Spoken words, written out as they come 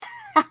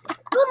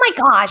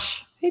my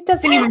gosh, it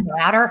doesn't even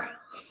matter.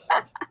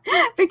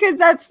 Because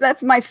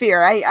that's my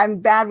fear. I'm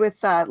bad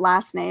with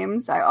last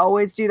names. I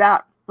always do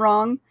that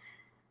wrong.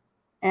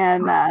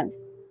 And,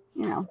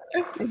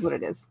 is what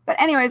it is.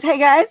 But anyways, hey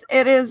guys,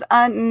 it is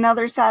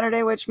another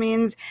Saturday, which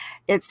means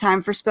it's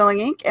time for Spilling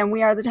Ink. And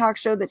we are the talk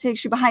show that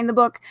takes you behind the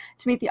book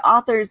to meet the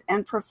authors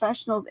and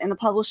professionals in the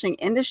publishing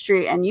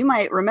industry. And you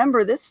might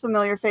remember this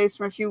familiar face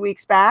from a few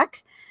weeks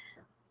back.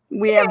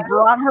 We have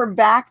brought her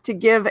back to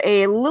give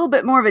a little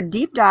bit more of a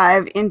deep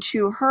dive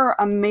into her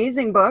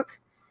amazing book,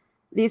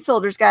 The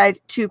Soldier's Guide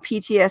to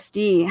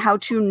PTSD, How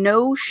to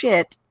No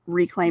Shit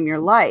Reclaim Your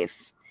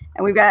Life.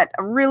 And we've got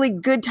a really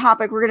good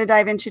topic we're going to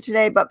dive into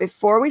today. But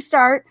before we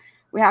start,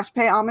 we have to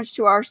pay homage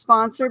to our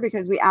sponsor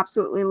because we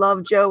absolutely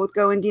love Joe with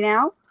Go Indie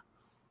Now.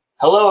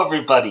 Hello,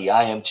 everybody.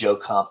 I am Joe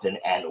Compton,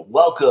 and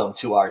welcome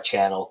to our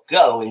channel,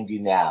 Go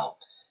Indie Now.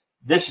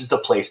 This is the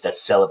place that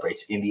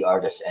celebrates indie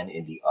artists and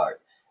indie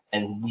art.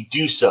 And we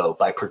do so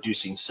by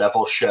producing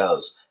several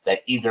shows that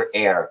either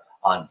air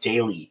on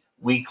daily,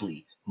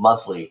 weekly,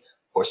 monthly,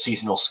 or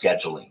seasonal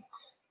scheduling.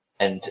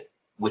 And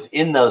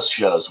within those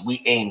shows,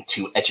 we aim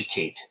to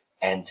educate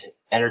and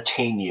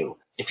entertain you.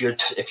 If you're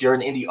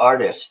an indie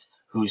artist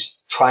who's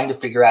trying to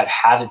figure out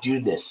how to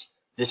do this,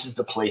 this is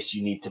the place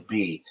you need to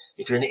be.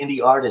 If you're an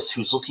indie artist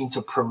who's looking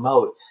to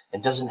promote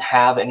and doesn't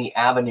have any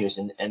avenues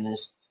and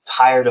is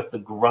tired of the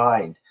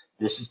grind,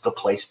 this is the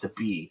place to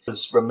be.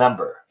 Because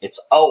remember, it's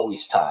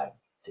always time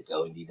to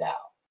go indie now.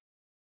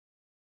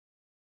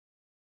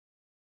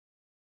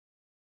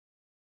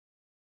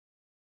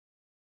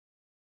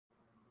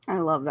 I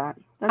love that.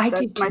 I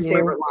That's do my too.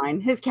 favorite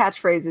line. His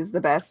catchphrase is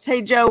the best.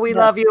 Hey, Joe, we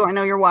love you. I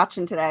know you're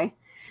watching today.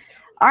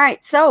 All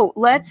right, so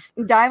let's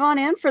dive on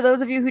in. For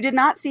those of you who did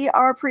not see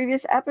our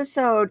previous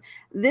episode,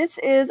 this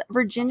is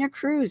Virginia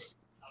Cruz.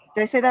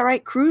 Did I say that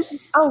right?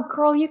 Cruz? Oh,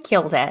 girl, you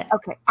killed it.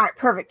 Okay, all right,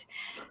 perfect.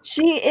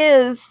 She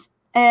is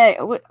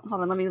hold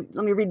on, let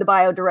me read the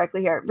bio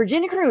directly here.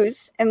 Virginia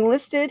Cruz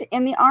enlisted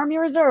in the Army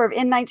Reserve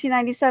in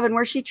 1997,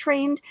 where she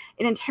trained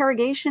in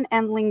interrogation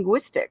and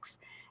linguistics.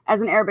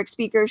 As an Arabic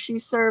speaker, she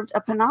served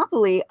a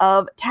panoply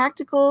of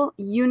tactical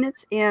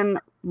units in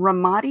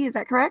Ramadi. Is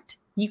that correct?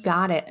 You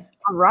got it.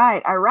 All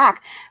right,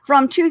 Iraq,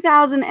 from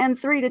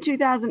 2003 to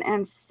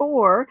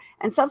 2004,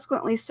 and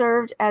subsequently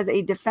served as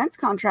a defense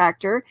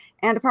contractor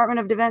and Department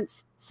of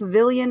Defense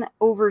civilian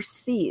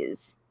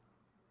overseas.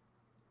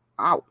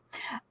 Wow.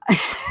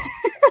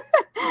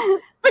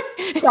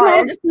 Sorry,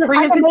 I'm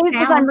amazed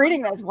as I'm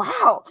reading this.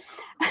 Wow.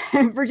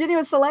 Virginia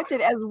was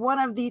selected as one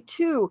of the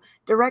 2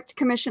 direct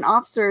commission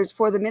officers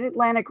for the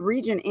Mid-Atlantic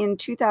region in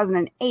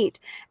 2008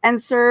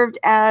 and served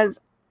as,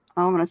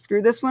 I'm going to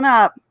screw this one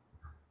up.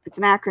 It's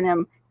an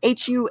acronym,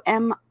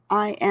 HUMINT.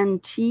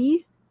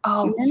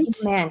 Oh,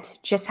 HUMINT,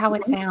 just how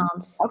it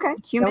sounds. Okay,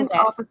 HUMINT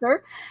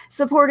officer,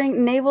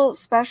 supporting Naval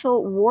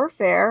Special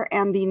Warfare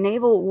and the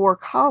Naval War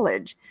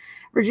College.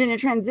 Virginia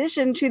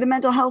transitioned to the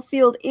mental health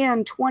field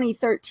in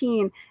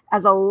 2013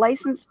 as a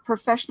licensed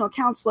professional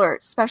counselor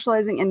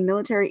specializing in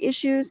military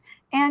issues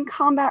and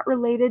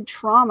combat-related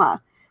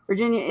trauma.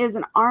 Virginia is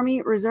an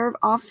Army Reserve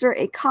officer,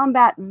 a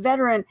combat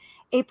veteran,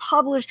 a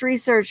published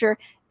researcher,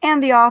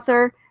 and the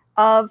author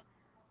of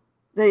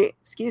the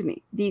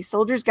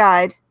Soldier's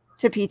Guide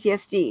to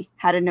PTSD,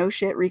 How to No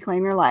Shit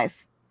Reclaim Your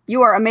Life.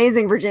 You are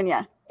amazing,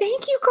 Virginia.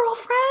 Thank you,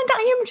 girlfriend.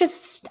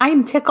 I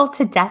am tickled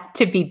to death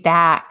to be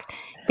back.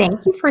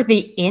 Thank you for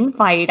the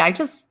invite.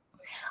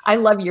 I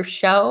love your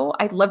show.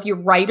 I love your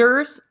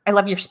writers. I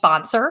love your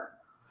sponsor.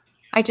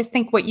 I just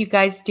think what you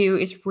guys do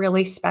is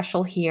really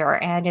special here.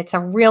 And it's a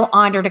real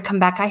honor to come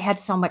back. I had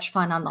so much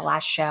fun on the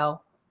last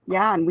show.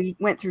 Yeah, and we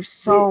went through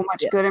so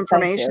much good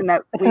information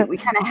that we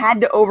kind of had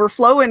to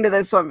overflow into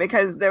this one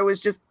because there was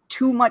just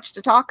too much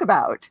to talk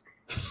about.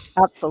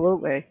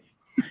 Absolutely.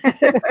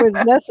 It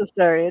was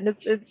necessary. And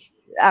it's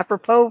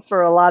apropos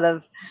for a lot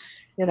of,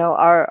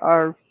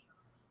 our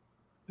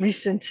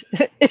recent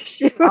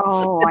issues.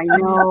 Oh, I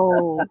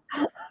know.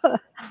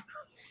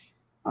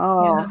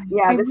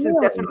 This is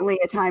definitely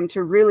a time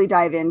to really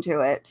dive into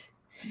it.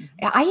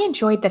 I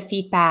enjoyed the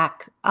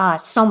feedback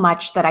so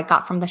much that I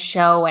got from the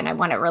show, and I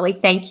want to really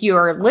thank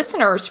your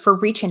listeners for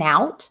reaching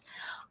out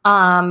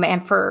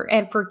and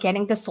for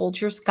getting the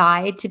Soldier's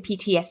Guide to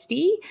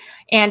PTSD.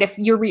 And if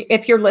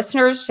your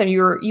listeners and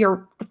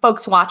your the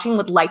folks watching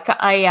would like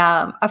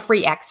a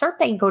free excerpt,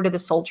 they can go to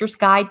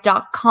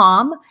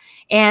thesoldiersguide.com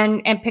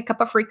and pick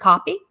up a free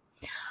copy.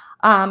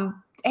 And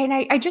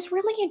I just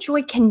really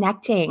enjoyed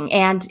connecting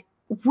and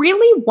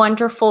really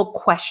wonderful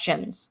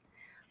questions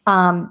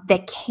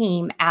that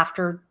came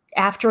after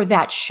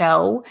that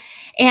show.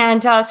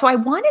 And so I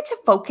wanted to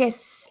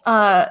focus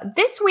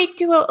this week,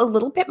 do a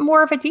little bit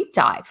more of a deep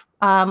dive.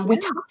 We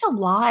talked a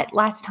lot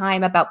last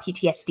time about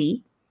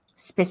PTSD,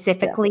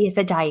 specifically as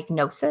a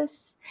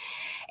diagnosis.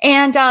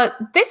 And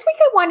this week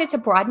I wanted to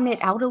broaden it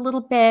out a little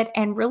bit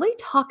and really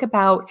talk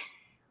about,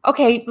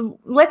 okay,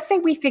 let's say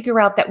we figure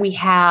out that we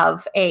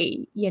have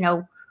a,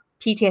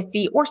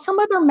 PTSD or some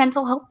other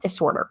mental health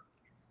disorder.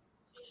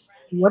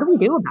 What do we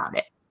do about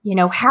it?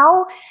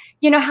 How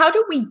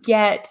do we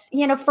get,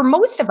 for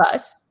most of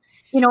us,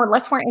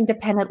 unless we're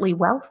independently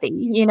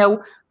wealthy,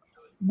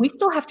 we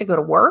still have to go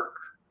to work.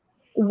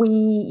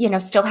 We,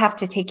 still have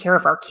to take care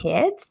of our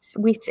kids.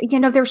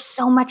 There's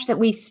so much that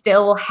we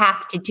still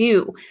have to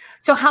do.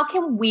 So how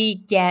can we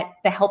get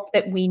the help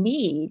that we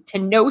need to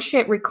no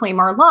shit reclaim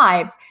our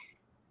lives,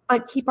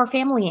 but keep our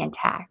family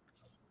intact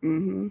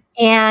and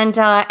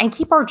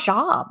keep our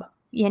job?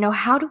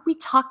 How do we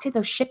talk to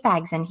those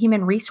shitbags in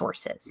human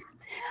resources?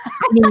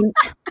 I mean,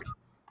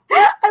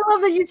 I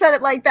love that you said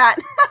it like that.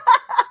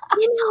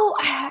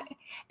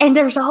 And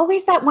there's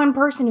always that one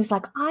person who's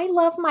like, I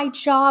love my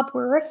job.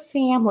 We're a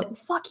family.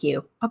 Fuck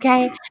you.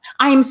 Okay.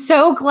 I'm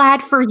so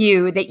glad for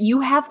you that you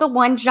have the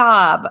one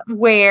job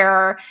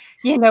where,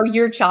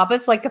 your job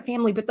is like a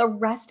family, but the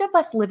rest of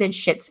us live in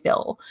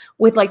Shitsville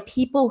with like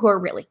people who are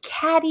really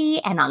catty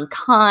and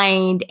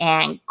unkind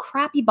and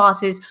crappy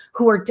bosses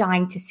who are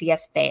dying to see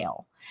us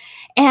fail.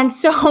 And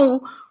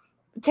so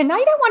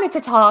tonight I wanted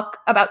to talk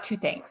about two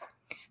things,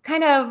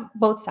 kind of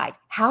both sides.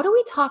 How do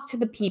we talk to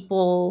the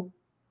people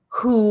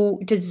who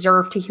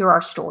deserve to hear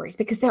our stories?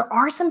 Because there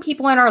are some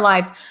people in our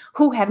lives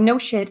who have no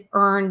shit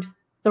earned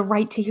the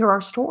right to hear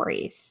our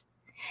stories.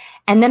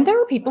 And then there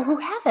are people who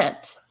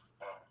haven't,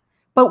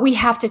 but we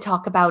have to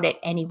talk about it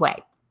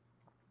anyway.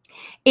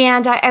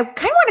 And I kind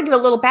of want to give a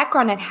little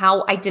background on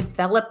how I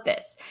developed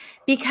this,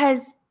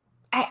 because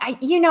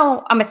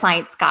I'm a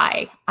science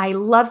guy. I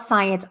love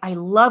science. I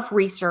love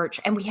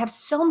research. And we have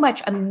so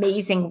much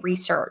amazing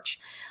research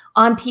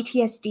on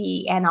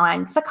PTSD and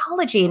on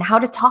psychology and how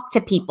to talk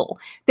to people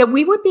that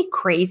we would be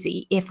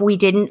crazy if we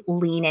didn't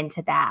lean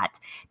into that,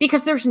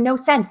 because there's no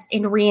sense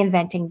in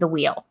reinventing the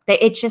wheel.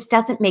 It just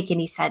doesn't make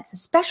any sense,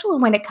 especially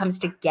when it comes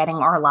to getting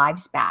our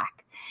lives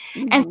back.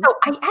 And so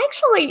I'm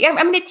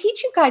going to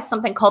teach you guys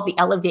something called the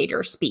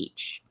elevator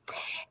speech.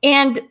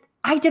 And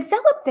I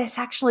developed this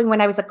actually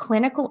when I was a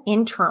clinical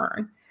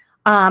intern.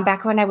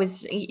 Back when I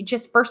was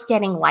just first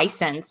getting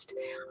licensed.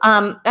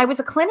 I was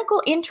a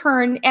clinical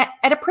intern at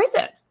a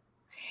prison.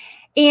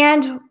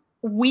 And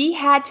we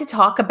had to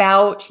talk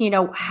about,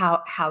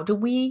 how do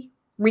we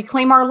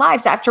reclaim our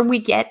lives after we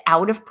get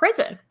out of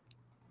prison?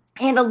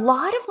 And a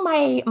lot of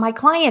my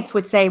clients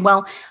would say,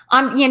 well,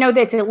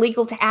 that's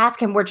illegal to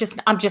ask. And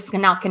I'm just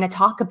not going to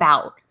talk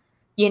about,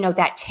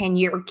 that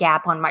 10-year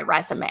gap on my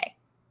resume.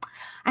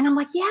 And I'm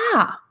like,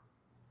 yeah,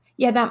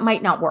 that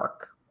might not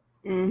work.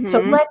 Mm-hmm.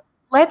 So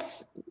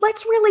let's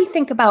really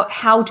think about,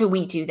 how do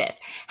we do this?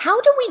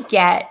 How do we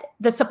get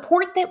the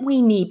support that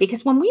we need?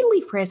 Because when we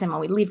leave prison, when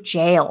we leave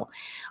jail,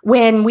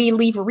 when we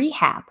leave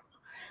rehab,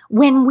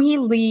 when we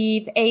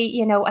leave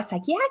a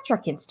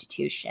psychiatric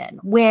institution,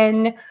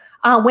 when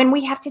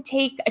we have to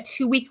take a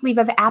 2-week leave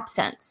of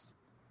absence,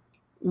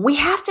 we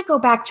have to go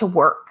back to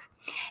work.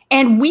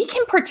 And we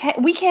can cling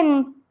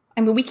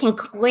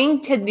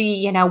to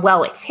the,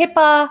 it's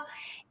HIPAA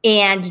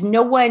and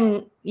no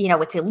one,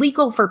 it's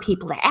illegal for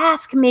people to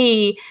ask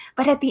me.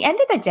 But at the end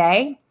of the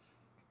day,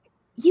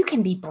 you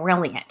can be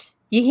brilliant.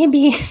 You can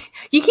be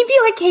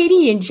like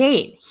Katie and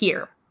Jane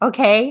here.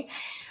 Okay.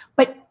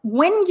 But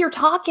when you're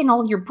talking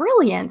all your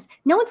brilliance,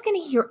 no one's going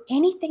to hear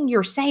anything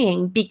you're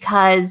saying,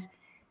 because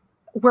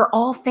we're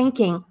all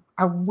thinking,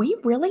 are we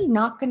really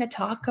not going to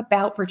talk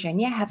about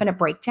Virginia having a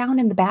breakdown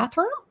in the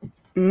bathroom?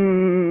 Are we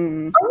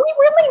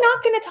really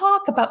not going to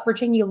talk about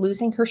Virginia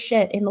losing her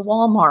shit in the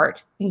Walmart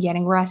and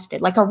getting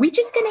arrested? Like, are we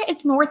just going to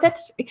ignore that?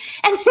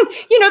 And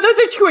those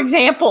are two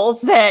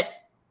examples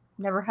that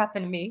never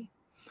happened to me.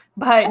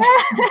 But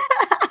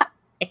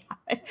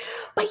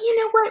but you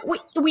know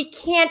what? We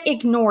can't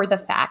ignore the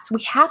facts.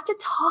 We have to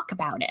talk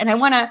about it. And I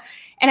want to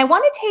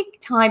take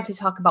time to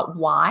talk about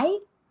why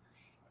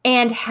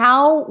and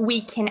how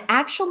we can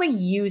actually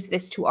use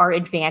this to our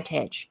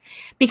advantage.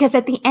 Because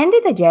at the end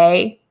of the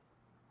day,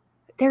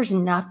 there's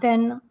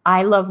nothing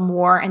I love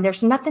more, and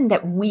there's nothing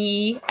that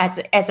we as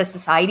a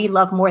society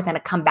love more than a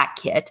comeback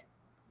kid.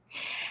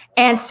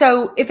 And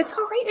so if it's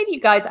all right with you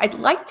guys, I'd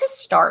like to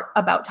start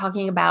about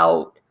talking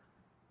about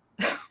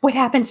what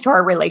happens to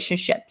our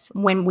relationships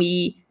when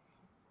we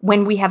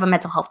have a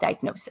mental health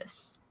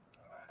diagnosis.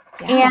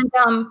 Yeah.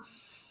 And,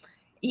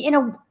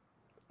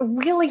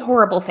 really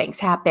horrible things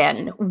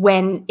happen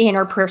when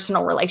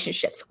interpersonal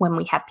relationships, when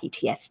we have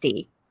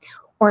PTSD,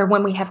 or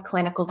when we have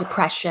clinical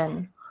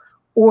depression,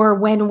 or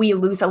when we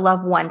lose a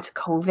loved one to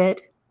COVID,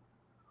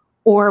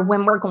 or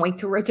when we're going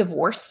through a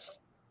divorce,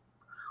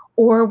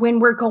 or when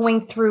we're going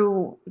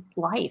through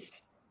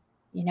life.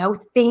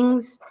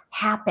 Things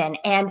happen.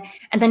 And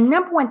the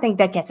number one thing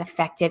that gets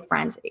affected,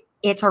 friends,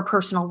 it's our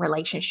personal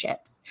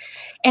relationships.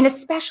 And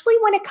especially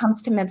when it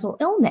comes to mental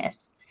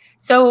illness.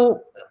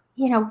 So,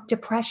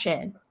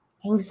 depression,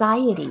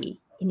 anxiety,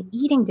 an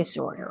eating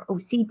disorder,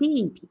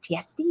 OCD,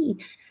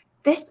 PTSD,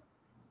 this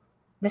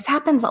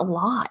happens a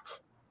lot.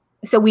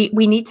 So we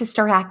need to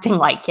start acting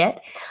like it.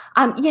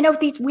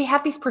 We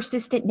have these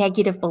persistent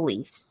negative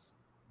beliefs,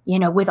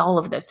 with all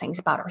of those things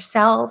about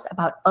ourselves,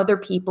 about other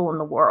people in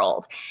the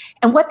world.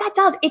 And what that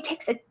does, it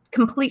takes a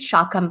complete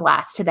shotgun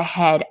blast to the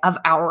head of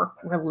our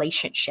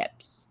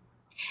relationships.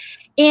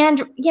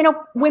 And,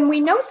 when we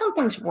know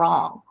something's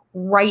wrong,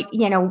 right,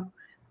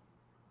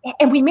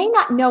 And we may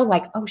not know,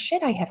 like, oh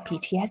shit, I have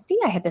PTSD.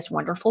 I had this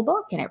wonderful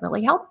book and it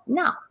really helped.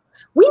 No,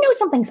 we know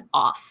something's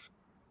off.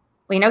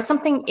 We know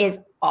something is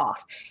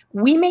off.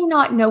 We may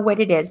not know what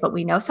it is, but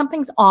we know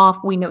something's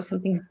off. We know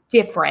something's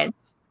different,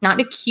 not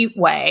in a cute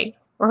way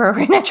or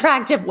an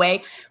attractive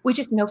way. We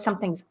just know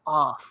something's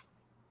off.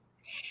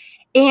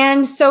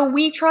 And so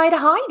we try to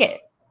hide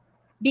it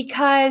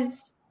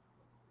because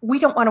we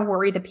don't want to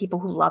worry the people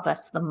who love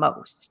us the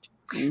most.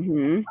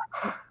 Mm-hmm.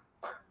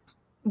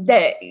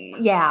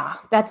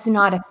 That's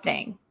not a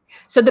thing.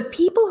 So the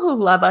people who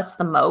love us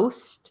the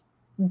most,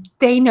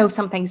 they know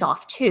something's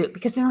off too,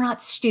 because they're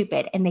not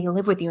stupid and they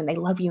live with you and they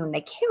love you and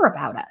they care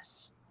about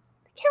us.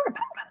 They care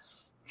about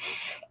us.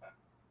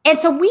 And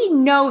so we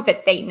know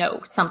that they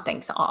know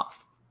something's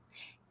off.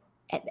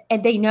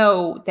 And they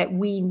know that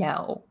we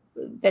know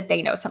that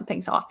they know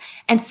something's off.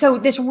 And so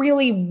this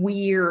really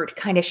weird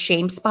kind of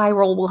shame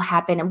spiral will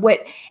happen. And what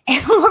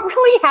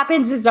really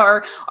happens is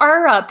our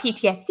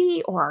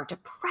PTSD or our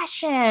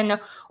depression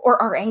or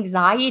our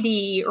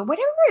anxiety or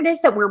whatever it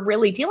is that we're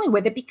really dealing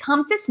with, it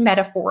becomes this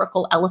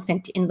metaphorical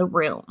elephant in the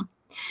room.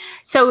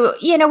 So,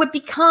 it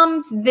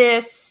becomes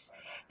this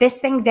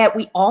thing that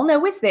we all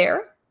know is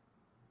there.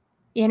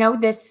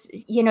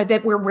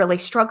 That we're really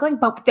struggling,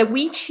 but that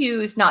we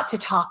choose not to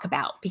talk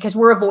about because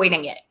we're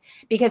avoiding it.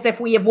 Because if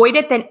we avoid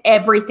it, then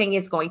everything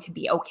is going to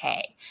be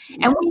okay.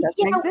 And we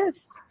doesn't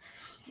exist.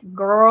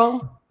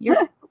 Girl,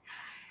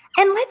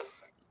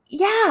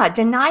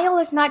 denial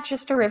is not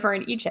just a river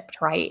in Egypt,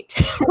 right?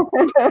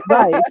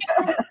 Right.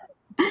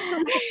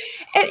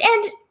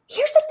 And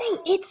here's the thing,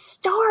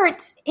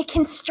 it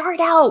can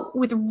start out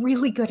with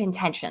really good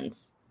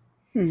intentions.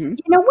 Mm-hmm.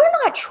 We're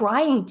not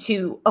trying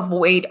to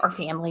avoid our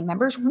family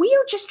members. We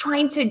are just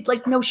trying to,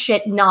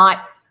 not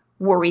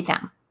worry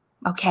them.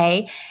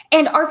 Okay.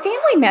 And our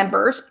family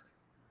members,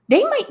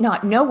 they might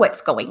not know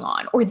what's going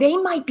on, or they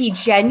might be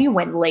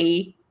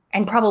genuinely,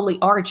 and probably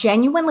are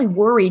genuinely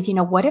worried.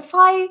 What if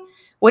I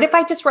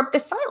disrupt the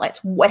silence?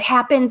 What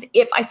happens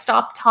if I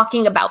stop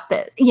talking about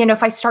this?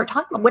 If I start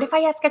talking about, what if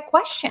I ask a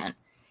question?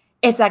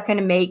 Is that going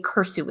to make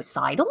her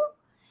suicidal?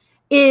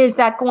 Is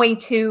that going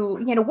to,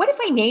 what if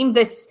I name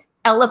this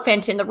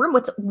elephant in the room?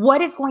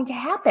 What is going to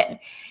happen?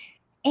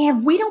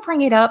 And we don't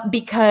bring it up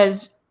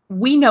because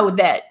we know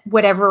that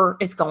whatever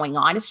is going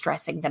on is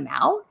stressing them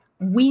out.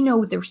 We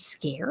know they're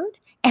scared,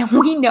 and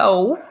we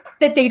know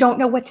that they don't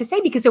know what to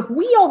say, because if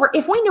we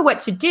knew what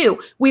to do,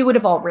 we would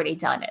have already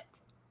done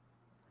it.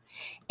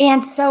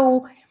 And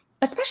so,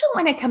 especially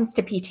when it comes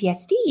to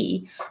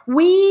PTSD,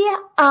 we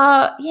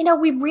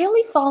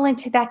really fall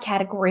into that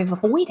category of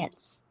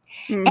avoidance.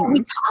 Mm-hmm. And we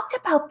talked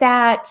about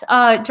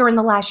that during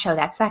the last show.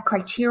 That's that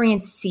criterion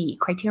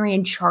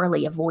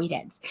Charlie,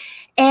 avoidance.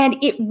 And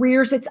it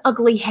rears its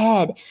ugly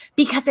head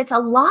because it's a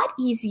lot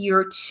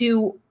easier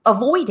to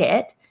avoid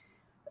it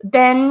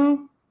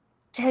than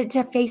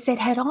to face it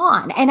head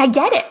on. And I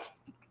get it.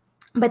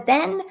 But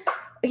then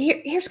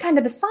here's kind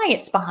of the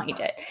science behind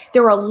it.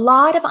 There are a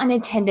lot of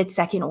unintended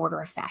second order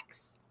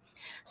effects.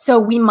 So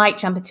we might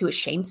jump into a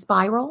shame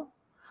spiral.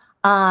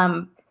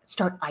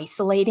 Start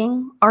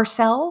isolating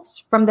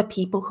ourselves from the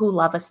people who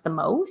love us the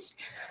most,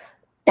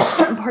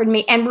 pardon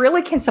me, and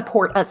really can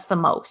support us the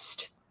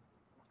most.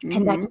 Mm-hmm.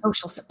 And that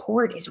social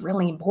support is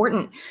really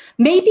important.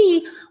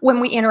 Maybe when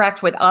we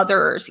interact with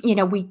others,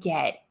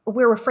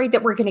 we're afraid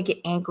that we're going to get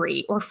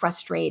angry or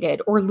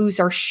frustrated or lose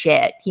our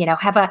shit,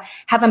 have a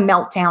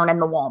meltdown in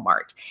the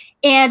Walmart.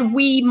 And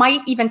we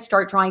might even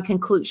start drawing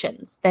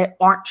conclusions that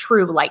aren't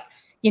true. Like,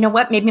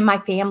 maybe my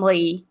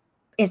family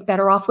is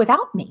better off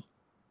without me.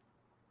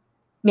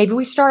 Maybe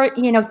we start,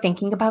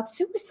 thinking about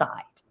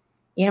suicide.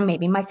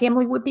 Maybe my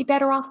family would be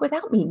better off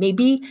without me.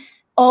 Maybe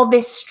all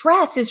this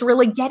stress is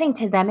really getting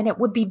to them, and it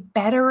would be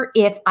better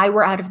if I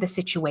were out of the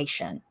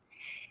situation.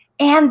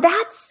 And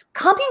that's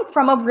coming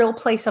from a real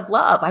place of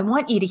love. I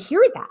want you to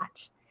hear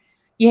that.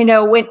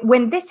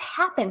 When this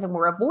happens and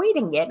we're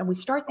avoiding it and we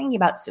start thinking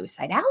about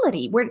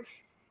suicidality, we're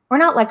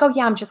not like, oh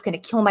yeah, I'm just going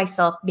to kill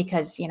myself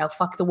because,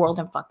 fuck the world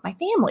and fuck my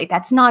family.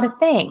 That's not a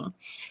thing.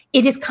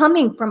 It is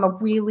coming from a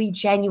really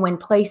genuine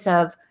place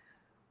of,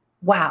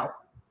 wow,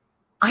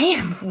 I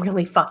am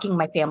really fucking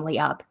my family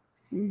up.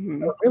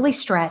 Mm-hmm. I'm really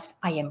stressed.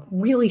 I am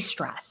really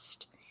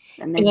stressed.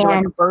 And they feel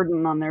like a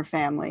burden on their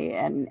family,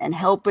 and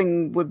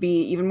helping would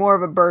be even more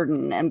of a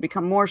burden and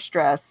become more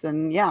stress.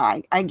 And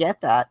yeah, I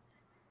get that.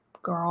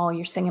 Girl,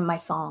 you're singing my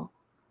song.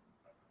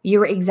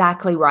 You're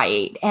exactly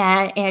right.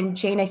 And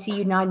Jane, I see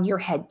you nodding your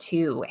head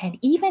too. And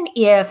even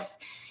if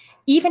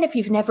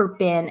you've never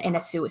been in a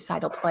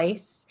suicidal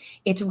place,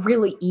 it's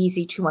really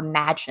easy to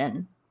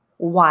imagine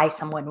why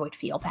someone would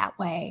feel that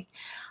way.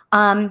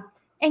 I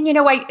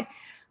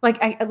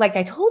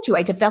told you,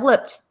 I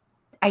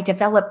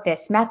developed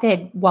this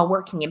method while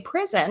working in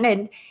prison.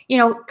 And,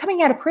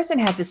 coming out of prison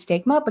has a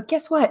stigma, but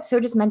guess what? So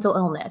does mental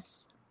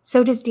illness.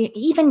 So does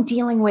even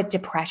dealing with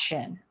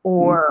depression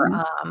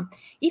or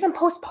even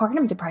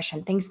postpartum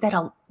depression, things that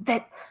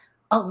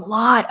a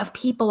lot of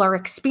people are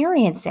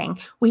experiencing.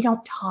 We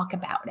don't talk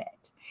about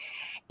it.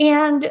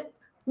 And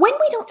when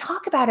we don't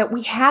talk about it,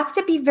 we have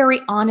to be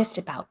very honest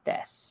about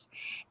this.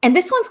 And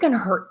this one's going to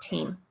hurt,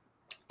 team.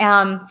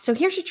 So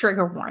here's your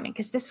trigger warning,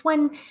 because this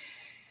one,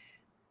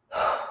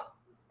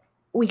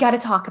 we got to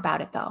talk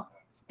about it though,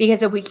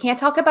 because if we can't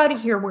talk about it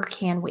here, where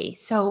can we?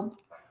 So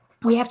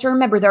we have to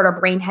remember that our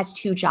brain has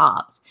two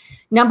jobs.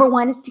 Number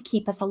one is to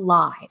keep us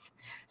alive.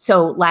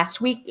 So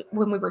last week,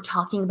 when we were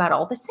talking about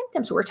all the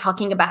symptoms, we were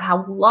talking about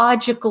how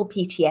logical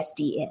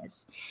PTSD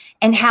is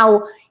and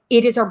how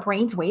it is our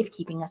brain's way of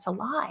keeping us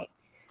alive.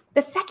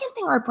 The second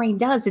thing our brain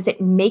does is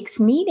it makes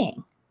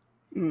meaning,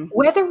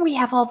 whether we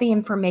have all the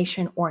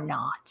information or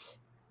not.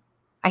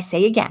 I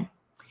say again,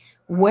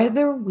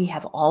 whether we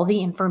have all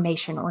the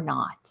information or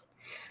not.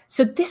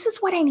 So this is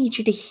what I need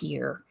you to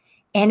hear,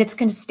 and it's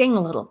going to sting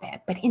a little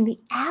bit, but in the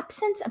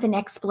absence of an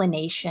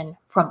explanation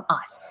from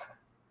us,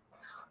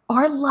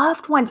 our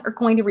loved ones are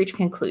going to reach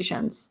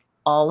conclusions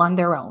all on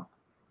their own.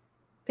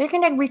 They're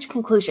going to reach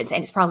conclusions,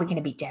 and it's probably going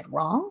to be dead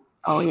wrong.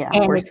 Oh yeah,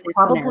 and worst it's case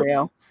probably,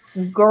 scenario.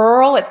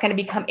 Girl, it's going to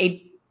become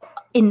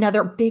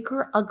another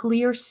bigger,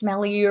 uglier,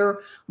 smellier,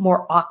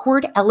 more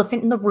awkward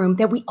elephant in the room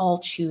that we all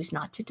choose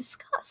not to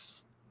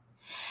discuss.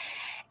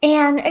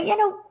 And,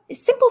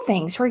 simple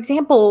things. For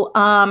example,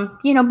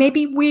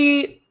 maybe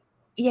we've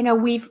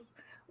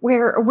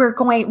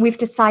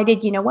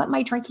decided, you know what,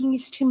 my drinking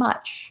is too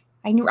much.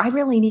 I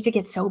really need to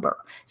get sober.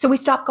 So we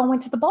stop going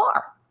to the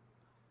bar.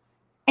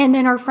 And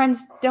then our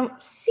friends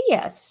don't see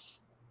us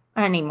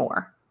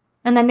anymore.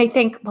 And then they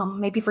think, well,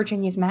 maybe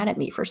Virginia's mad at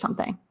me for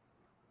something.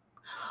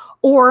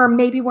 Or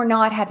maybe we're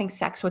not having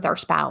sex with our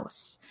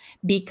spouse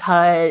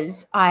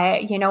because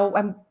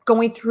I'm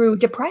going through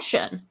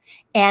depression,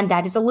 and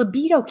that is a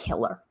libido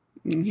killer.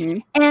 Mm-hmm.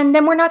 And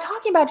then we're not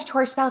talking about it to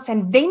our spouse,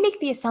 and they make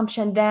the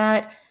assumption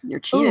that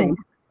you're cheating.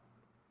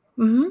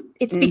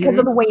 It's because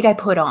of the weight I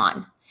put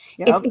on.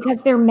 Yep. It's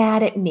because they're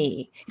mad at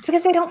me. It's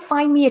because they don't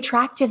find me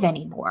attractive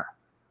anymore.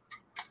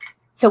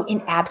 So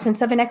in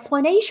absence of an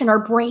explanation, our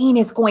brain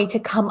is going to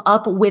come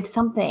up with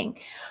something.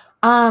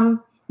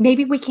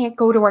 Maybe we can't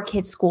go to our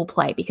kids' school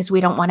play because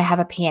we don't want to have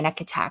a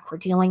panic attack. We're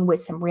dealing with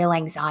some real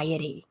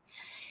anxiety.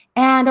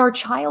 And our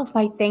child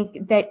might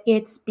think that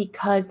it's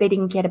because they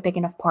didn't get a big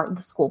enough part in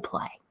the school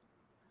play.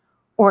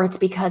 Or it's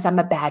because I'm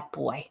a bad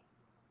boy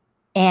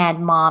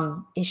and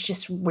mom is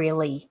just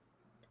really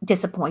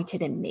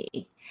disappointed in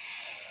me.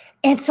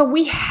 And so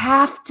we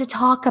have to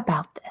talk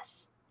about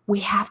this.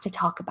 We have to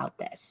talk about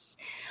this.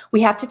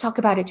 We have to talk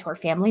about it to our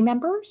family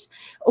members.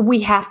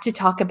 We have to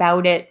talk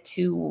about it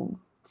to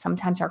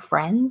sometimes our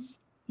friends,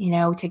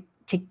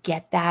 to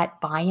get that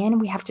buy-in.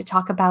 We have to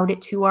talk about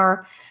it to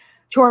our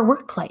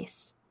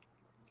workplace.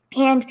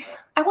 And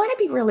I want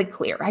to be really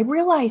clear. I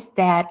realize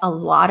that a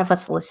lot of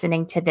us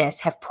listening to this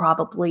have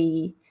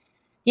probably,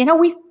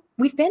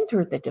 we've been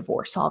through the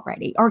divorce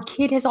already. Our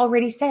kid has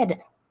already said,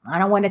 I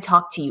don't want to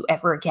talk to you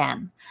ever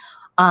again.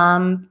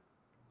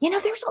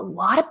 There's a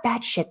lot of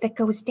bad shit that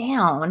goes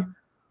down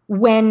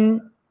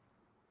when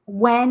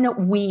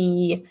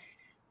we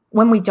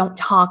don't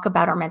talk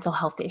about our mental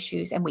health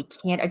issues and we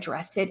can't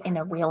address it in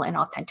a real and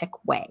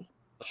authentic way.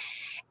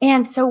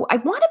 And so I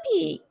want to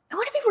be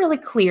really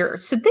clear.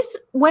 So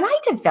when I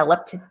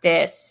developed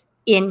this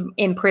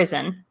in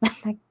prison,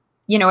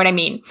 you know what I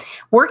mean?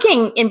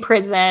 Working in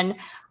prison,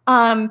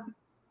 when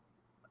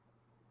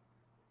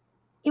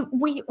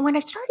I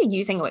started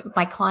using it with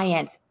my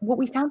clients, what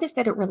we found is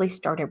that it really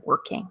started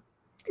working.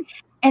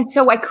 And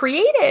so I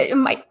created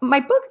my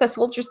book, The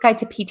Soldier's Guide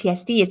to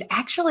PTSD, is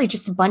actually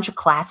just a bunch of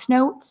class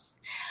notes.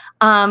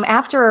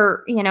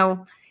 After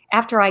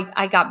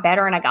I got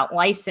better and I got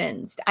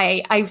licensed,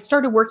 I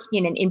started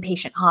working in an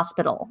inpatient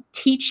hospital,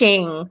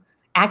 teaching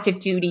active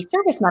duty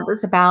service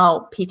members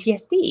about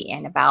PTSD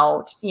and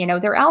about,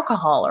 their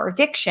alcohol or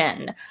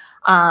addiction,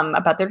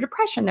 about their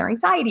depression, their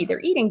anxiety,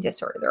 their eating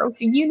disorder, their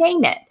OCD, you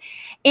name it.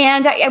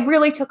 And I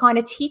really took on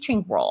a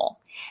teaching role.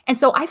 And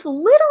so I've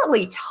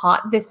literally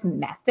taught this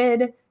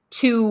method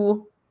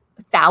to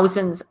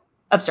thousands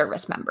of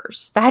service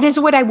members. That is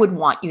what I would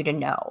want you to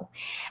know.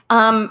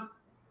 And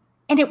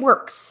it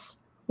works.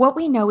 What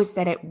we know is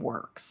that it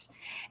works.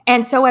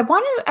 And so I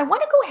want to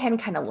go ahead and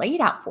kind of lay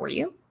it out for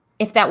you,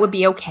 if that would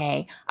be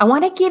okay. I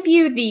want to give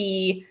you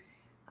thank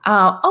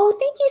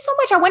you so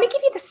much. I want to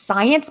give you the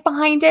science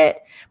behind it,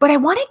 but I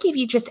want to give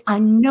you just a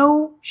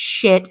no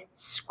shit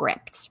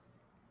script.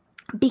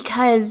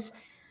 Because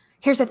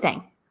here's the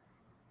thing.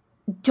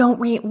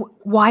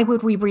 Why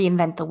would we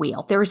reinvent the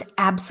wheel? There's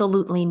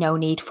absolutely no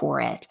need for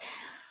it.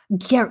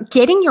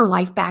 Getting your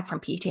life back from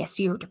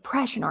PTSD or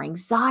depression or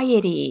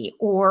anxiety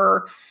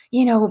or,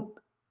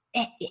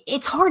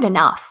 it's hard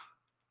enough.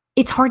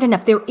 It's hard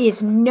enough. There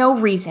is no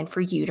reason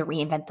for you to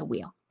reinvent the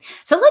wheel.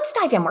 So let's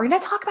dive in. We're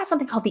going to talk about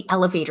something called the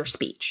elevator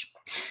speech.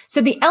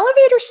 So the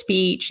elevator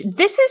speech,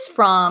 this is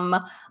from,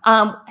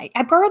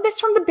 I borrowed this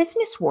from the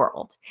business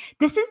world.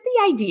 This is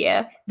the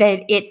idea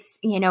that it's,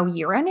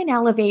 you're in an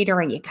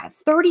elevator and you got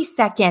 30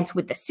 seconds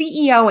with the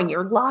CEO and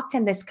you're locked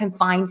in this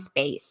confined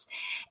space.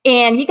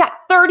 And you got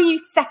 30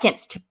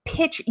 seconds to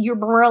pitch your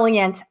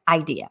brilliant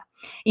idea.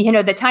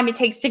 The time it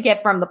takes to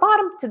get from the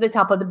bottom to the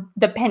top of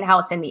the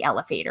penthouse in the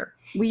elevator.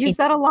 We use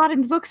that a lot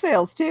in book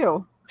sales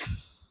too.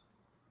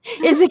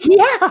 Is it?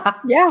 Yeah.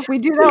 Yeah, we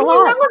do that a In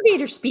your lot.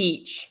 elevator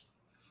speech.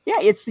 Yeah,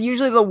 it's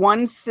usually the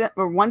one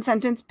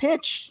sentence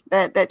pitch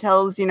that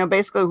tells,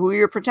 basically who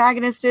your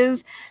protagonist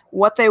is,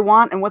 what they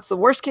want, and what's the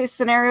worst case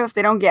scenario if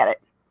they don't get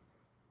it.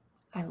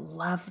 I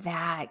love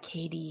that,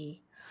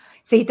 Katie.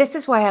 See, this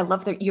is why I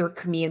love your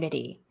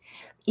community.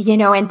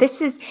 And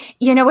this is,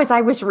 as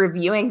I was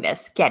reviewing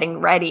this, getting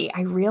ready,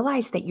 I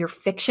realized that your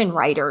fiction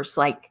writers,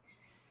 like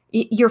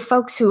your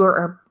folks who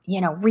are,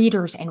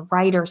 readers and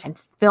writers and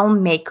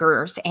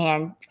filmmakers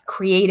and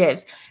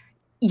creatives,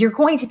 you're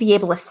going to be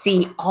able to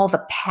see all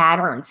the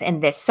patterns in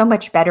this so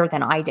much better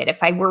than I did.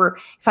 If I were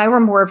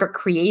more of a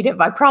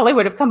creative, I probably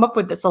would have come up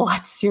with this a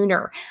lot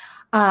sooner.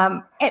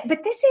 But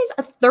this is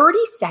a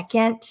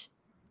 30-second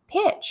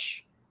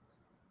pitch,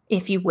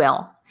 if you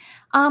will.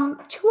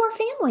 To our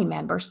family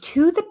members,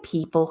 to the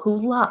people who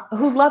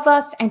love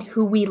us and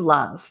who we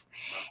love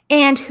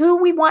and who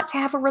we want to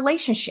have a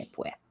relationship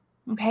with.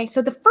 Okay.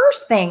 So the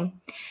first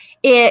thing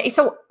is,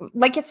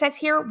 like it says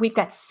here, we've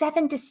got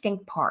 7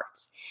 distinct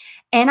parts,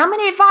 and I'm going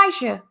to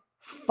advise you,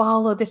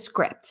 follow the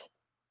script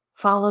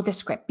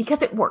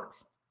because it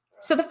works.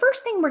 So the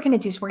first thing we're going to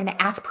do is we're going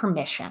to ask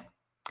permission.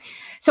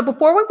 So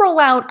before we roll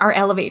out our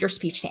elevator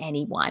speech to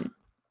anyone,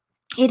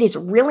 it is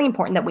really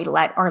important that we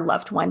let our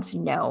loved ones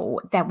know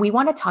that we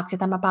want to talk to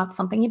them about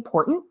something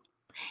important,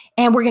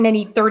 and we're going to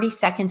need 30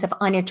 seconds of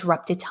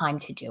uninterrupted time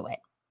to do it.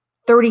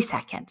 30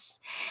 seconds.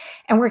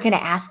 And we're going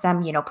to ask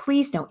them,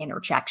 please, no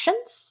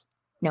interjections,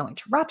 no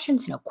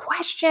interruptions, no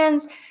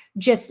questions.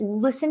 Just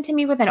listen to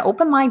me with an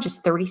open mind,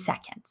 just 30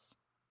 seconds.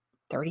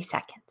 30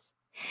 seconds.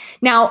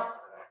 Now,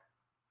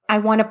 I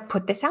want to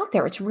put this out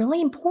there. It's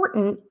really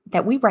important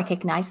that we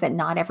recognize that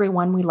not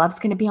everyone we love is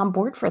going to be on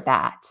board for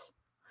that.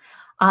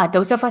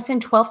 Those of us in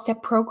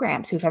 12-step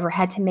programs who've ever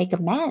had to make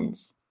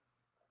amends,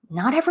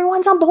 not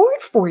everyone's on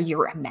board for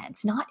your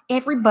amends. Not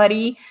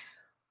everybody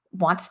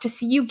wants to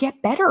see you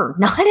get better.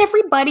 Not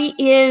everybody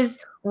is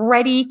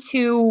ready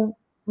to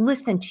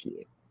listen to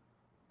you.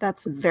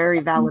 That's a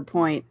very valid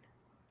point.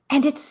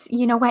 And it's,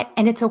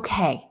 and it's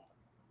okay.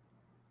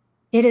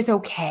 It is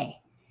okay.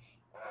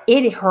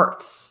 It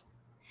hurts.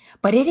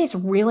 But it is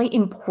really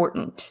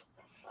important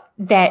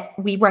that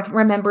we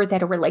remember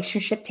that a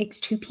relationship takes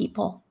 2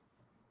 people.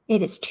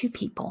 It is 2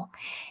 people.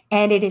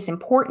 And it is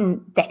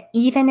important that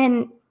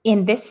even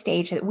in this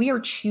stage that we are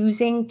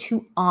choosing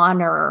to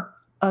honor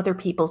other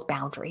people's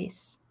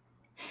boundaries.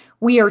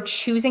 We are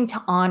choosing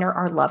to honor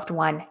our loved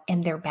one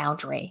and their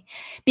boundary.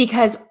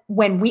 Because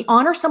when we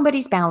honor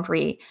somebody's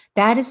boundary,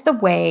 that is the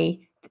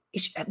way,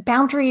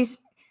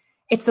 boundaries,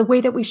 it's the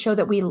way that we show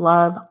that we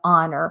love,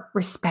 honor,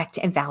 respect,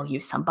 and value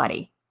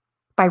somebody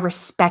by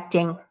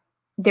respecting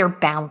their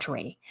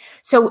boundary.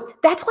 So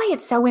that's why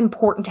it's so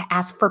important to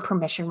ask for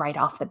permission right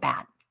off the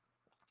bat.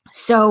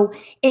 So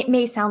it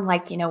may sound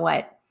like,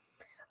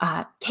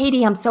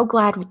 Katie, I'm so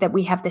glad that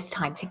we have this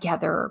time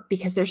together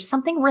because there's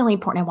something really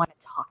important I want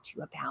to talk to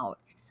you about.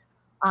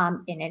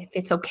 And if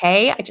it's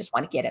okay, I just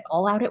want to get it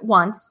all out at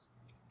once.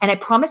 And I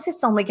promise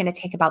it's only going to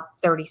take about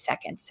 30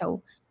 seconds.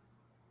 So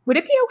would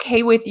it be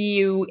okay with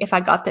you if I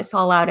got this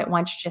all out at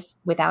once,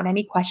 just without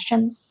any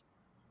questions?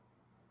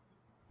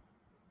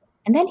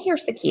 And then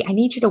here's the key. I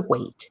need you to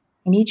wait.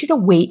 I need you to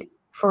wait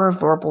for a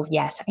verbal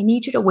yes. I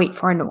need you to wait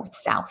for a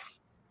north-south.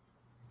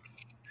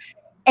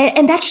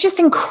 And that's just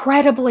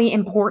incredibly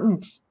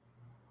important.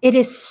 It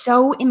is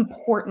so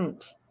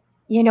important,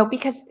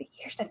 because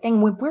here's the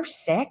thing. When we're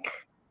sick,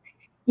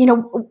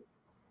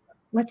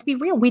 let's be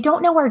real. We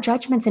don't know our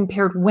judgment's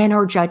impaired when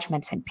our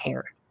judgment's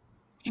impaired.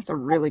 That's a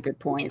really good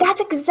point. That's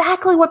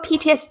exactly what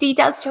PTSD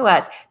does to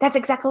us. That's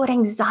exactly what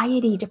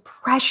anxiety,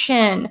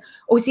 depression,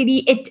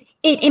 OCD,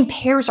 it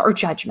impairs our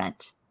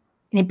judgment.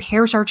 It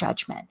impairs our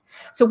judgment.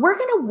 So we're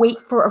going to wait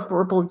for a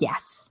verbal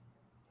yes.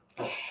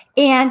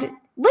 And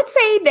let's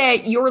say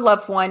that your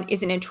loved one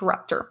is an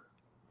interrupter.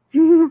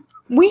 They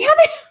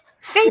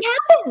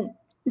happen.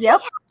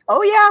 Yep.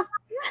 Oh, yeah.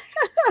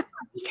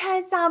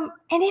 Because, and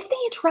if they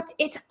interrupt,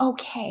 it's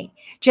okay.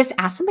 Just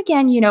ask them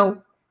again,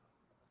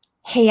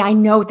 hey, I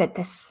know that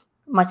this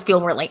must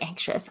feel really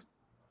anxious.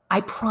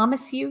 I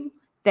promise you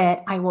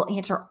that I will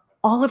answer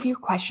all of your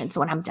questions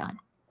when I'm done.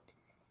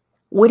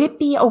 Would it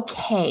be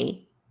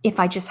okay if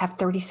I just have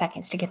 30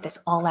 seconds to get this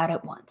all out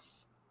at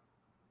once?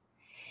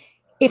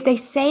 If they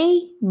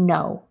say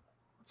no,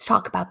 let's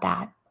talk about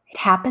that. It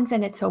happens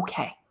and it's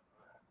okay.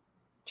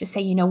 Just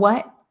say, you know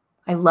what?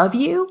 I love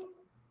you.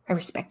 I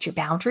respect your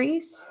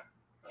boundaries.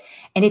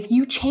 And if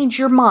you change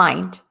your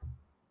mind,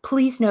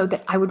 please know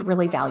that I would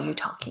really value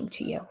talking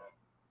to you.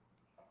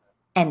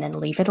 And then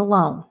leave it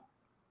alone.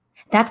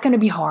 That's going to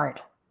be hard.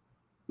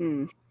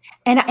 And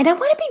I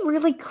want to be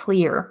really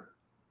clear.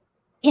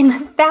 In the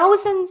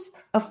thousands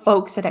of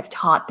folks that I've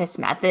taught this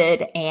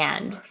method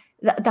and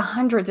the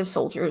hundreds of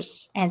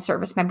soldiers and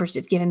service members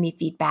who've given me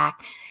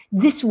feedback,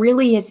 this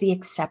really is the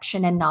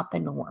exception and not the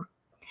norm.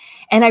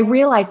 And I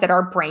realize that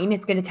our brain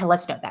is going to tell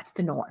us, no, that's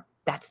the norm.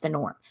 That's the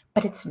norm.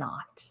 But it's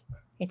not.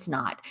 It's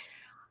not.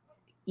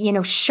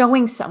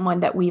 Showing someone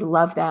that we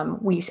love them,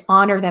 we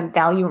honor them,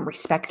 value and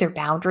respect their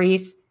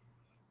boundaries,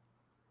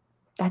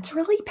 that's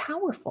really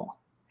powerful.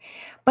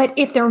 But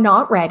if they're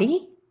not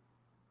ready,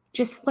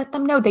 just let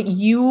them know that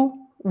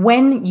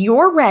when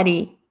you're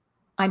ready,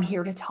 I'm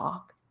here to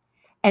talk.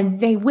 And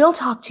they will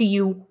talk to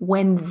you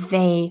when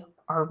they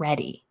are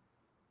ready.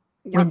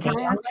 Yeah, can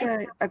I ask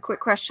a quick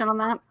question on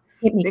that?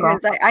 Hit me,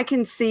 because I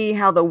can see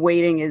how the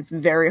waiting is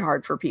very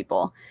hard for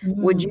people.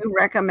 Would you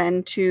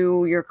recommend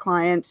to your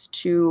clients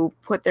to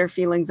put their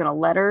feelings in a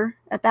letter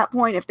at that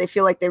point if they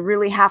feel like they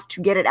really have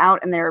to get it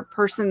out and their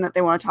person that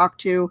they want to talk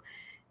to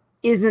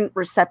isn't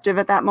receptive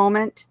at that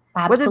moment?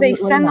 Absolutely.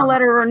 Whether they send the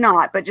letter or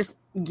not, but just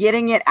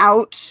getting it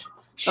out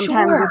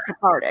sometimes is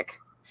cathartic.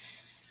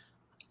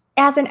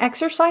 As an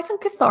exercise in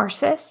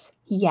catharsis,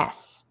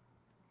 yes.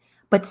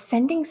 But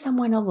sending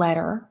someone a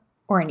letter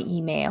or an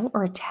email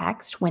or a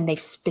text when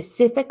they've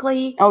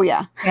specifically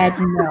said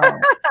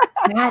no.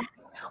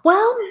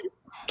 Well,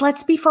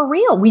 let's be for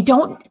real.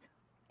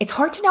 It's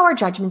hard to know our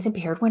judgment's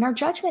impaired when our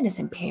judgment is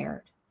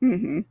impaired.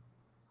 Mm-hmm.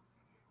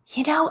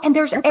 And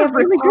there's That's a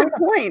really good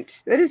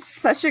point. That is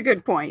such a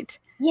good point.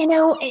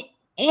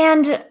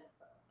 And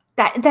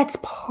that's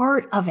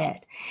part of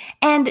it.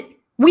 And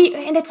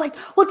it's like,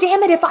 well,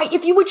 damn it,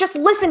 if you would just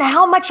listen to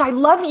how much I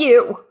love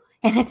you.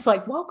 And it's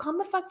like, well, calm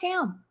the fuck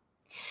down.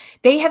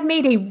 They have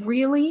made a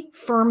really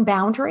firm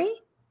boundary.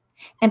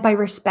 And by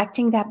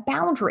respecting that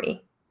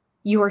boundary,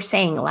 you are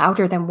saying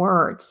louder than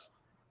words,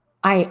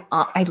 I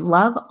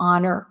love,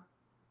 honor,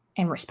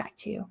 and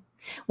respect you.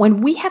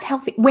 When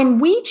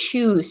we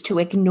choose to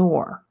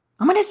ignore,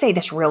 I'm going to say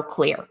this real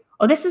clear.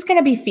 Oh, this is going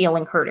to be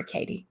feeling hurt,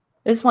 Katie.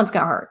 This one's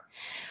going to hurt.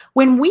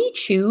 When we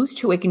choose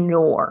to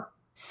ignore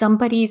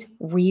somebody's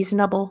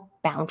reasonable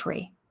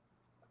boundary,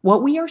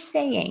 what we are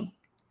saying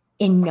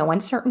in no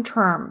uncertain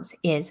terms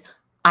is,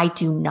 I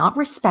do not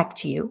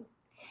respect you,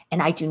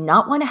 and I do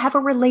not want to have a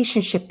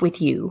relationship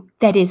with you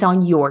that is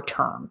on your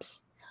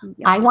terms. Yep.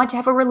 I want to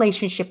have a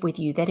relationship with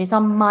you that is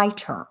on my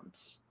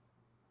terms.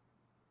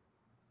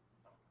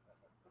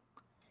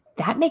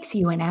 That makes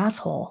you an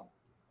asshole.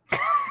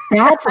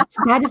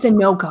 That is a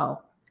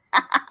no-go.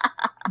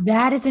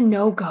 That is a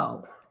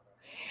no-go.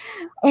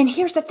 And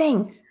here's the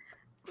thing,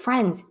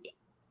 friends,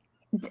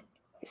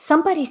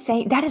 somebody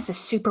say that is a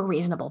super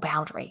reasonable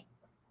boundary.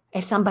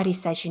 If somebody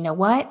says, you know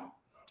what?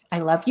 I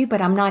love you,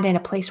 but I'm not in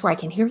a place where I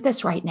can hear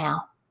this right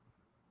now.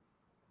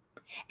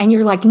 And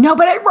you're like, no,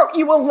 but I wrote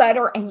you a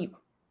letter. And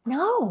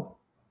no.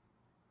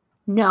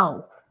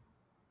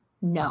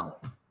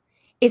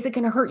 Is it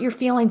going to hurt your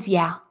feelings?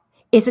 Yeah.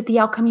 Is it the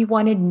outcome you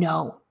wanted?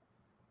 No.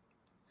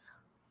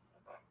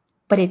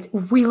 But it's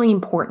really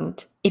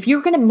important. If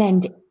you're going to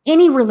mend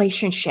any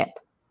relationship,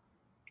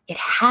 it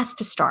has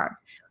to start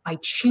by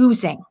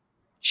choosing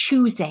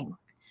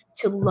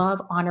to love,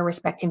 honor,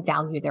 respect, and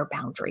value their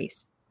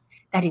boundaries.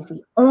 That is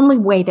the only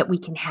way that we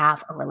can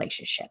have a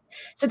relationship.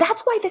 So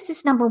that's why this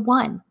is number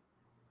one.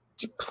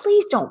 Just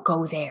please don't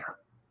go there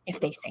if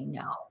they say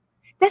no.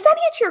 Does that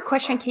answer your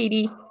question,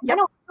 Katie? Yep. I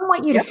don't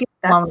want you to feel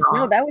alone.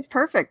 No, that was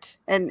perfect.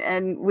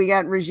 And we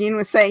got Regine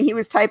was saying he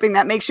was typing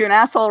that makes you an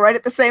asshole right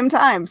at the same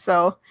time.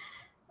 So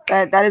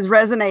that is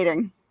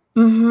resonating.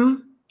 Mm-hmm.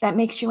 That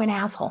makes you an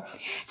asshole.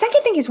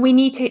 Second thing is we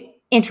need to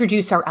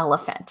introduce our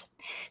elephant.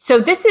 So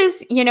this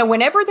is,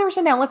 whenever there's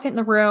an elephant in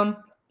the room,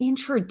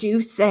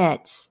 introduce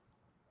it.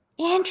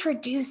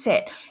 Introduce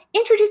it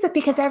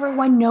because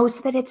everyone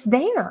knows that it's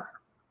there.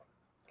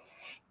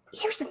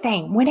 Here's the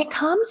thing. When it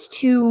comes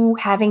to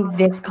having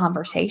this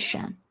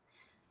conversation,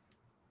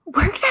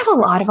 we're going to have a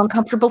lot of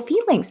uncomfortable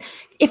feelings.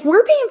 If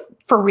we're being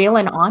for real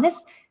and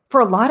honest,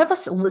 for a lot of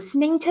us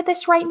listening to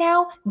this right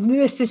now,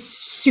 this is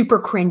super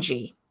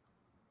cringy.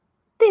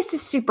 This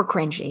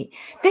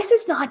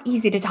is not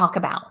easy to talk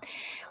about.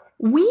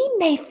 We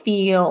may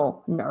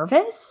feel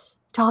nervous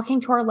talking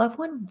to our loved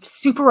one,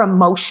 super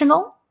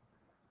emotional,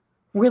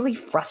 really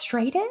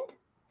frustrated.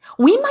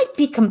 We might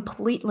be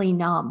completely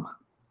numb.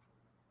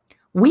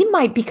 We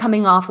might be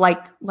coming off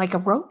like a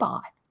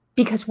robot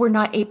because we're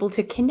not able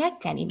to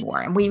connect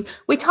anymore. And we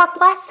talked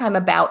last time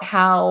about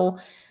how,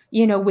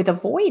 with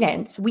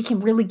avoidance, we can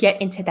really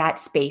get into that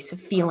space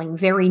of feeling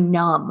very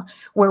numb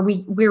where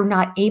we're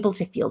not able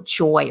to feel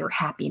joy or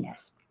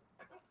happiness.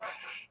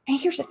 And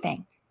here's the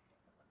thing.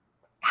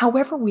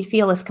 However we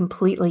feel is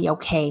completely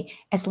okay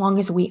as long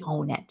as we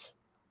own it.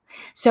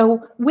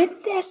 So with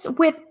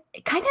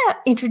kind of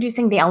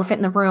introducing the elephant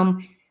in the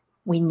room,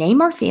 we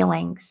name our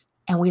feelings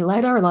and we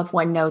let our loved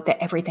one know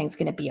that everything's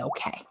going to be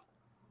okay.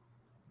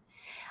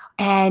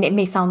 And it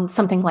may sound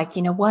something like,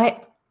 you know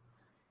what,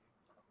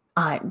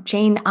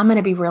 Jane, I'm going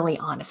to be really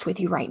honest with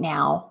you right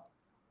now.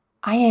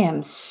 I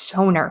am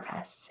so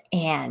nervous.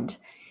 And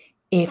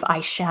if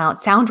I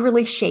sound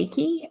really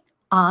shaky,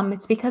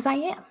 it's because I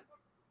am.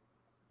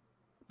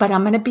 But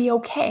I'm going to be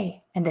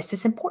okay. And this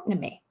is important to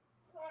me.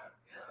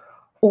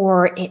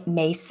 Or it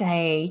may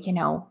say,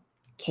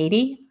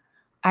 Katie,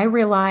 I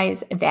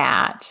realize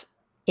that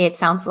it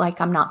sounds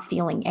like I'm not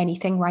feeling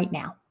anything right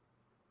now.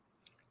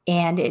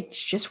 And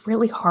it's just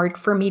really hard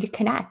for me to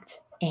connect.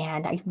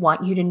 And I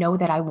want you to know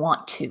that I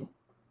want to.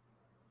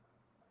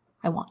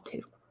 I want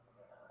to.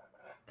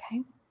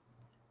 Okay.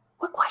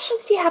 What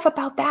questions do you have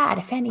about that,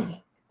 if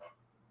any?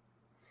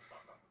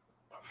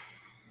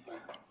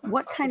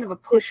 What kind of a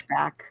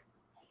pushback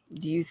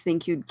do you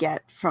think you'd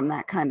get from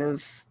that kind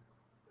of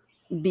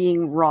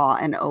being raw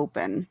and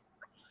open?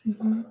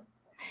 Mm-hmm.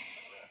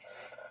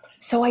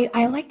 So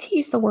I like to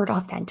use the word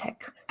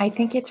authentic. I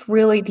think it's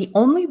really the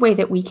only way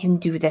that we can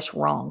do this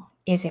wrong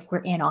is if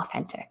we're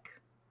inauthentic.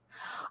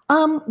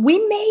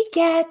 We may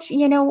get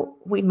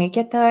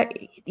the,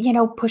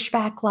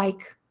 pushback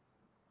like,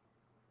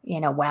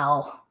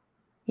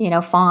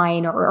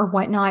 fine or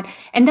whatnot.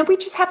 And then we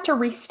just have to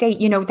restate,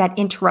 that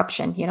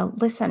interruption,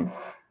 listen,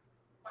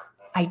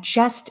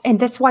 and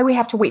that's why we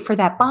have to wait for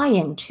that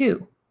buy-in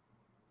too.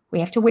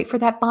 We have to wait for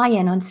that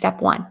buy-in on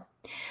step one.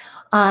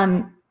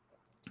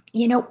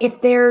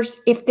 If there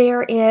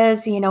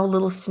is, a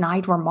little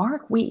snide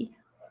remark, we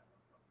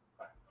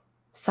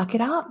suck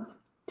it up.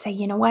 Say,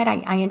 you know what?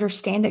 I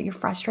understand that you're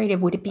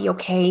frustrated. Would it be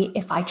okay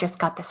if I just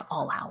got this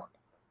all out?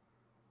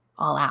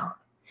 All out.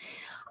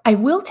 I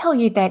will tell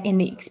you that in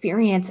the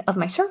experience of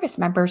my service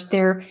members,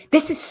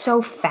 this is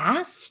so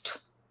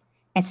fast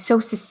and so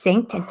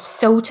succinct and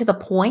so to the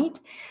point.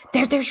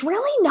 There's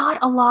really not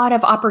a lot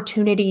of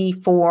opportunity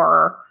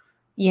for,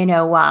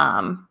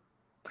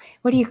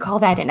 what do you call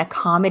that in a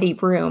comedy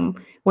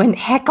room when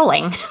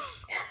heckling?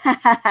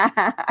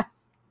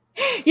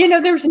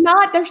 There's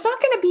not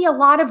going to be a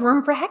lot of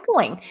room for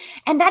heckling.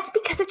 And that's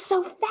because it's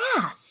so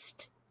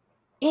fast.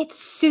 It's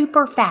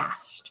super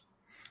fast.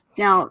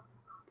 Now,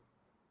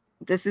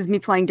 this is me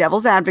playing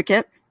devil's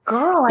advocate.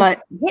 Girl,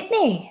 but hit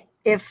me.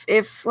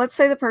 If let's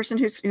say the person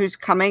who's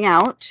coming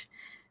out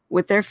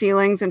with their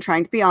feelings and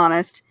trying to be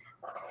honest,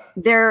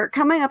 they're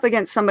coming up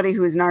against somebody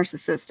who is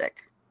narcissistic.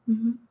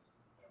 Mm-hmm.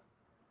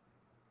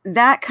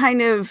 That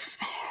kind of,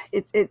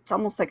 it's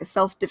almost like a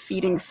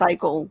self-defeating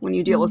cycle when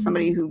you deal with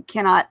somebody who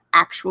cannot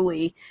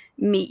actually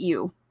meet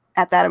you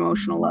at that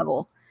emotional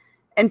level.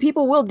 And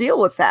people will deal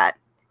with that.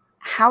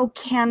 How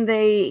can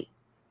they,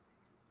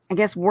 I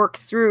guess, work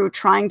through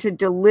trying to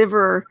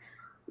deliver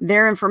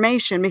their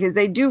information? Because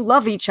they do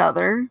love each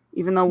other,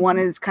 even though one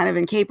is kind of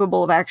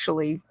incapable of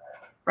actually,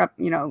 what's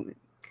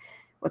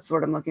the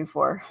word I'm looking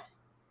for?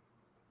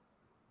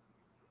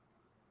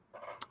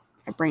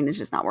 My brain is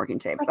just not working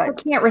today. But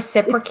we can't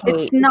reciprocate.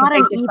 It's not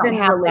an even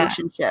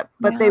relationship,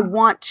 but they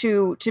want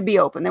to be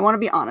open. They want to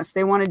be honest.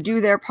 They want to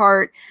do their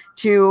part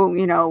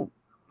to,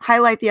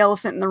 highlight the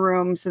elephant in the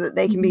room so that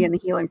they can begin the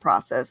healing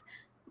process.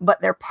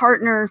 But their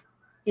partner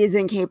is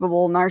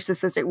incapable,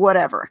 narcissistic,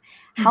 whatever.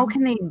 How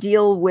can they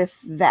deal with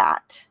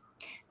that?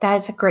 That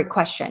is a great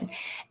question.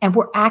 And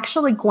we're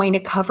actually going to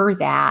cover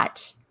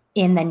that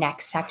in the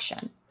next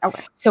section.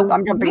 Okay. So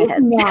I'm jumping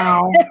ahead.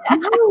 Now,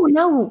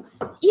 no.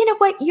 You know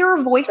what?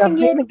 You're voicing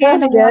it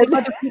and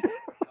other people.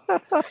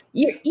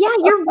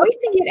 You're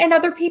voicing it and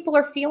other people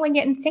are feeling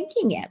it and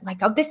thinking it. Like,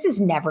 oh, this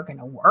is never going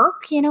to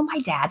work. My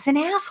dad's an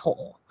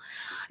asshole.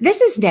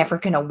 This is never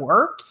going to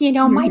work.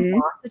 My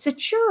boss is a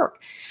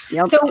jerk.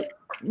 Yep.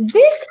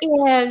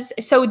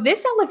 So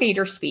this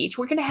elevator speech,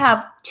 we're going to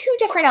have two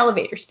different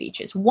elevator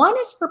speeches. One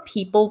is for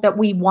people that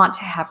we want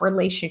to have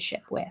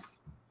relationship with.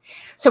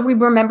 So we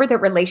remember that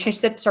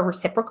relationships are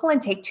reciprocal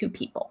and take two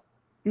people.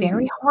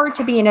 Very hard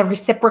to be in a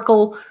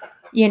reciprocal,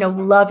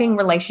 loving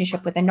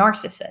relationship with a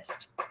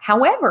narcissist.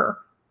 However,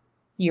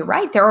 you're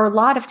right. There are a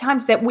lot of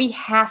times that we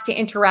have to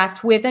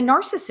interact with a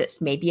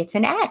narcissist. Maybe it's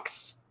an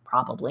ex,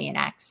 probably an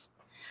ex.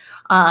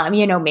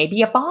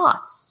 Maybe a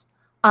boss.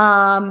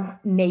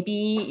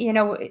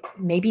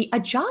 Maybe a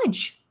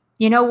judge.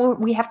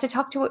 We have to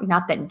talk to it.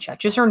 Not that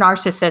judges are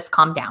narcissists.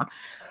 Calm down.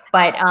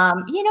 But,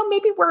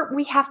 maybe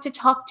we have to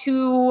talk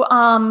to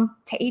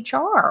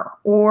HR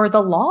or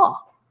the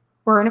law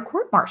or in a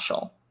court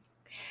martial.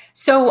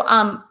 So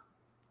I'm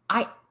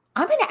going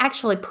to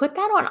actually put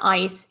that on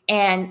ice,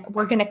 and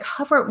we're going to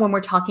cover it when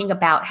we're talking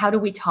about how do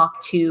we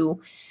talk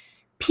to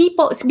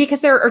people,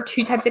 because there are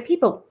two types of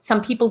people.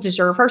 Some people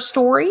deserve our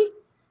story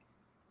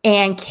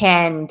and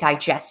can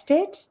digest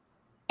it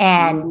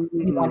and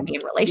we want to be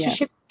in a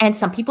relationship. Yes. And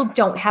some people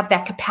don't have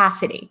that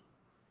capacity.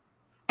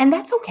 And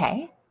that's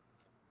okay.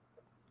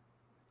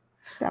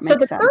 So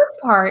the first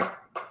part,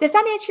 does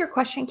that answer your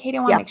question, Kate? I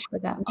want to make sure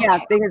that. Okay. Yeah,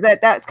 because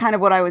that's kind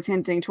of what I was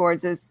hinting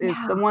towards is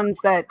the ones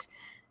that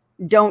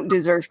don't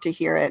deserve to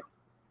hear it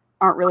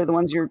aren't really the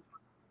ones you're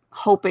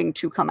hoping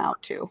to come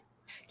out to.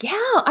 Yeah,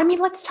 I mean,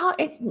 let's talk.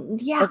 They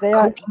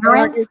aren't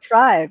your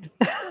tribe.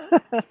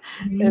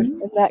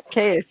 In that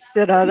case,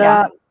 they're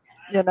not,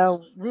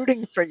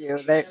 rooting for you.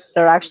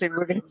 They're actually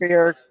rooting for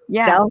your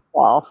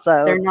downfall.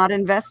 So they're not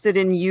invested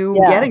in you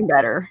getting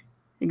better.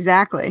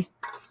 Exactly.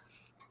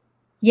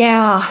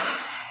 Yeah,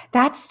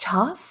 that's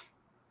tough.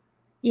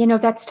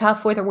 That's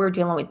tough whether we're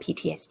dealing with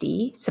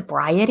PTSD,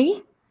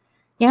 sobriety.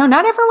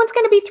 Not everyone's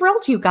going to be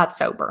thrilled you got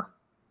sober.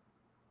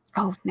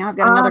 Oh, now I've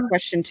got another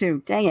question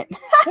too. Dang it.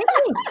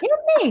 Hit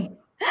me.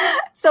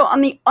 So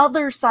on the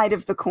other side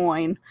of the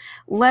coin,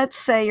 let's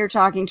say you're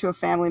talking to a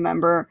family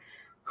member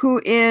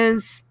who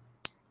is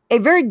a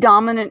very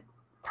dominant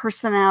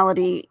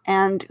personality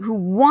and who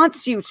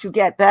wants you to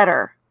get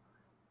better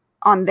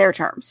on their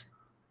terms.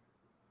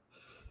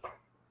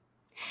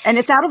 And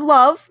it's out of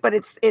love, but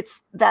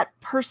it's that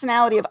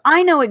personality of,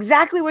 I know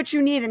exactly what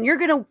you need, and you're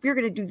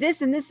gonna do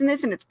this and this and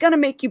this, and it's gonna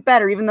make you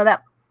better, even though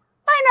that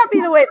might not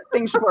be the way that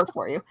things should work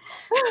for you.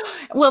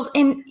 Well,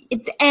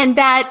 and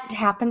that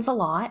happens a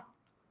lot.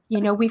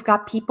 We've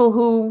got people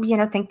who,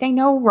 think they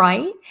know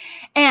right.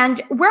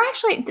 And we're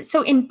actually,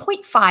 so in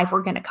point 5,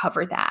 we're going to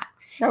cover that,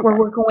 where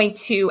we're going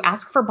to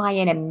ask for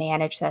buy-in and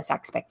manage those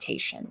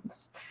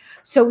expectations.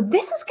 So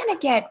this is going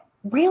to get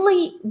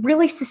really,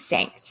 really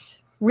succinct,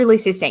 really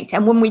succinct.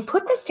 And when we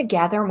put this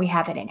together and we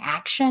have it in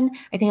action,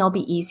 I think it'll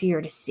be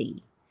easier to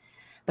see.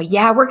 But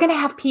yeah, we're going to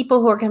have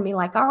people who are going to be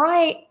like, all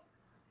right,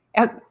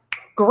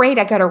 great,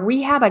 I got a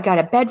rehab, I got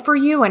a bed for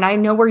you, and I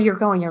know where you're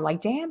going. You're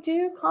like, damn,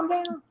 dude, calm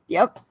down.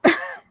 Yep.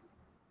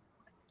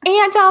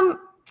 And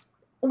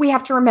we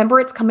have to remember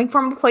it's coming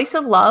from a place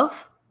of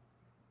love.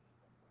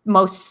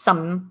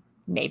 Some,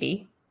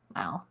 maybe.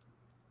 Well,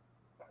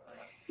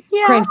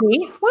 yeah.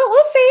 Cringy.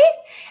 We'll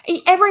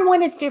see.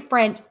 Everyone is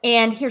different.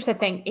 And here's the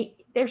thing.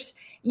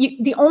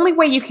 The only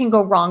way you can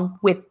go wrong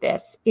with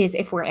this is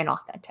if we're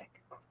inauthentic.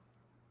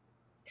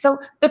 So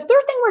the third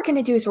thing we're going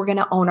to do is we're going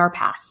to own our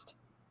past.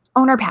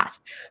 Own our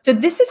past. So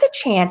this is a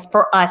chance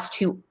for us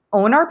to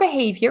own our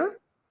behavior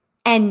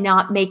and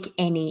not make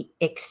any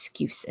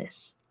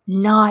excuses.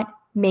 Not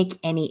make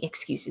any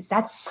excuses.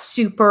 That's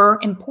super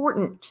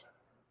important.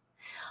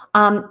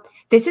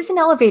 This is an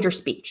elevator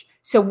speech.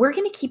 So we're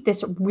going to keep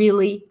this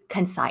really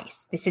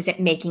concise. This isn't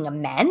making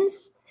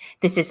amends.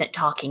 This isn't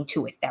talking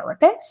to a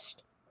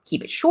therapist.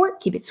 Keep it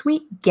short, keep it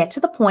sweet, get to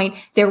the point.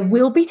 There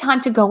will be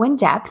time to go in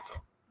depth,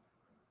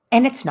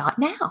 and it's not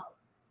now.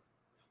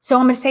 So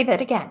I'm going to say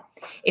that again.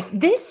 If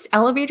this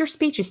elevator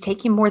speech is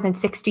taking more than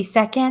 60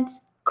 seconds,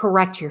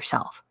 correct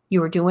yourself.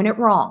 You are doing it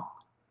wrong.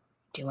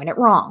 Doing it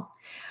wrong.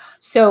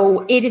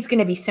 So it is going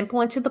to be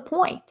simple and to the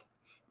point.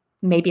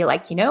 Maybe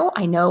like,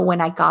 I know when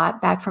I got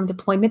back from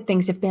deployment,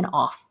 things have been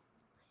off.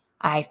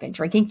 I've been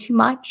drinking too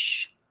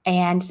much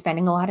and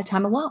spending a lot of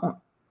time alone.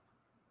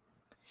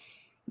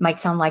 Might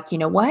sound like,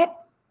 what?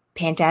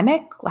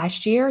 Pandemic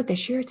last year,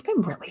 this year, it's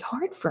been really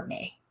hard for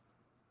me.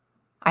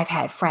 I've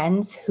had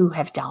friends who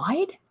have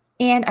died,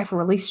 and I've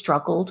really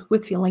struggled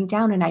with feeling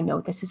down, and I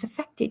know this has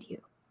affected you.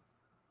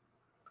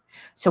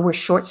 So we're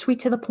short, sweet,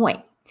 to the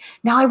point.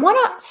 Now, I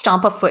want to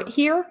stomp a foot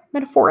here,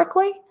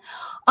 metaphorically.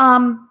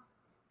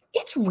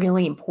 It's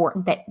really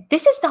important that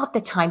this is not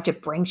the time to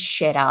bring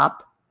shit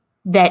up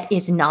that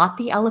is not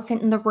the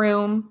elephant in the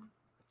room.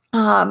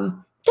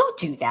 Don't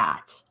do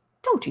that.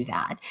 Don't do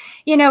that.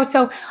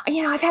 So,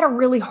 I've had a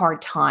really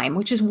hard time,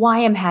 which is why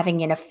I'm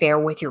having an affair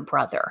with your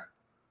brother.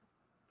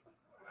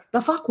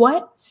 The fuck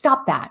what?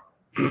 Stop that.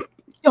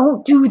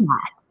 Don't do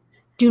that.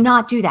 Do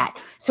not do that.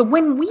 So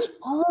when we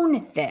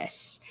own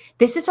this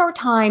is our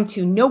time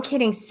to, no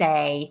kidding,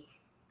 say,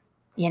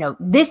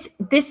 this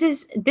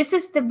is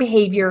the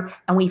behavior,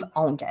 and we've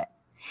owned it.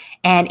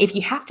 And if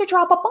you have to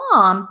drop a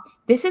bomb,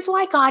 this is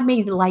why God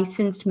made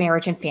licensed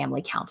marriage and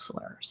family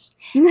counselors.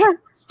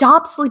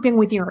 Stop sleeping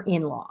with your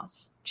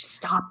in-laws. Just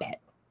stop it.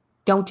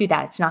 Don't do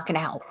that. It's not going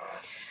to help.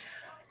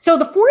 So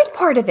the fourth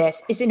part of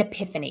this is an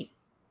epiphany.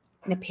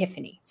 An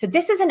epiphany. So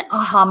this is an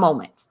aha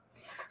moment.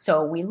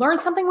 So we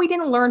learned something we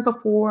didn't learn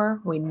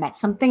before. We met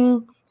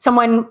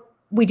someone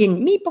we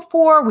didn't meet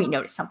before. We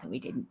noticed something we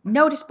didn't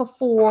notice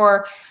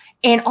before.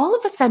 And all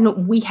of a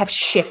sudden, we have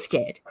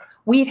shifted.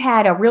 We've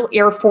had a real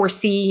Air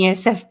Force-y,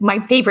 my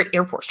favorite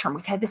Air Force term.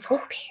 We've had this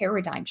whole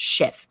paradigm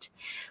shift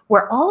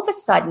where all of a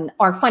sudden,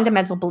 our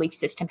fundamental belief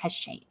system has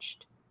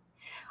changed.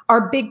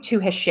 Our big 2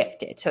 has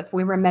shifted. So if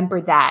we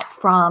remember that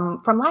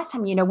from last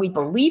time, we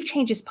believe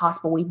change is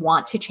possible. We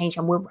want to change,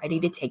 and we're ready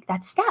to take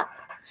that step.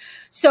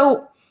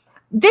 So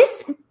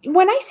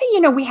when I say,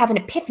 we have an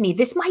epiphany,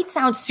 this might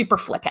sound super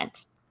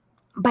flippant.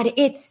 But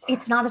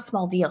it's not a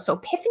small deal. So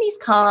epiphanies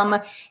come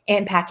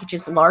in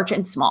packages large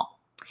and small.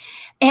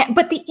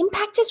 But the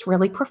impact is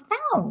really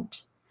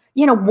profound.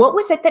 What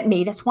was it that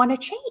made us want to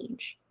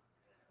change?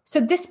 So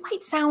this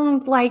might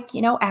sound like,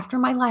 after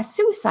my last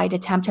suicide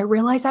attempt, I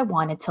realized I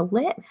wanted to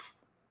live.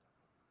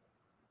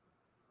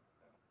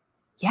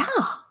 Yeah.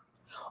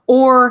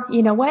 Or,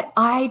 what?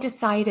 I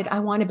decided I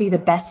want to be the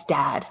best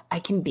dad I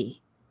can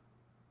be.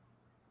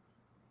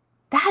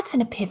 That's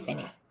an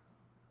epiphany.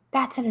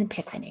 That's an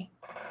epiphany.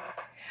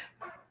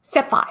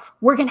 Step 5,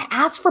 we're going to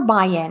ask for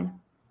buy-in,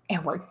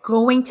 and we're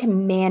going to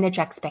manage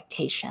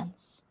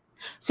expectations.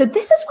 So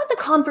this is when the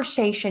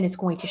conversation is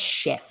going to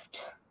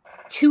shift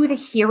to the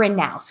here and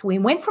now. So we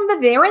went from the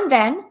there and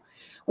then,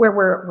 where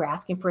we're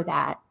asking for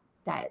that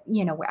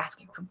we're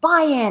asking for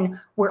buy-in,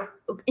 we're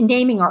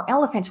naming our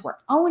elephants, we're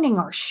owning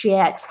our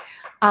shit,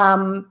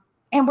 and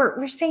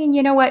we're saying,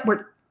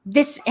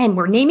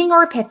 we're naming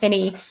our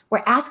epiphany,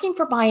 we're asking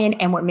for buy-in,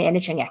 and we're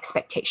managing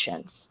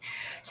expectations.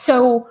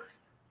 So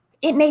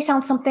it may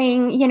sound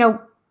something,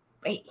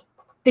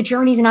 the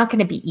journey's not going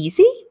to be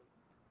easy,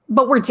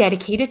 but we're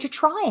dedicated to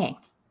trying.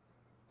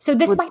 So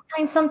this might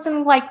sound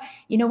something like,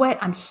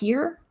 I'm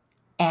here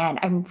and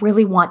I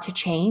really want to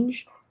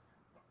change.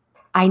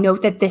 I know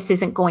that this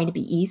isn't going to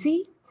be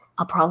easy.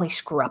 I'll probably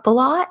screw up a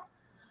lot,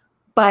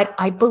 but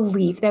I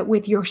believe that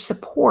with your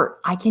support,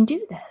 I can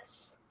do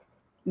this.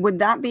 Would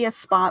that be a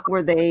spot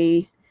where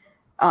they,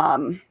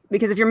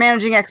 because if you're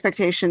managing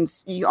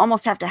expectations, you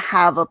almost have to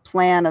have a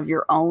plan of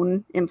your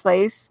own in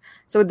place.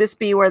 So would this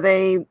be where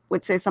they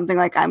would say something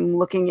like, I'm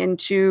looking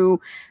into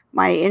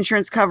my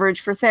insurance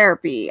coverage for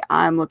therapy.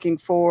 I'm looking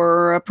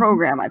for a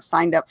program. I've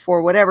signed up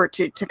for whatever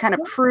to kind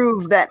of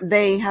prove that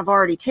they have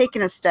already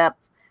taken a step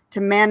to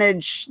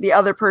manage the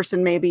other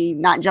person, maybe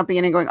not jumping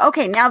in and going,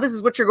 okay, now this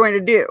is what you're going to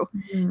do.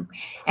 Mm-hmm.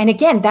 And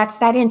again, that's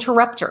that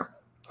interrupter.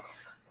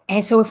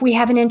 And so if we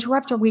have an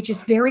interrupter, we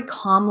just very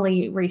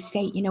calmly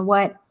restate, you know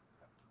what?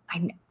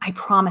 I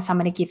promise I'm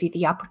going to give you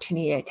the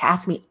opportunity to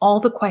ask me all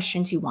the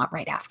questions you want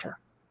right after.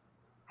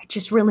 I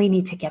just really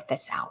need to get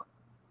this out.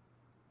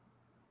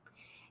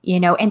 You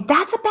know, and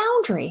that's a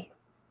boundary.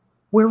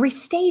 We're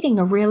restating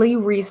a really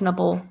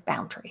reasonable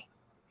boundary.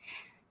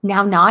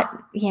 Now,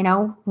 not, you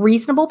know,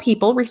 reasonable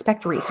people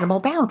respect reasonable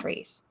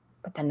boundaries,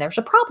 but then there's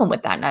a problem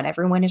with that. Not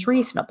everyone is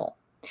reasonable,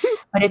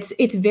 but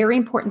it's very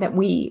important that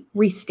we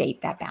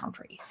restate that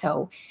boundary.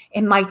 So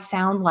it might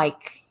sound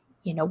like,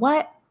 you know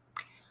what?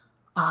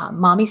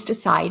 Mommy's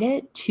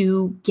decided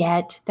to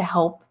get the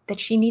help that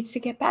she needs to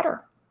get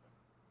better.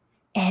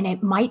 And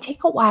it might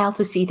take a while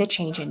to see the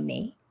change in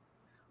me,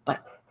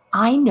 but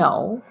I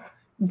know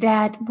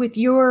that with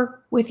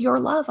your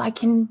love, I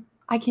can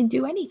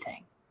do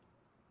anything.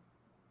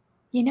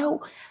 You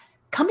know,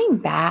 coming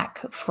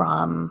back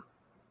from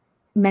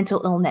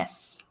mental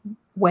illness,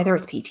 whether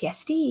it's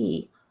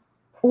PTSD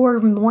or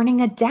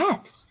mourning a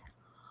death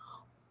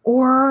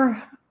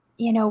or,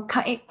 you know,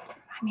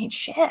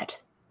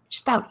 shit,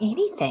 just about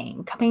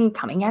anything,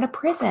 coming out of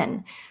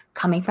prison,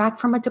 coming back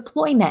from a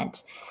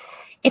deployment.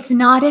 It's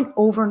not an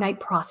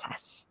overnight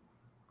process.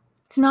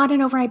 It's not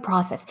an overnight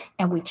process.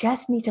 And we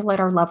just need to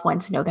let our loved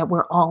ones know that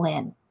we're all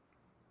in.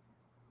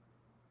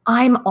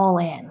 I'm all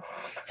in.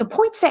 So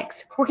point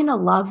 6, we're going to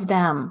love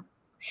them.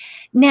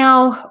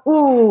 Now,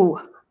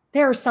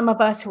 there are some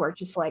of us who are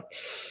just like,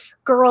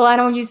 girl, I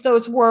don't use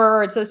those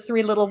words, those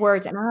 3 little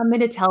words. And I'm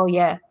going to tell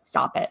you,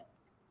 stop it.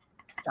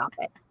 Stop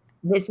it.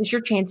 This is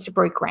your chance to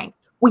break rank.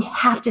 We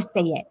have to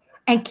say it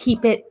and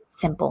keep it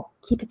simple.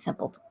 Keep it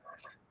simple.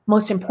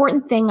 Most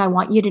important thing I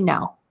want you to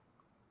know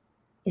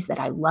is that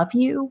I love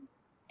you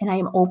and I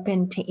am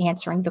open to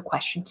answering the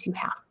questions you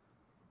have.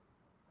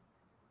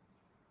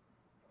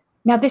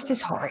 Now, this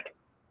is hard.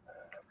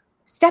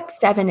 Step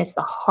 7 is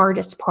the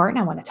hardest part, and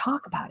I want to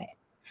talk about it.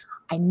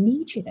 I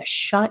need you to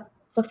shut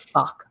the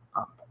fuck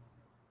up.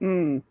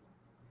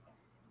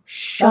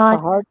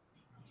 Shut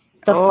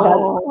the fuck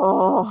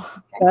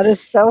up. That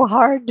is so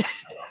hard.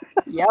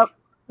 Yep.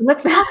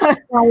 Let's talk about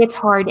why it's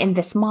hard in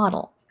this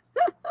model.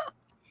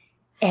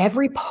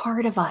 Every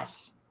part of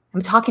us,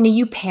 I'm talking to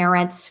you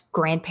parents,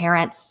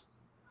 grandparents,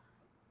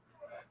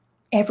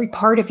 every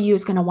part of you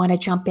is going to want to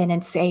jump in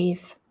and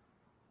save.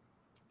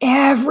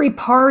 Every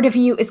part of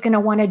you is going to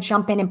want to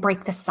jump in and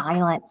break the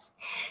silence.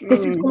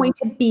 This is going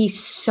to be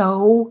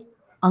so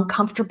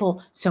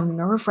uncomfortable, so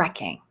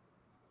nerve-wracking.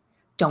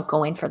 Don't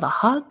go in for the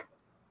hug.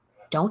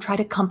 Don't try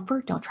to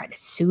comfort. Don't try to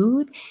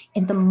soothe.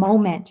 In the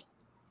moment,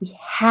 we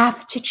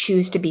have to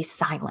choose to be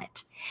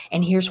silent.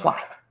 And here's why.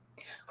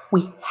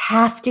 We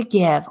have to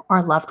give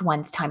our loved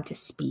ones time to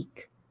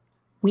speak.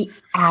 We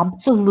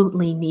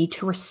absolutely need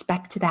to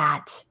respect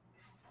that.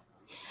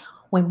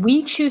 When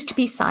we choose to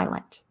be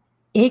silent,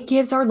 it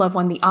gives our loved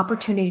one the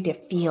opportunity to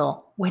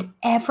feel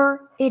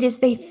whatever it is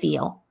they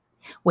feel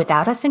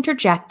without us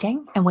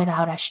interjecting and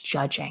without us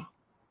judging.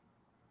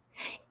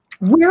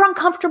 We're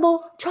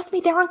uncomfortable. Trust me,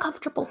 they're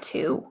uncomfortable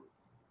too.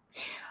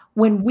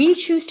 When we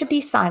choose to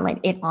be silent,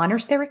 it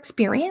honors their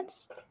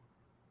experience.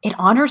 It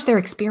honors their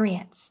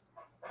experience.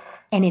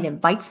 And it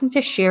invites them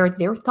to share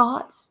their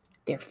thoughts,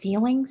 their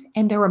feelings,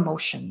 and their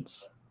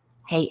emotions.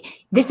 Hey,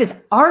 this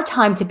is our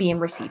time to be in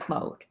receive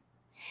mode.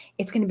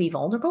 It's going to be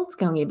vulnerable. It's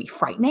going to be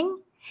frightening.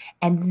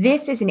 And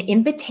this is an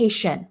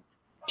invitation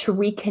to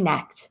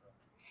reconnect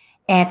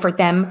and for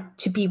them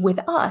to be with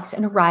us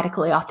in a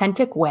radically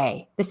authentic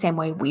way, the same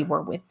way we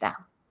were with them.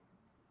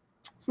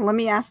 So let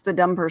me ask the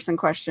dumb person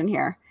question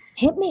here.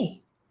 Hit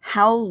me.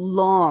 How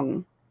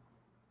long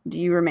do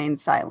you remain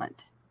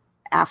silent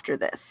after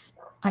this?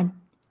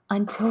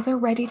 Until they're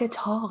ready to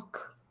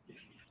talk.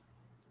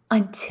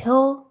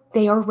 Until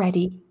they are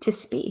ready to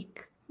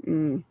speak.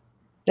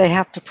 They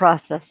have to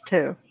process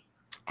too.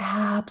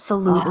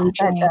 Absolutely.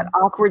 That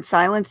awkward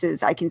silence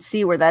is, I can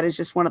see where that is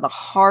just one of the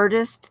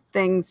hardest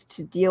things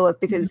to deal with,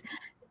 because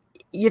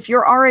if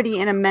you're already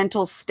in a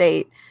mental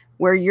state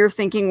where you're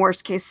thinking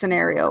worst case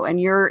scenario and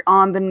you're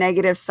on the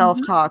negative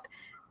self-talk,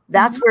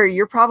 that's where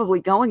you're probably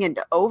going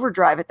into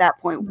overdrive at that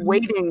point,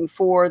 waiting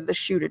for the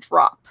shoe to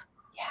drop.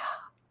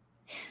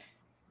 Yeah.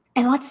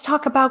 And let's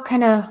talk about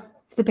kind of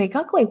the big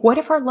ugly. What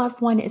if our loved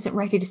one isn't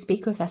ready to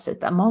speak with us at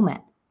the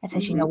moment and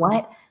says, you know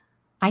what?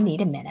 I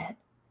need a minute.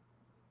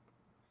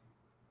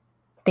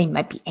 They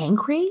might be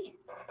angry.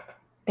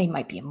 They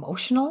might be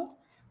emotional.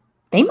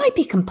 they might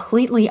be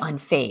completely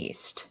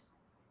unfazed.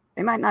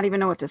 They might not even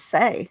know what to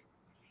say.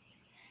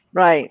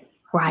 Right.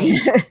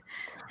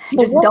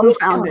 Just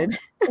dumbfounded.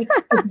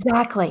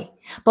 Exactly.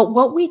 But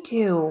what we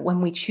do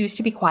when we choose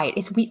to be quiet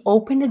is we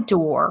open a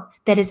door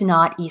that is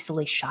not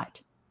easily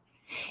shut.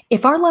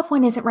 If our loved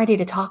one isn't ready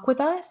to talk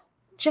with us,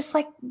 just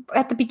like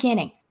at the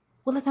beginning,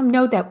 we'll let them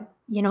know that,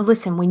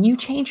 listen, when you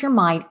change your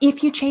mind,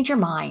 if you change your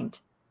mind,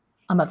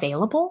 I'm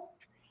available,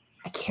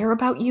 I care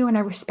about you, and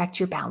I respect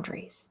your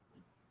boundaries.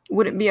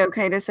 Would it be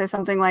okay to say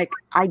something like,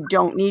 I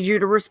don't need you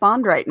to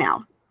respond right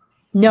now?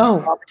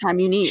 No. All the time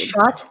you need.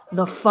 Shut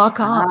the fuck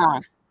up.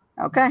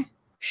 Okay.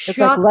 Shut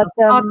the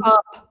fuck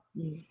up.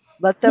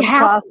 Let them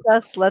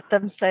process. Let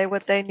them say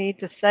what they need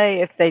to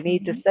say if they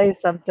need to say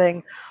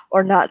something,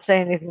 or not say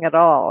anything at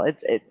all.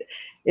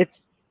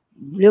 It's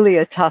really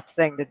a tough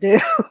thing to do.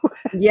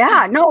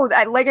 Yeah, no,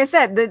 like I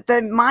said,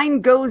 the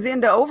mind goes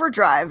into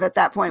overdrive at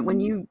that point when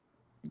you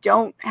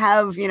don't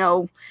have,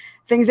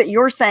 things that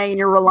you're saying and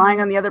you're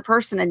relying on the other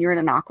person and you're in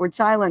an awkward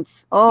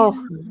silence. Oh,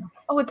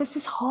 this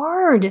is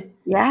hard.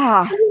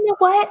 Yeah. And you know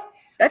what?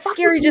 That's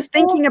scary just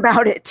thinking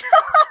about it.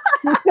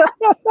 I'm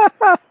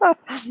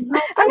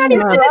not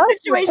even in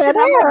this situation.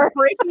 I'm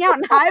breaking out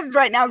in hives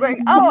right now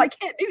going, I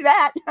can't do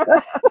that.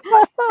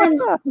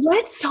 Friends,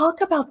 let's talk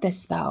about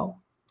this, though.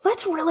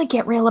 Let's really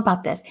get real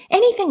about this.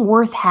 Anything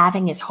worth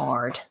having is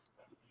hard.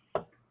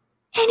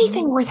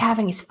 Anything worth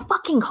having is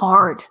fucking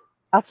hard.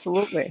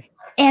 Absolutely.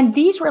 And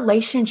these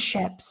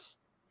relationships,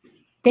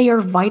 they are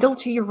vital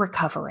to your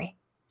recovery.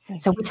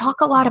 So we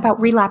talk a lot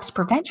about relapse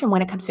prevention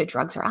when it comes to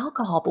drugs or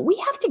alcohol, but we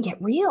have to get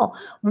real.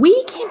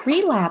 We can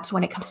relapse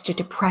when it comes to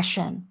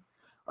depression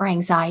or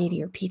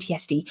anxiety or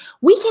PTSD.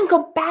 We can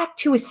go back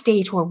to a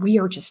stage where we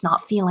are just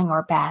not feeling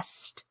our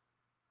best.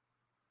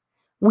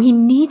 We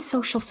need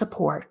social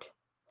support.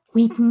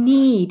 We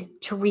need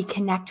to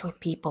reconnect with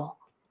people.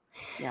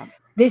 Yeah.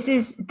 This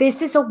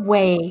is a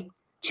way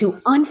to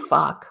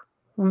unfuck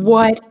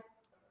what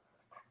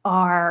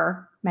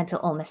our mental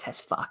illness has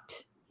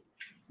fucked.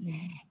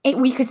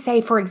 We could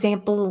say, for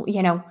example,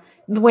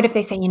 what if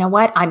they say,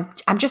 what, I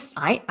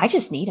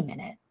just need a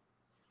minute.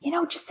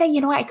 Just say,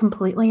 I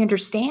completely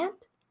understand.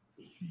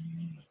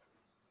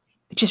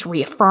 Just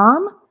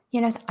reaffirm,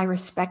 I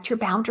respect your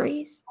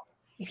boundaries.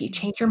 If you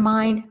change your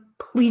mind,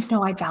 please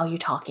know I value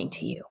talking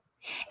to you.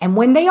 And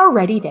when they are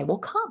ready, they will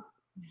come.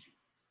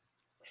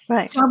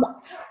 Right. So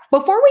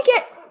before we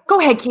go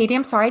ahead, Katie.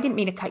 I'm sorry. I didn't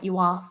mean to cut you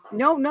off.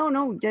 No.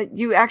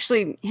 You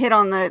actually hit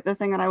on the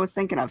thing that I was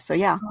thinking of. So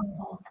yeah.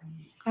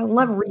 I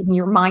love reading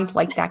your mind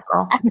like that,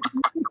 girl.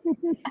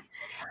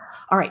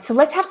 All right. So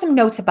let's have some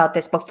notes about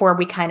this before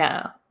we kind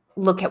of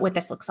look at what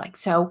this looks like.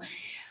 So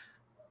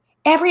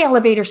every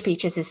elevator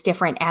speech is as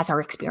different as our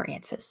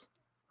experiences.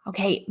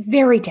 Okay.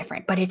 Very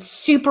different, but it's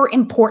super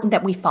important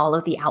that we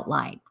follow the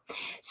outline.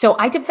 So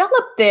I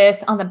developed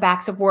this on the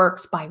backs of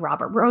works by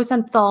Robert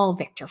Rosenthal,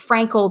 Viktor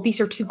Frankl.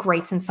 These are two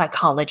greats in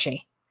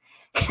psychology.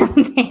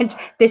 And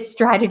this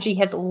strategy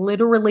has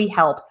literally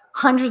helped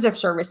hundreds of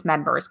service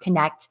members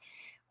connect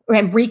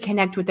and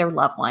reconnect with their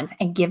loved ones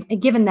and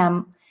given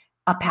them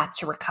a path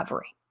to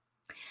recovery.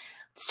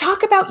 Let's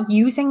talk about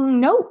using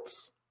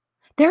notes.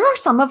 There are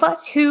some of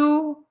us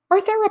who are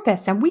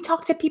therapists and we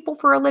talk to people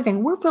for a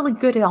living. We're really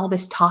good at all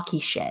this talky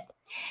shit.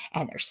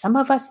 And there's some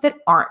of us that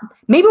aren't.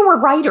 Maybe we're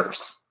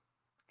writers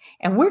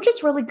and we're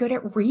just really good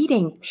at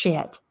reading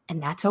shit,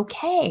 and that's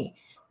okay.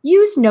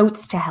 Use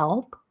notes to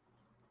help.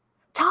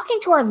 Talking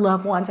to our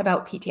loved ones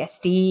about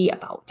PTSD,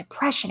 about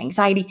depression,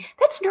 anxiety,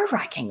 that's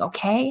nerve-wracking,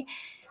 okay?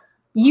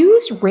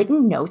 Use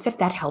written notes if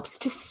that helps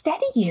to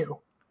steady you.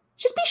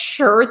 Just be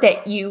sure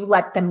that you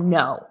let them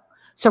know.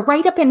 So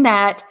right up in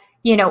that,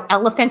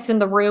 elephants in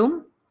the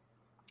room,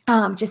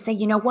 just say,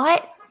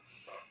 what?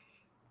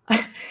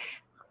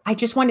 I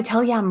just want to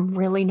tell you I'm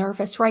really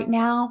nervous right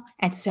now.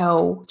 And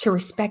so to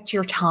respect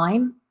your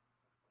time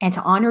and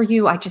to honor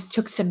you, I just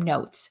took some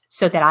notes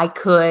so that I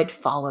could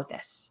follow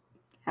this.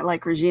 I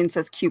like Regine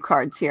says cue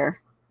cards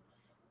here.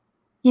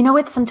 You know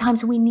what?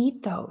 Sometimes we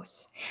need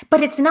those,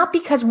 but it's not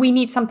because we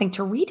need something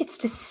to read. It's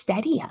to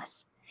steady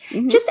us.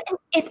 Mm-hmm. Just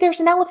if there's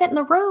an elephant in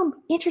the room,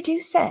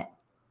 introduce it.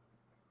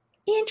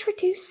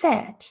 Introduce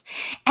it.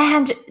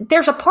 And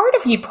there's a part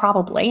of you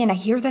probably, and I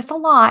hear this a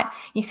lot,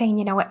 you're saying,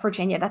 you know what,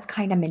 Virginia, that's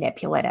kind of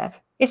manipulative.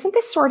 Isn't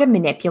this sort of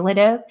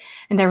manipulative?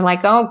 And they're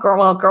like, oh,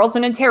 girl's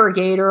an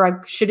interrogator.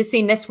 I should have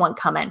seen this one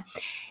coming.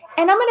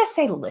 And I'm going to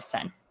say,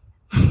 listen,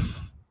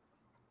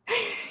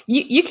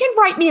 you can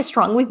write me a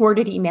strongly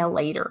worded email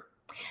later.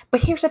 But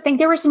here's the thing.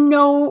 There's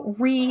no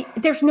reason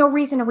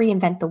to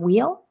reinvent the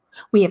wheel.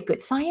 We have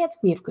good science.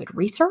 We have good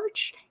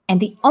research. And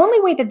the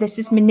only way that this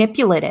is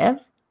manipulative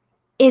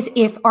is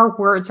if our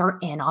words are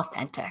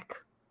inauthentic.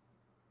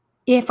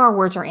 If our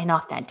words are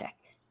inauthentic,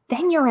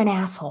 then you're an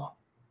asshole.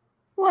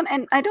 Well,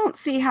 and I don't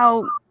see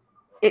how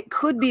it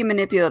could be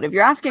manipulative.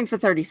 You're asking for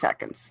 30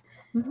 seconds.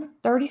 Mm-hmm.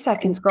 30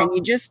 seconds, girl. And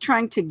you're just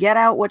trying to get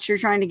out what you're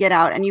trying to get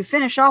out. And you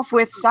finish off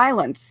with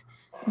silence,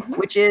 mm-hmm.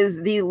 which is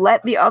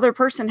let the other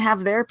person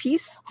have their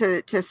piece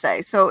to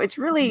say. So it's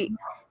really,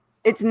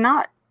 it's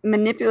not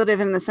manipulative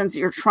in the sense that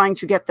you're trying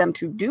to get them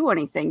to do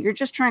anything. You're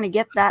just trying to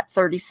get that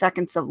 30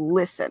 seconds of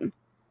listen.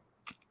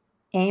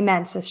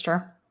 Amen,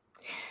 sister.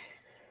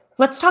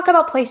 Let's talk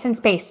about place and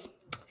space.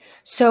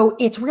 So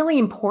it's really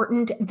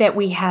important that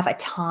we have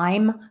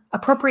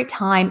appropriate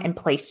time and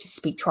place to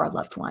speak to our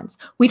loved ones.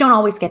 We don't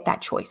always get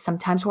that choice.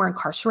 Sometimes we're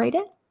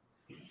incarcerated.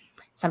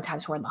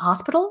 Sometimes we're in the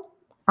hospital.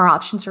 Our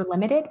options are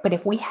limited, but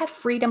if we have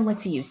freedom,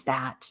 let's use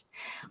that.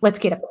 Let's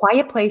get a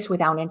quiet place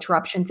without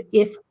interruptions,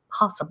 if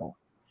possible.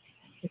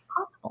 If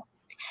possible.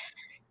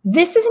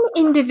 This is an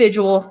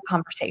individual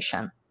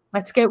conversation.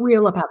 Let's get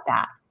real about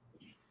that.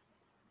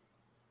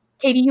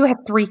 Katie, you have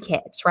 3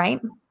 kids,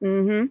 right?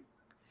 Mm-hmm.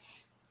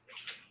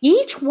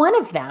 Each one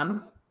of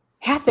them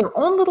has their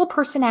own little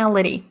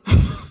personality.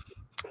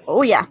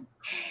 Oh, yeah.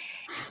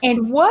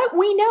 And what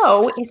we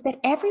know is that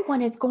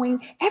everyone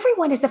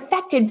is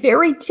affected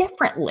very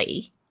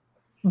differently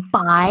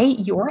by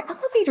your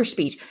elevator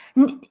speech.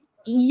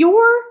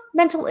 Your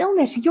mental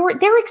illness,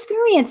 their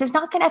experience is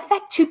not going to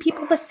affect 2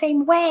 people the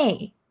same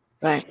way.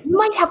 Right. You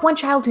might have one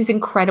child who's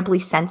incredibly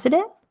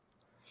sensitive.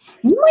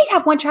 You might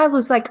have one child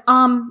who's like,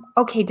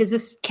 okay,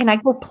 can I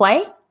go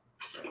play?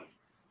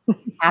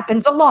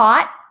 Happens a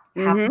lot.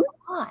 Happens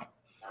a lot.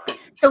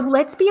 So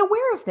let's be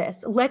aware of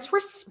this. Let's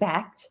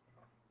respect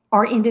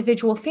our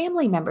individual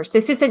family members.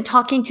 This isn't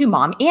talking to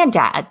mom and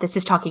dad. This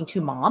is talking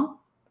to mom.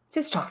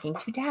 This is talking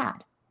to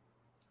dad.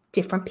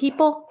 Different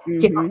people,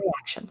 different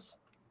reactions.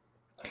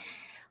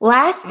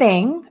 Last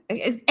thing,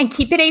 and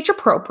keep it age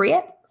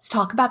appropriate. Let's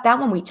talk about that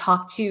when we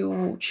talk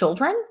to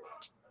children.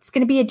 It's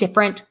going to be a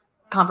different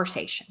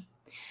conversation.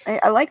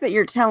 I like that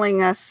you're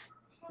telling us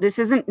this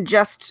isn't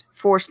just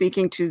for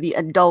speaking to the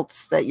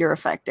adults that you're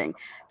affecting,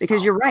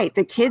 because you're right.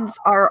 The kids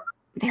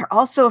they're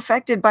also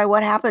affected by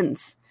what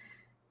happens,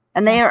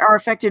 and they are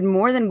affected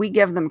more than we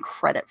give them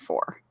credit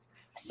for.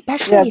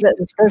 Especially if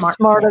they're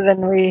smarter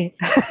than we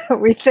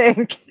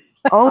think.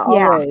 Oh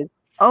yeah.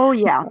 Oh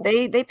yeah.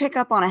 They pick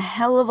up on a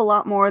hell of a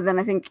lot more than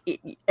I think,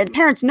 and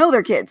parents know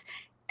their kids,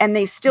 and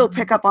they still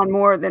pick up on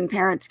more than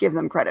parents give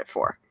them credit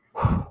for.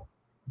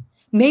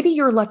 Maybe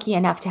you're lucky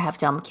enough to have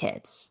dumb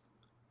kids,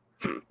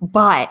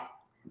 but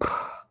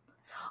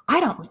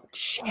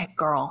shit,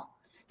 girl.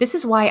 This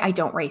is why I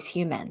don't raise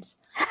humans.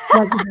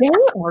 Like, they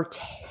are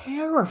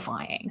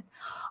terrifying.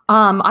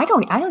 I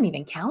don't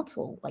even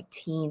counsel like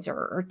teens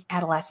or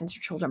adolescents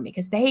or children,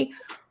 because they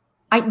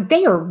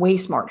are way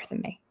smarter than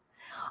me.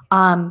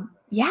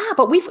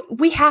 But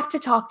we have to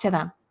talk to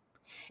them,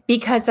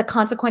 because the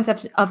consequence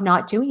of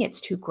not doing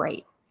it's too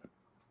great.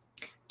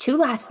 2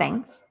 last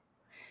things.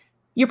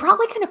 You're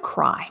probably going to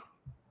cry.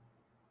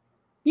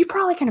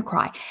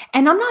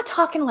 And I'm not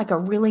talking like a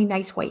really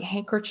nice white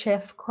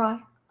handkerchief cry.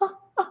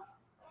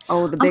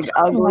 Oh, the big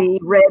ugly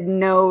red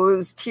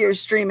nose, tears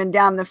streaming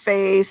down the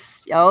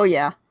face. Oh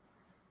yeah.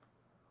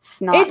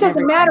 It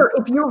doesn't matter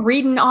if you're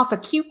reading off a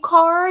cue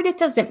card. It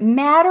doesn't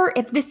matter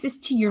if this is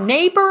to your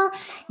neighbor.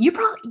 You're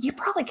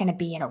probably going to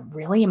be in a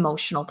really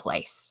emotional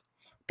place.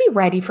 Be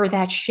ready for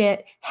that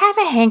shit. Have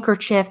a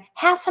handkerchief.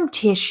 Have some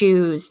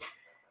tissues.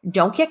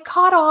 Don't get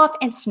caught off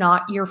and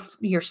snot your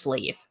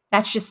sleeve.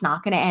 That's just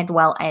not going to end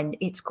well, and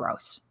it's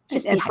gross.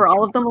 And for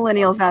all of the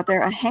millennials out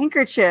there, a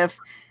handkerchief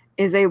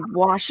is a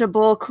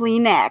washable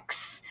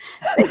Kleenex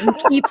that you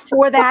keep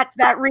for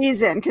that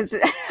reason, because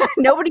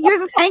nobody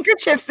uses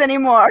handkerchiefs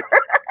anymore.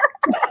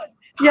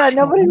 Yeah,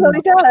 nobody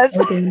really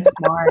does. Being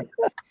smart.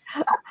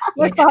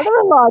 My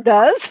father-in-law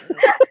does.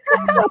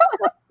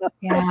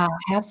 Yeah,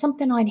 have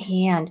something on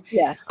hand.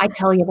 Yeah. I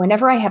tell you,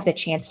 whenever I have the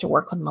chance to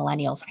work with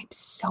millennials, I'm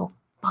so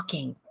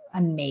fucking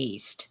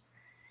amazed.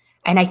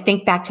 And I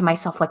think back to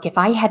myself, like, if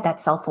I had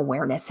that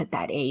self-awareness at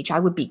that age, I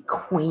would be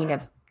queen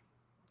of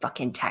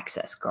fucking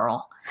Texas,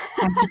 girl.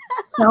 I'm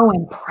just so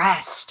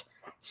impressed.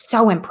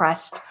 So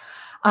impressed.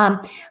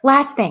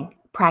 Last thing,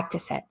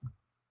 practice it.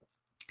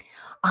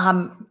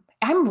 I'm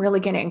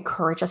really going to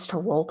encourage us to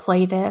role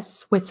play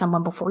this with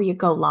someone before you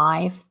go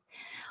live.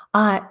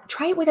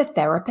 Try it with a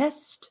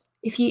therapist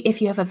if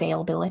you have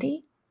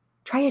availability.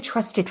 Try a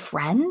trusted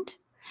friend.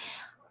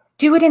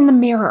 Do it in the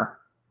mirror.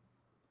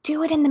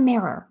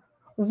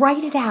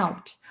 Write it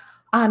out.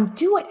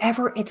 Do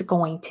whatever it's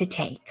going to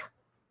take.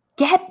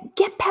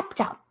 Get pepped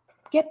up.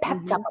 Get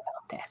pepped up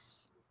about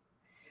this.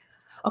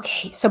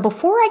 Okay, so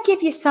before I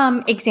give you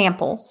some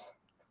examples,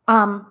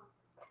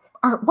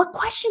 what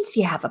questions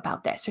do you have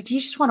about this? Or do you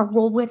just want to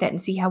roll with it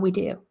and see how we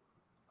do?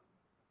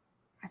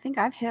 I think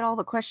I've hit all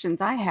the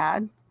questions I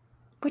had.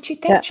 What you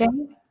think,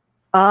 Jane?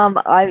 I'm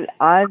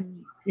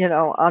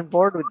on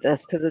board with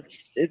this,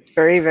 because it's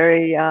very,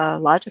 very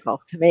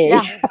logical to me.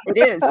 Yeah, it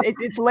is.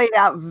 It's laid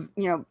out,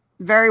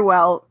 very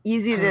well,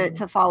 easy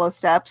to follow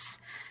steps.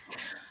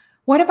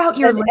 What about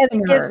your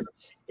listeners?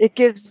 It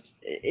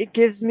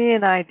gives me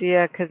an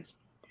idea, because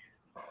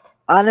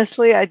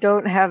honestly, I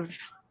don't have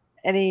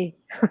any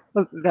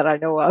that I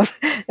know of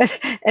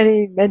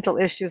any mental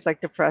issues like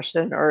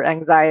depression or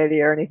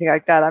anxiety or anything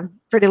like that. I'm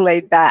pretty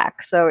laid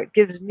back, so it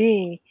gives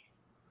me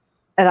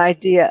an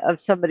idea of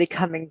somebody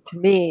coming to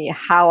me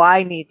how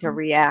I need to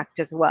react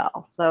as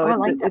well. So I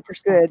like that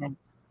perspective.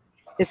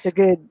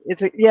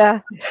 Yeah.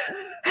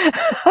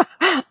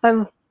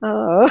 I'm,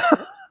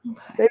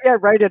 maybe I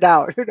write it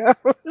out. Who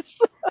knows?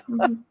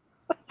 Mhm.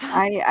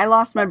 I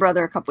lost my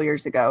brother a couple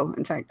years ago.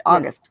 In fact,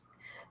 August,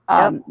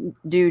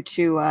 due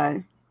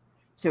to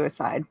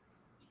suicide.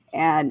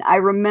 And I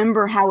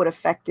remember how it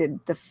affected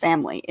the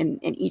family, and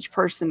each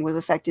person was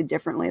affected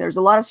differently. There's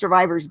a lot of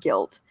survivor's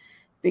guilt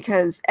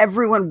because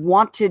everyone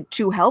wanted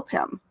to help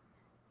him.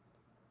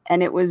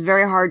 And it was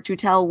very hard to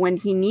tell when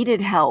he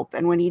needed help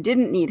and when he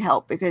didn't need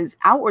help, because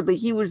outwardly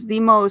he was the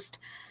most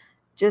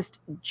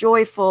just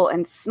joyful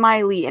and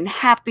smiley and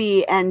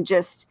happy, and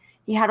just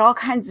he had all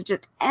kinds of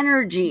just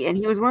energy, and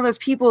he was one of those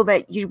people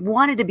that you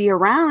wanted to be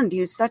around.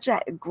 He was such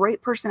a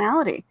great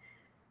personality.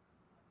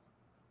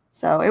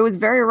 So it was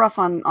very rough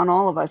on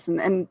all of us,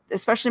 and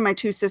especially my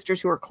two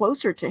sisters who are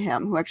closer to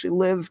him, who actually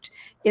lived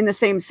in the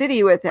same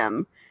city with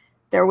him.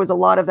 There was a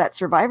lot of that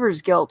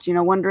survivor's guilt,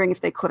 wondering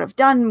if they could have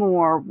done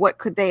more. What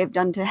could they have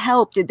done to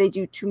help? Did they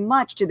do too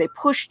much? Did they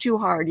push too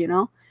hard,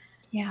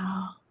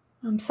 Yeah.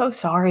 I'm so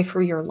sorry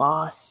for your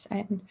loss.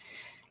 And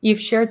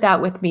you've shared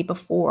that with me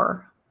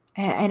before.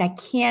 And I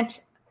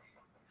can't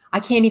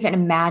even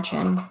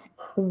imagine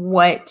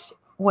what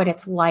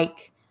it's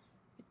like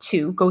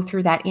to go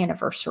through that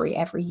anniversary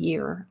every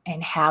year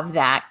and have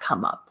that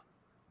come up.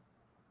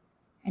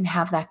 And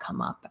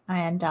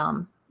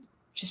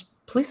just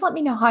please let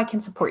me know how I can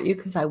support you,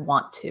 because I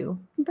want to.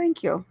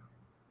 Thank you.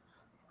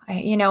 I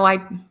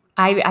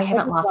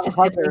haven't lost a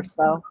sibling.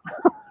 So.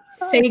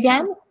 Say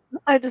again?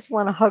 I just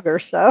want to hug her.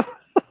 So.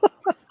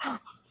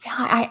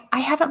 Yeah, I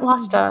haven't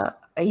lost a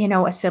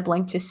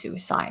sibling to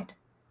suicide,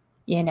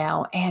 and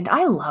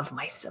I love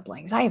my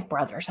siblings. I have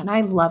brothers and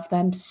I love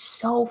them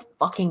so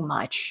fucking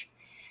much.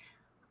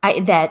 I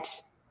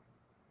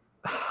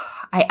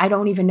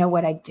don't even know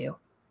what I'd do.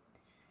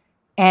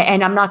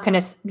 And I'm not going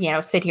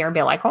to, sit here and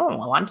be like, oh,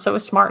 well, I'm so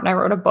smart and I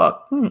wrote a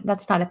book.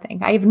 That's not a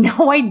thing. I have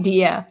no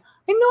idea.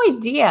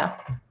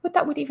 What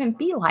that would even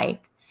be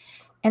like.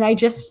 And I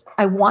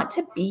want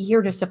to be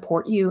here to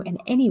support you in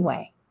any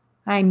way.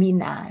 I mean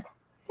that.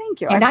 Thank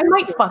you. And I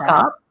might fuck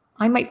up.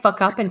 I might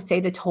fuck up and say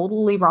the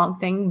totally wrong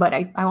thing, but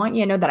I want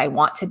you to know that I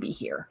want to be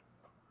here.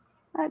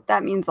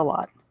 That means a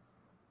lot.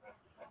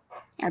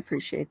 I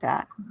appreciate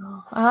that.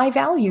 I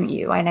value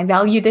you, and I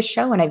value this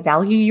show, and I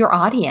value your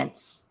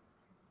audience.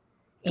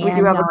 We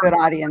do have a good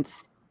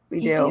audience.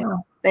 We do.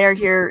 They are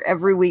here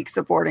every week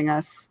supporting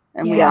us,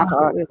 and we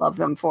absolutely love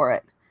them for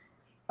it.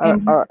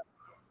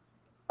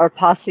 Our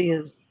posse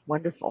is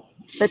wonderful.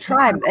 The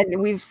tribe, and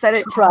we've said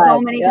it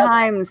so many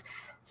times.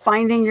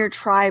 Finding your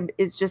tribe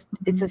is just,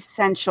 it's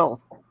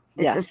essential.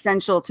 It's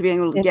essential to being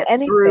able to get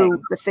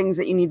through the things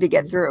that you need to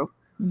get through.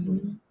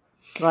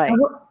 Mm-hmm. Right.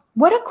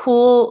 What a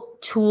cool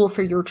tool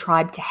for your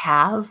tribe to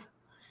have,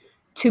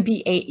 to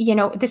be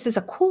this is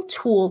a cool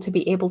tool to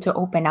be able to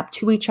open up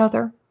to each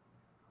other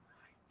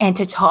and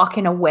to talk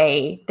in a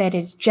way that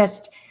is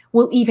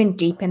will even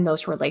deepen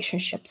those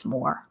relationships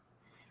more.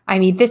 I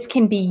mean, this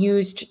can be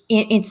used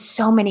in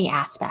so many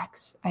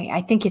aspects.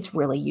 I think it's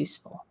really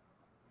useful.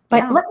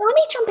 But let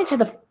me jump into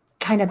the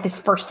kind of this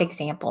first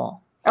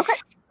example. Okay.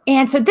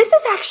 And so this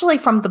is actually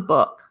from the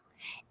book.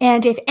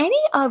 And if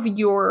any of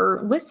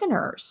your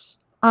listeners,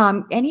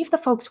 any of the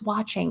folks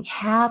watching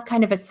have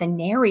kind of a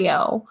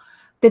scenario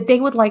that they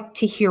would like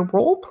to hear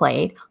role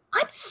played,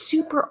 I'm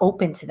super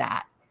open to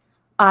that.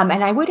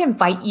 And I would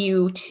invite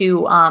you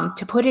to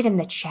put it in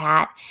the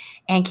chat.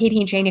 And Katie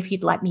and Jane, if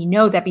you'd let me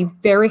know, that'd be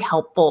very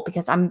helpful,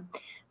 because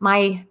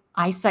my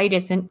eyesight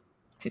isn't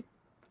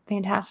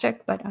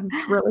fantastic, but I'm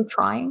really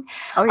trying.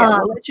 Oh yeah,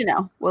 we'll let you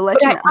know.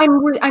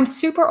 I'm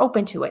super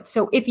open to it.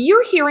 So if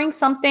you're hearing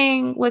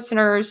something,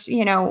 listeners,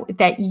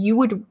 that you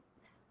would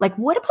like,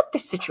 what about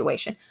this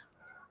situation?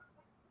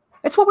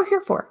 That's what we're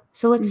here for.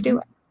 So let's do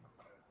it.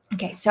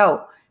 Okay.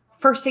 So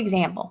first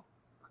example.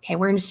 Okay.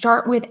 We're going to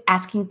start with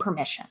asking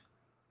permission.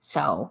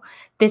 So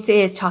this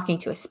is talking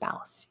to a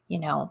spouse,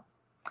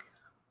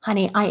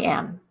 honey, I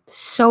am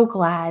so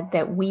glad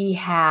that we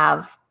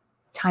have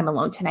time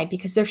alone tonight,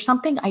 because there's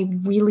something I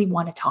really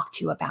want to talk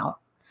to you about.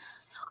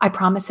 I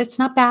promise it's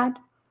not bad,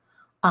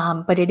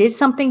 but it is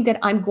something that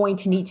I'm going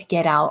to need to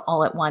get out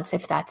all at once,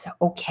 if that's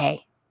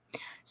okay.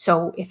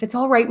 So if it's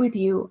all right with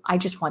you, I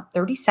just want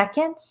 30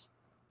 seconds,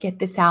 get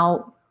this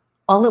out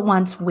all at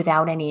once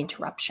without any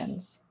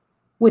interruptions.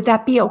 Would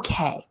that be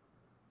okay?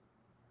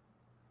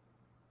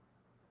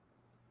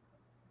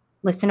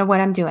 Listen to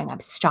what I'm doing. I'm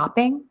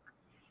stopping.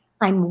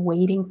 I'm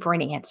waiting for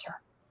an answer.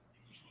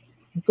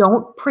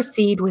 Don't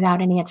proceed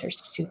without an answer.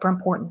 Super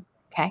important.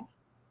 Okay.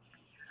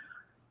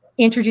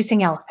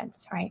 Introducing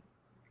elephants, right?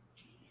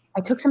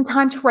 I took some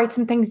time to write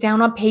some things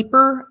down on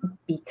paper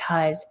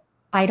because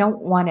I don't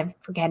want to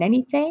forget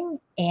anything.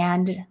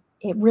 And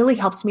it really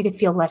helps me to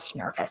feel less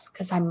nervous,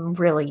 because I'm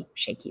really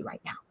shaky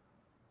right now.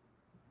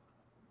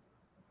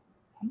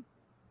 Okay.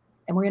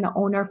 And we're going to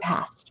own our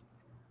past.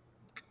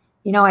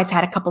 I've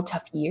had a couple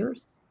tough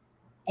years,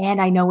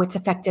 and I know it's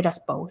affected us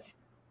both.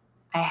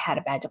 I had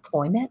a bad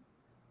deployment.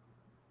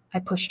 I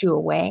pushed you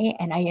away,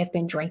 and I have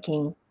been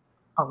drinking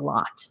a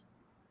lot.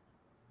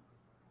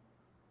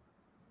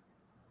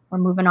 We're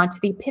moving on to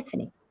the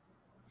epiphany.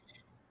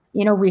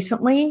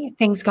 Recently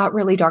things got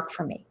really dark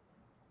for me,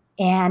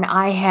 and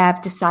I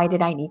have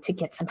decided I need to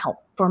get some help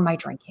for my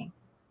drinking.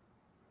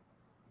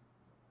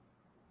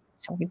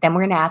 So then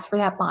we're going to ask for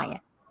that buy-in.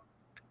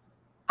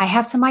 I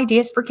have some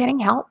ideas for getting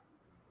help.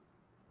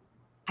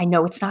 I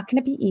know it's not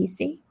going to be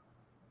easy,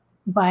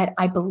 but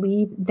I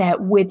believe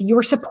that with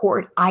your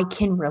support, I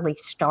can really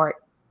start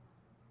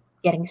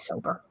getting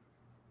sober.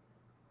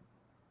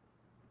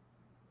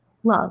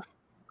 Love.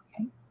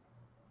 Okay?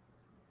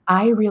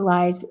 I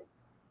realize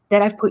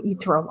that I've put you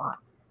through a lot.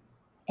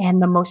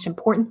 And the most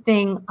important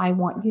thing I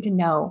want you to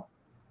know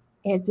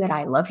is that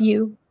I love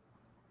you.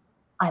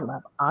 I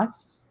love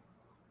us.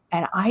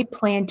 And I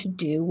plan to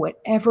do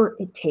whatever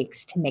it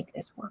takes to make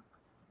this work.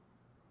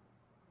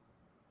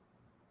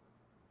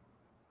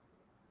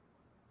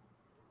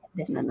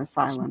 This And is then the most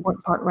silence.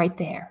 important part right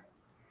there.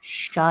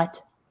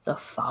 Shut the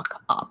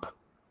fuck up.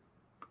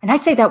 And I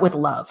say that with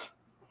love.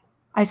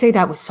 I say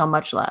that with so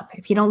much love.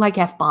 If you don't like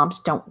F-bombs,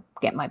 don't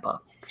get my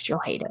book because you'll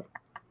hate it.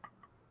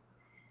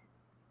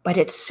 But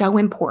it's so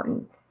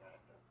important.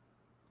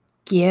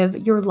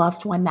 Give your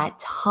loved one that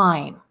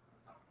time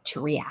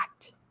to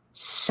react.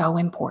 So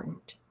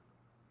important.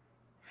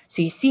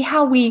 So you see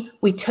how we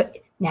took,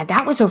 now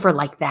that was over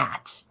like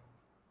that.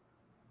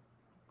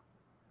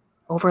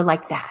 Over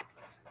like that.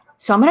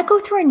 So I'm going to go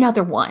through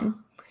another one,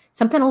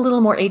 something a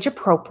little more age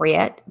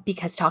appropriate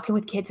because talking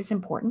with kids is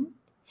important.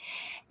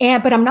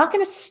 But I'm not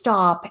going to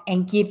stop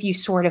and give you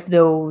sort of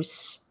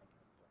those,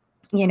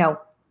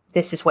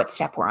 this is what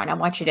step we're on. I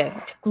want you to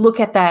look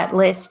at that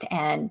list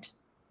and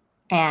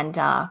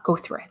go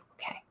through it.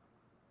 Okay.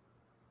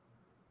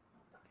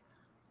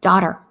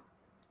 Daughter,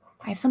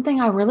 I have something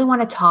I really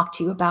want to talk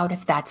to you about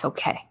if that's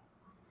okay.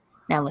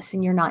 Now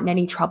listen, you're not in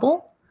any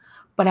trouble,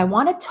 but I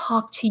want to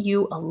talk to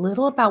you a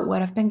little about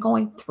what I've been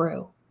going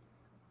through.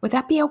 Would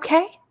that be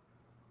okay?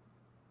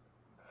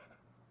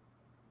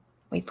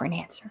 Wait for an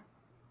answer.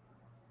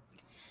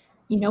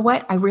 You know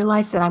what? I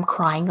realize that I'm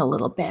crying a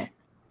little bit,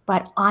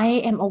 but I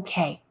am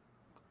okay.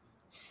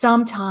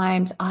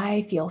 Sometimes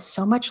I feel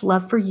so much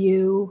love for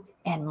you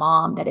and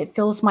Mom that it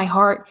fills my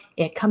heart.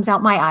 It comes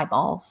out my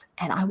eyeballs.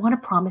 And I want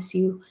to promise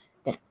you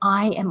that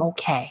I am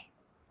okay.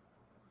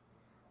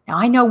 Now,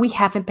 I know we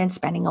haven't been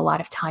spending a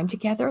lot of time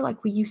together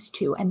like we used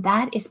to, and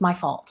that is my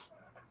fault.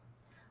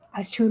 I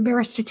was too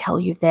embarrassed to tell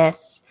you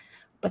this,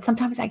 but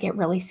sometimes I get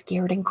really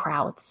scared in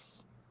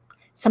crowds.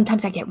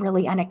 Sometimes I get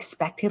really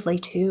unexpectedly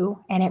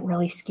too, and it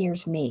really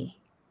scares me.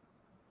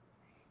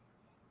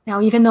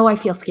 Now, even though I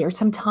feel scared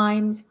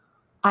sometimes,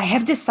 I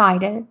have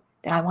decided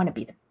that I want to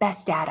be the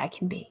best dad I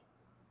can be.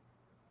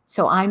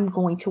 So I'm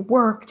going to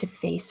work to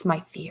face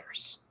my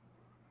fears.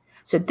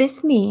 So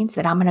this means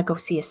that I'm going to go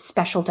see a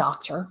special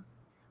doctor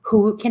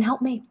who can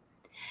help me.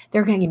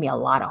 They're going to give me a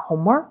lot of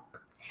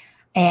homework,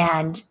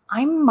 and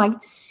I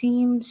might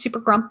seem super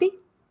grumpy,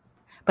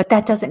 but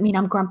that doesn't mean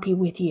I'm grumpy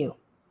with you.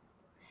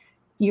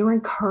 Your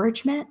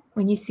encouragement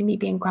when you see me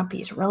being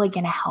grumpy is really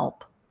going to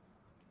help.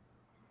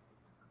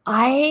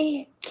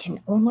 I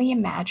can only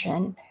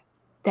imagine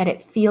that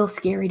it feels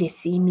scary to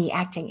see me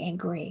acting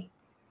angry.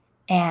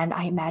 And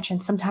I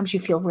imagine sometimes you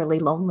feel really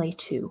lonely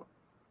too.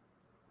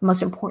 The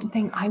most important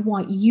thing I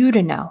want you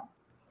to know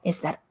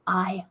is that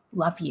I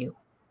love you.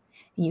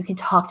 You can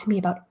talk to me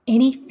about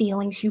any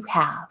feelings you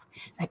have.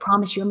 I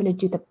promise you I'm going to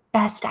do the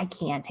best I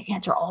can to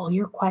answer all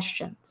your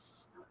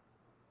questions.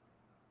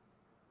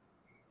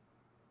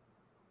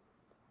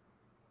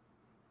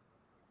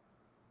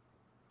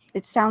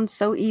 It sounds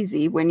so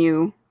easy when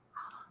you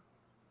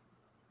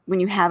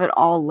have it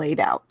all laid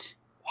out.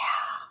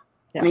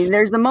 Yeah. I mean,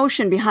 there's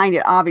emotion behind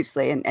it,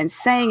 obviously, and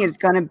saying it's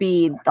going to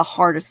be the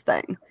hardest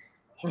thing.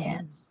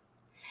 It is.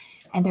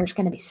 And there's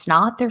going to be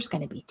snot. There's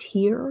going to be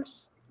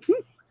tears.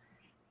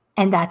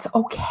 And that's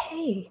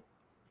okay.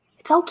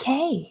 It's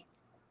okay.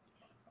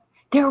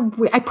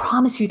 I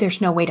promise you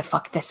there's no way to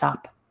fuck this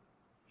up.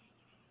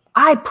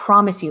 I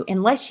promise you,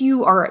 unless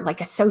you are like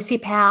a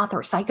sociopath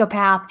or a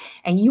psychopath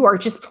and you are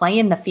just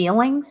playing the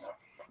feelings,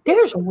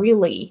 there's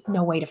really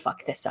no way to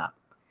fuck this up.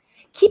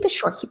 Keep it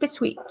short, keep it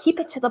sweet, keep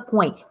it to the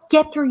point.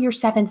 Get through your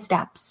 7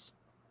 steps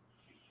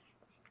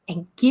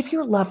and give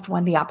your loved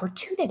one the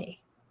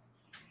opportunity.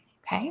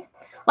 Okay?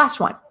 Last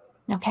one.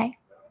 Okay?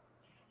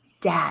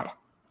 Dad,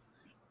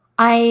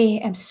 I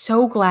am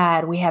so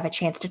glad we have a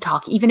chance to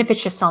talk, even if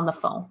it's just on the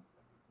phone.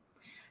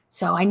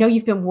 So I know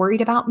you've been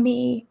worried about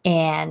me,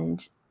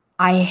 and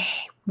I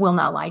will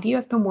not lie to you.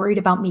 I've been worried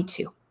about me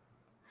too.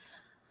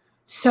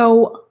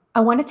 So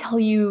I want to tell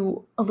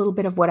you a little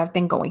bit of what I've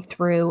been going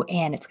through,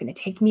 and it's going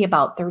to take me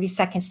about 30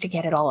 seconds to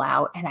get it all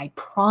out. And I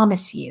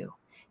promise you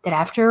that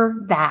after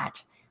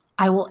that,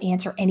 I will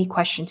answer any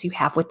questions you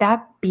have. Would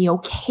that be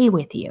okay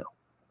with you?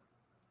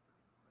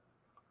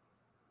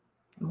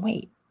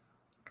 Wait.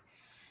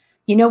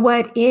 You know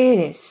what? It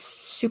is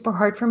super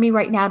hard for me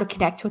right now to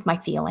connect with my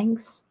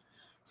feelings.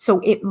 So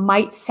it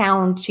might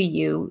sound to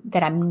you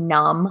that I'm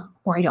numb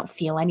or I don't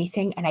feel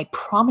anything. And I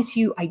promise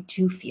you I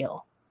do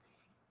feel,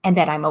 and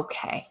that I'm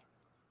okay.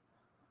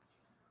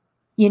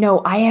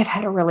 I have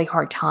had a really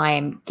hard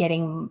time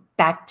getting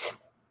back to,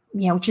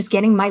 just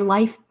getting my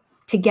life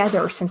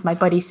together since my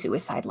buddy's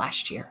suicide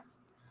last year.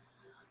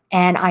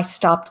 And I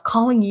stopped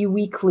calling you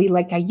weekly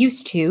like I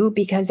used to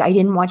because I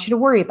didn't want you to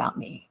worry about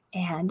me.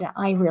 And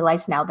I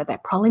realize now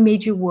that probably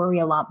made you worry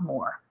a lot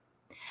more.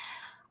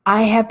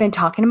 I have been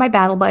talking to my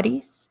battle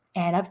buddies,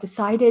 and I've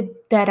decided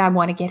that I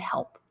want to get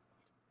help.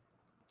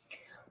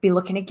 Be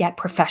looking to get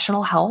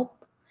professional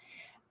help.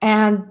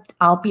 And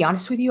I'll be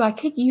honest with you, I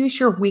could use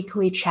your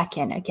weekly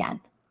check-in again.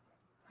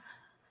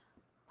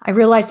 I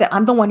realize that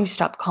I'm the one who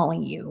stopped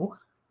calling you,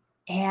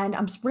 and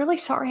I'm really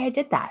sorry I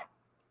did that.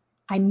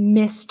 I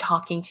miss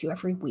talking to you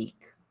every week.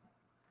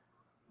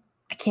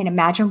 I can't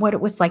imagine what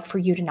it was like for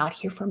you to not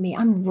hear from me.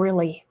 I'm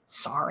really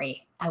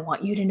sorry. I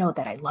want you to know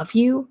that I love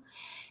you,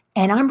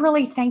 and I'm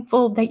really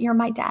thankful that you're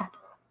my dad.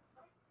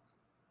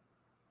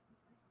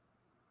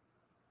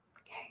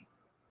 Okay.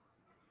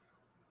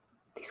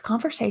 These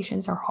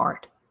conversations are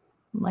hard.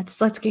 Let's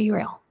get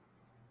real.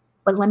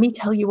 But let me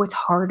tell you what's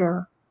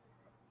harder.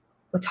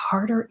 What's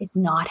harder is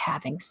not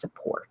having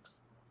support.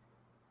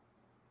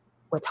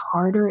 What's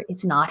harder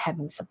is not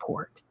having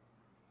support.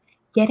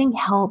 Getting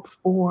help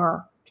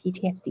for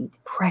PTSD,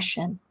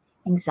 depression,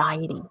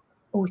 anxiety,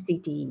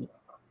 OCD,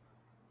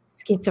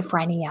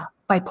 schizophrenia,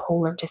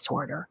 bipolar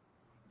disorder.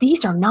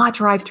 These are not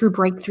drive-through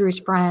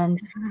breakthroughs,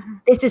 friends.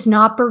 This is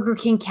not Burger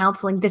King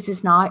counseling. This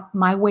is not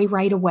my way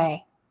right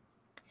away.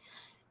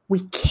 We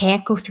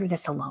can't go through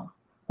this alone.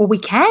 Well, we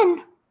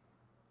can.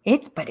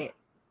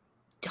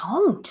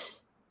 Don't.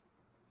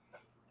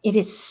 It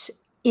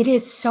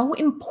is so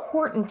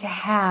important to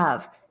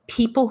have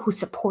people who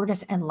support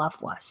us and love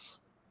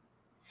us.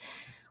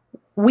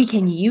 We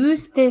can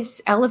use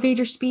this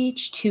elevator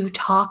speech to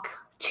talk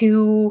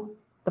to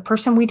the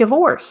person we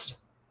divorced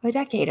a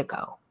decade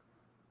ago,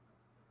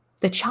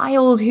 the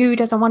child who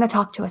doesn't want to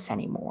talk to us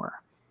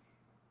anymore.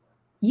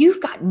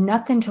 You've got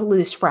nothing to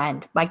lose,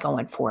 friend, by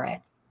going for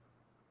it.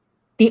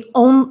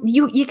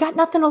 You got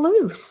nothing to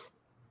lose,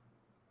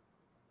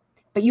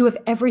 but you have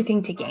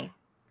everything to gain.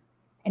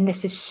 And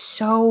this is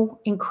so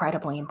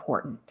incredibly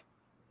important.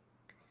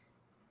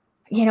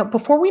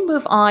 Before we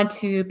move on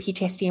to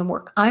PTSD and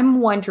work, I'm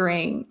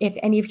wondering if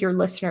any of your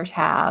listeners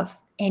have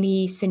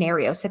any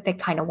scenarios that they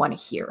kind of want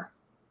to hear.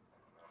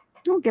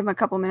 We'll give them a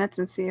couple minutes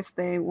and see if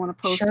they want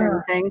to post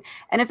anything.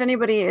 And if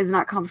anybody is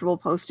not comfortable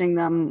posting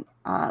them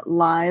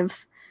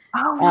live.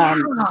 Oh, yeah.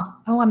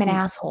 I'm an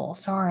asshole.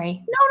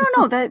 Sorry.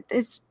 No. That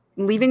is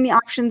leaving the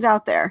options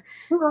out there.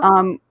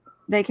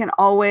 They can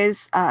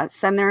always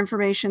send their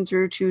information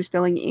through to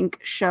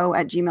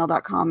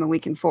spillinginkshow@gmail.com, and we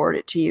can forward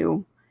it to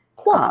you.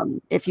 Cool.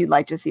 If you'd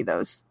like to see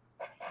those.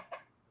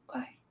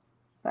 Okay.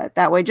 But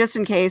that way, just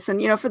in case, and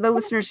for the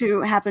listeners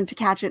who happen to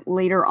catch it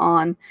later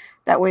on,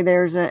 that way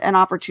there's an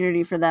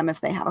opportunity for them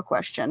if they have a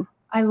question.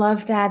 I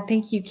love that.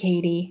 Thank you,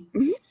 Katie.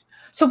 Mm-hmm.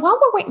 So while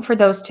we're waiting for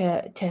those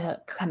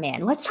to come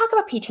in, let's talk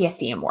about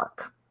PTSD and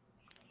work,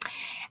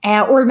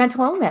 or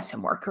mental illness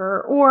and work,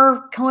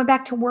 or going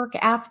back to work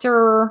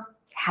after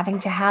having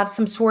to have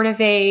some sort of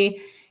a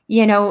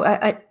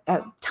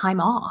time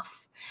off.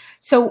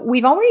 So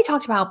we've already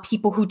talked about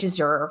people who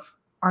deserve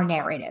our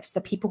narratives,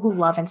 the people who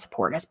love and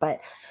support us. But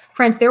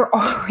friends, there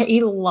are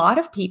a lot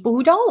of people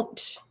who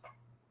don't.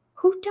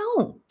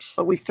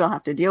 But we still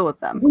have to deal with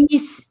them.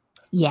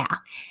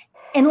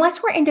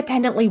 Unless we're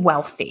independently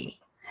wealthy.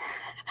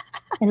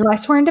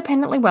 Before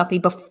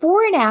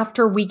and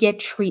after we get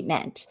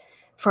treatment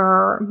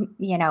for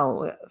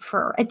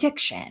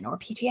addiction or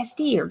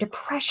PTSD or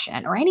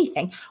depression or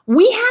anything,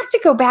 we have to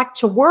go back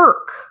to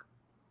work.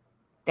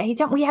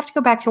 We have to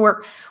go back to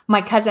work.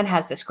 My cousin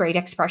has this great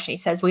expression. He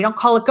says, we don't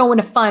call it going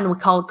to fun, we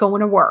call it going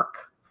to work.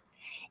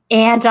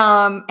 And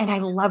I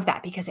love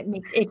that because it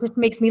just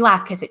makes me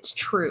laugh because it's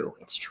true.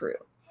 It's true.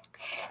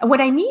 And what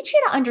I need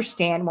you to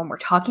understand when we're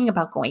talking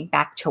about going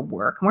back to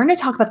work, and we're going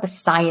to talk about the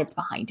science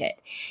behind it,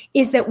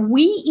 is that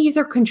we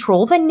either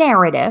control the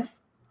narrative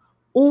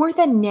or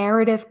the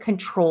narrative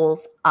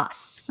controls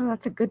us. Oh,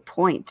 that's a good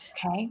point.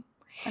 Okay.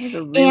 That is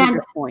a really good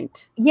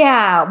point.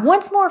 Yeah.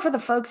 Once more for the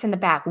folks in the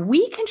back,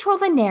 we control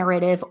the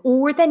narrative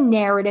or the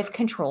narrative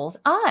controls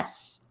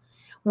us.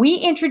 We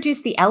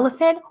introduce the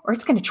elephant or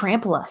it's going to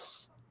trample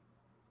us.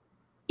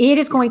 It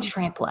is going to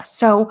trample us.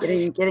 So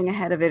getting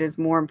ahead of it is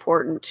more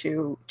important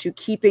to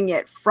keeping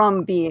it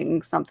from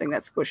being something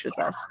that squishes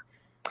us.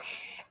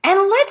 And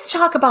let's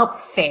talk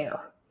about fair.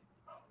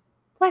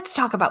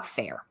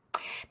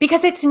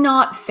 Because it's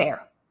not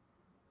fair.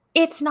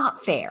 It's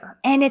not fair.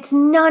 And it's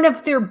none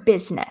of their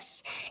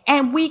business.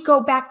 And we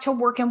go back to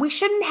work and we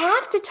shouldn't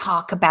have to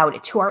talk about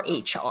it to our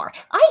HR.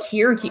 I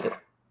hear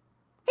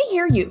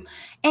you.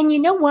 And you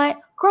know what?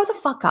 Grow the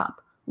fuck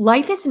up.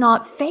 Life is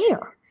not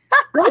fair.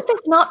 Life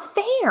is not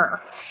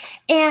fair.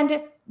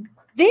 And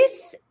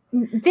this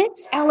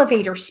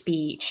elevator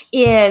speech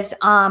is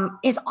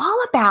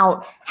all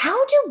about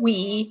how do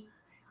we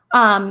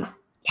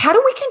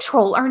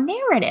control our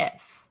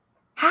narrative?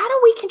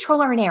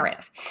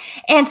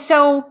 And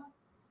so,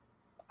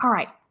 all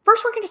right,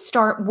 first we're going to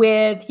start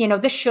with, the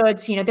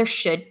shoulds. There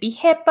should be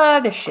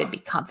HIPAA, there should be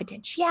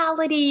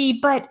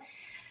confidentiality, but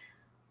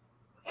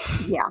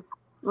yeah,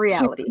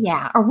 reality.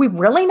 Yeah. Are we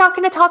really not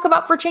going to talk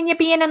about Virginia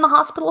being in the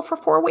hospital for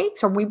 4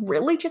 weeks? Are we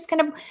really just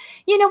going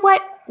to,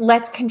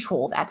 let's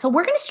control that. So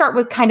we're going to start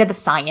with kind of the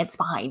science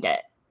behind it.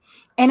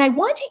 And I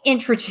want to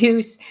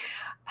introduce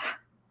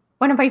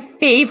one of my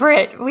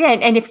favorite,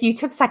 and if you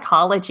took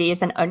psychology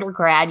as an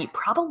undergrad, you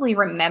probably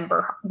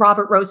remember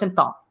Robert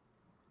Rosenthal.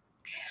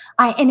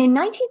 And in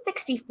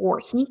 1964,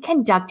 he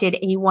conducted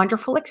a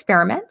wonderful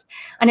experiment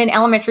on an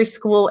elementary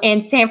school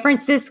in San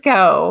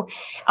Francisco,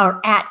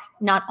 I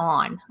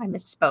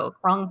misspoke,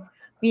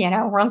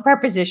 wrong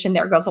preposition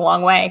there goes a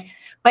long way.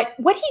 But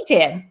what he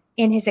did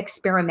in his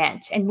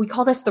experiment, and we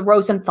call this the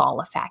Rosenthal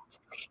effect,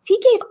 is he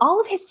gave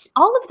all of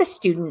the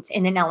students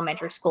in an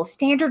elementary school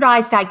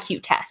standardized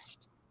IQ test.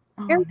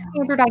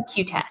 Standard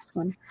IQ test.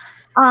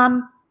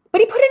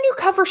 But he put a new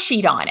cover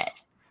sheet on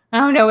it. I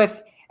don't know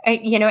if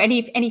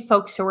any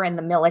folks who are in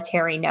the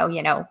military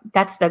know,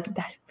 that's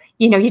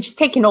you just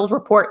take an old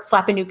report,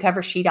 slap a new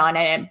cover sheet on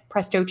it, and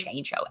presto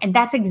changeo. And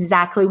that's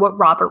exactly what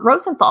Robert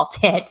Rosenthal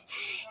did.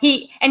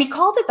 He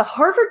called it the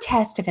Harvard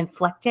Test of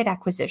Inflected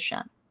Acquisition.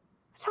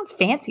 That sounds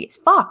fancy as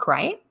fuck,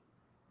 right?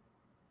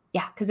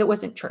 Yeah, because it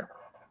wasn't true.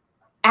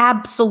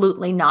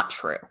 Absolutely not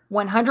true.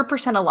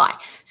 100% a lie.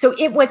 So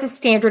it was a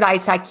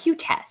standardized IQ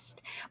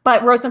test,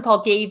 but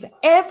Rosenthal gave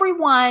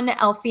everyone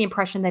else the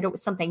impression that it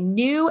was something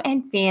new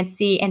and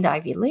fancy and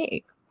Ivy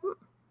League.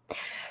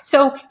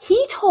 So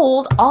he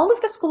told all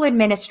of the school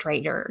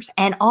administrators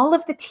and all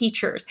of the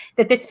teachers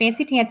that this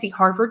fancy-dancy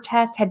Harvard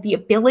test had the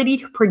ability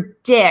to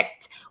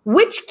predict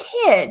which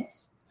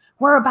kids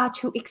were about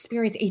to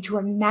experience a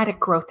dramatic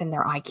growth in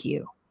their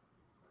IQ.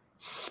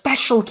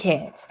 Special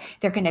kids,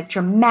 they're going to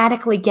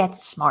dramatically get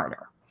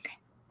smarter.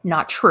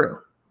 Not true.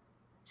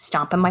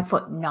 Stomping my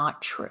foot,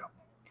 not true.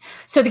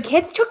 So the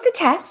kids took the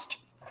test,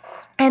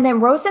 and then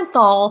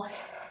Rosenthal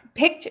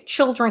picked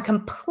children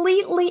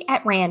completely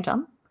at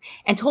random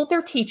and told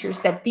their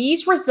teachers that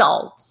these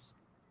results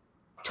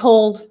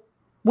told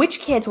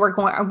which kids were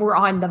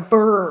on the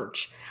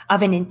verge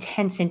of an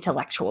intense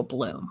intellectual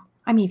bloom.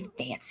 I mean,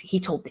 fancy. He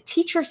told the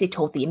teachers, he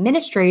told the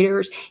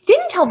administrators. He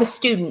didn't tell the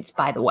students,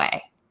 by the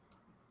way.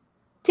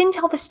 Didn't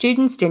tell the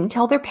students, didn't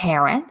tell their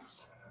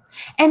parents.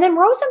 And then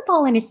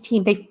Rosenthal and his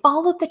team, they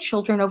followed the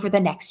children over the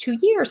next 2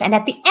 years. And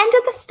at the end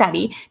of the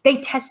study, they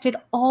tested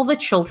all the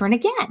children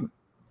again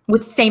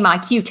with same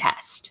IQ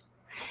test.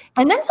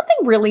 And then something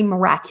really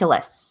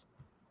miraculous,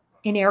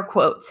 in air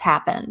quotes,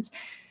 happened.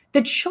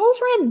 The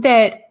children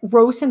that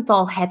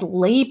Rosenthal had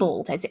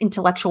labeled as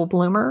intellectual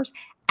bloomers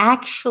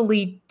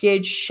actually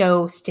did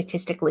show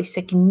statistically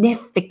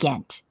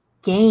significant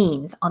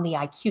gains on the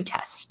IQ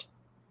test.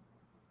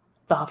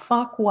 The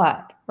fuck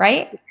what,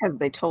 right? Because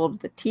they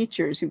told the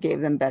teachers who gave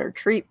them better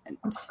treatment.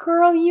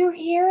 Girl, you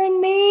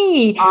hearing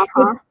me?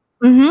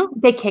 Uh-huh.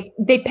 They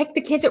picked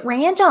the kids at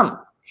random.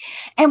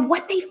 And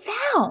what they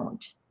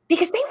found,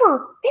 because they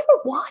were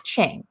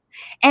watching,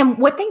 and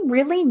what they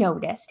really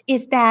noticed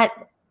is that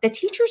the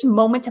teacher's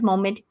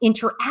moment-to-moment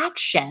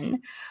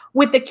interaction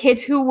with the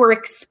kids who were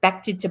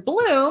expected to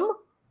bloom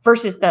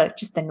versus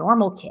just the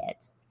normal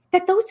kids,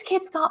 that those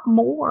kids got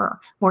more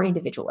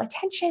individual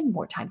attention,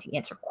 more time to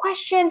answer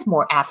questions,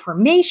 more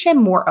affirmation,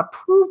 more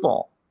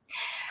approval.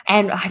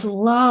 And I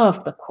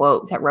love the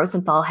quote that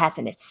Rosenthal has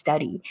in his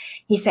study.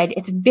 He said,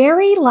 "It's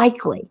very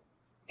likely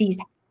these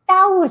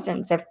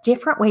thousands of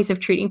different ways of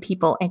treating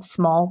people in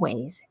small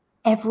ways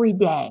every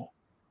day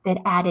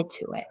that added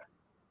to it."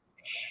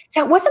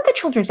 So it wasn't the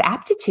children's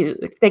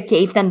aptitude that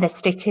gave them the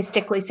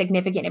statistically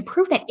significant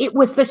improvement. It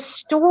was the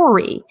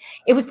story.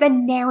 It was the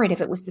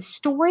narrative. It was the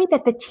story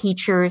that the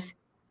teachers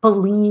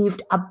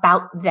believed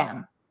about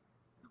them.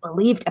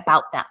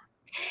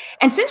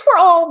 And since we're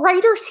all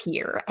writers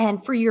here,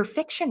 and for your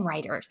fiction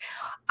writers,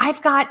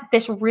 I've got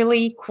this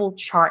really cool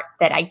chart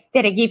that I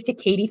gave to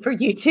Katie for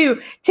you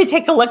to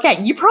take a look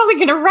at. You're probably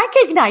going to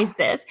recognize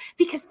this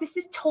because this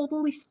is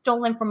totally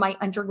stolen from my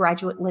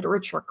undergraduate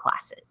literature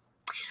classes.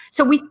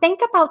 So we think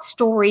about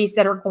stories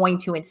that are going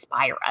to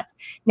inspire us.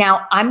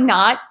 Now, I'm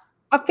not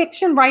a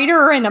fiction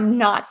writer and I'm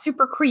not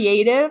super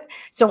creative,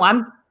 so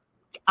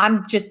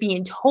I'm just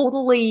being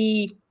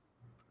totally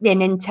an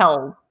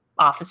intel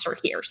officer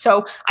here.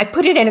 So I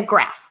put it in a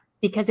graph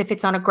because if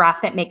it's on a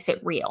graph, that makes it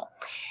real.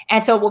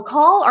 And so we'll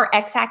call our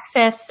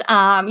x-axis,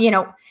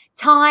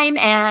 time,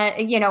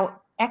 and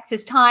x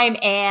is time,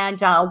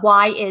 and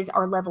y is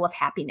our level of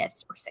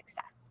happiness or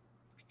success.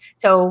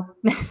 So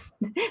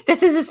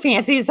this is as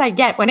fancy as I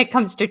get when it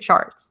comes to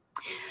charts.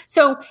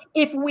 So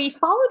if we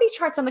follow these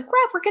charts on the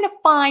graph, we're going to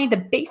find the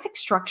basic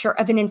structure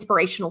of an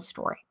inspirational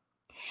story.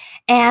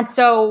 And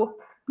so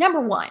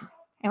number one,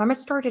 and I'm going to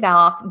start it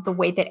off the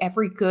way that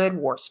every good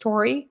war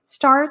story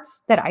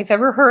starts that I've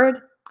ever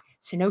heard.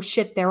 So no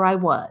shit, there I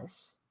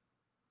was,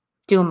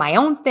 doing my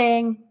own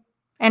thing,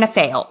 and I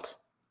failed.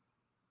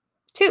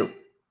 2,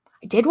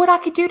 I did what I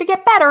could do to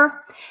get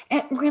better,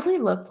 and it really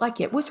looked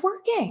like it was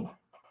working.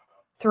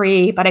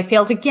 3, but I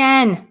failed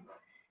again.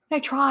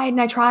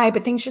 And I tried,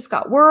 but things just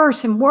got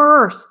worse and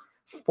worse.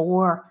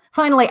 4.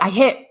 Finally, I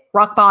hit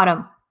rock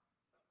bottom.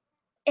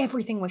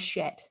 Everything was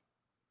shit.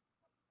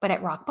 But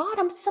at rock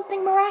bottom,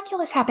 something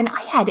miraculous happened.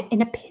 I had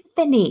an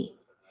epiphany.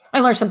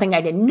 I learned something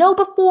I didn't know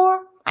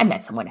before. I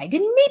met someone I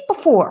didn't meet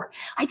before.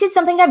 I did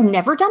something I've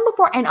never done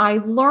before, and I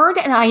learned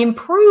and I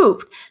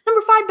improved.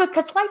 Number 5,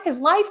 because life is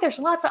life. There's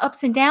lots of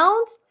ups and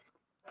downs.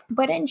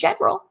 But in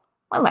general,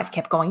 my life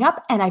kept going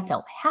up, and I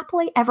felt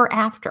happily ever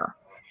after.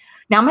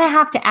 Now, I'm going to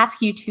have to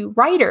ask you two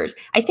writers.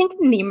 I think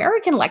in the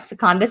American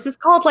lexicon, this is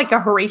called like a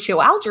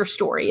Horatio Alger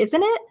story,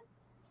 isn't it?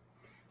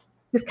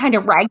 This kind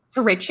of rags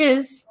to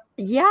riches.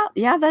 Yeah,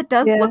 that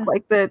does look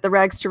like the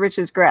rags to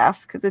riches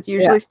graph, because it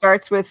usually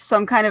starts with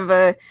some kind of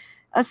a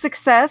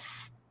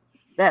success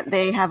that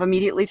they have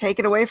immediately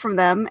taken away from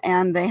them,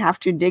 and they have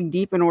to dig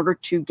deep in order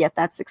to get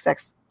that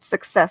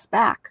success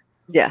back.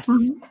 Yes.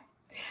 Mm-hmm.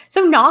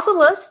 So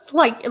novelists,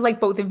 like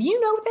both of you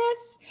know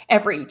this,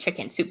 every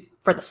Chicken Soup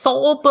for the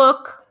Soul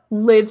book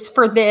lives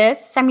for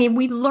this. I mean,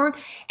 we learn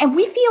and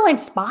we feel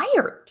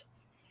inspired.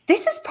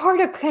 This is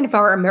part of kind of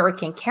our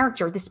American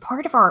character. This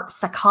part of our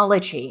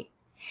psychology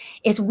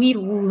is we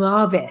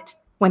love it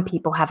when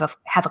people have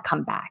a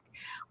comeback,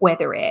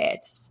 whether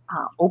it's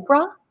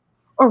Oprah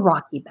or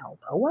Rocky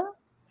Balboa.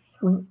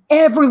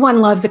 Everyone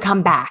loves a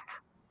comeback.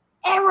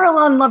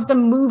 Everyone loves a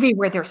movie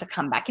where there's a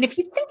comeback. And if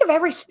you think of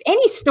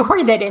any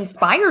story that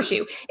inspires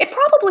you, it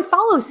probably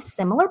follows a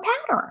similar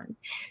pattern.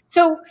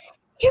 So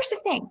here's the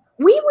thing.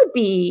 We would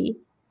be,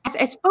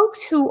 as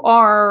folks who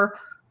are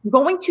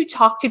going to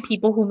talk to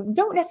people who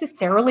don't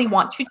necessarily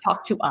want to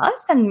talk to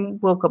us, and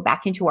we'll go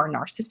back into our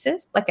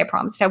narcissist, like I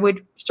promised I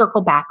would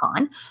circle back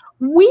on,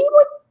 we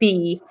would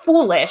be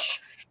foolish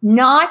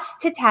not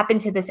to tap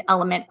into this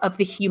element of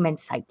the human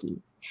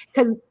psyche.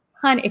 Because,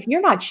 hun, if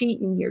you're not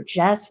cheating, you're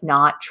just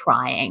not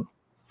trying.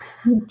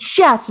 You're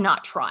just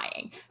not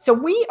trying. So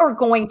we are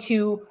going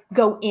to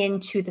go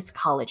into the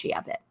psychology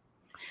of it.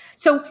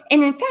 So,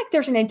 and in fact,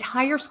 there's an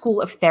entire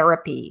school of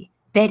therapy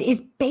that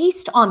is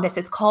based on this.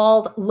 It's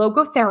called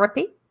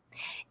logotherapy.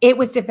 It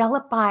was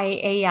developed by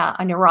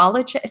a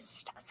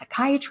neurologist, a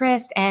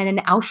psychiatrist, and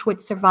an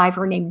Auschwitz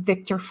survivor named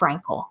Viktor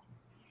Frankl.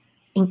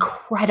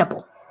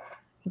 Incredible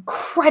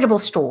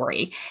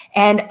story.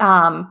 And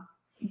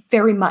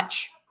very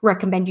much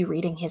recommend you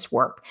reading his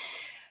work.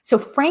 So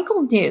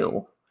Frankl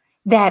knew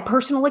that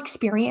personal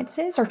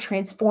experiences are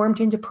transformed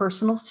into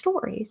personal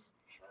stories.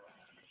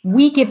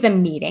 We give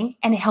them meaning,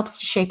 and it helps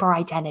to shape our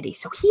identity.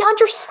 So he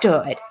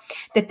understood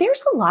that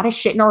there's a lot of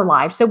shit in our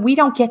lives that we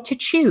don't get to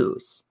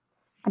choose.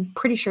 I'm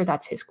pretty sure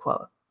that's his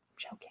quote. I'm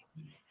joking.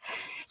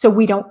 So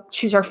we don't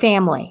choose our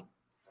family.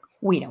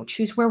 We don't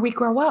choose where we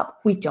grow up.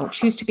 We don't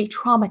choose to be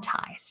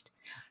traumatized.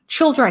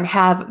 Children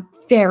have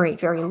very,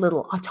 very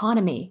little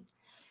autonomy.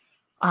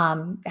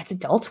 As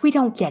adults, we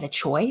don't get a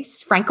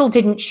choice. Frankl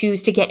didn't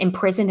choose to get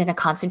imprisoned in a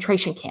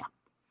concentration camp.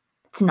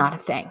 It's not a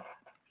thing.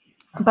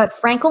 But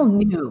Frankl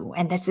knew,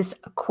 and this is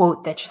a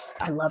quote that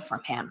I love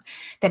from him,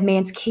 that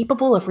man's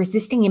capable of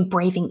resisting and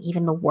braving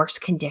even the worst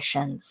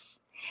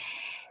conditions.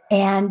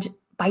 And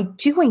by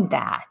doing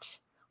that,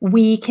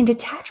 we can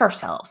detach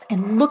ourselves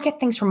and look at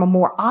things from a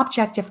more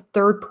objective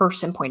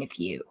third-person point of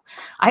view.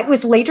 It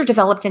was later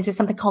developed into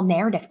something called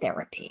narrative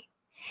therapy.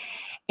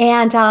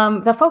 And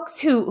the folks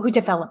who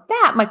developed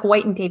that, Michael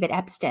White and David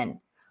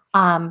Epstein,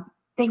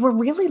 they were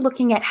really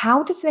looking at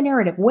how does the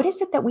narrative, what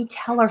is it that we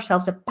tell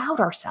ourselves about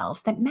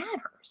ourselves that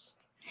matters?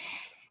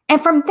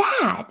 And from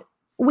that,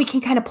 we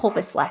can kind of pull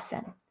this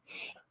lesson.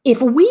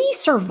 If we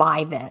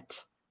survive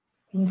it,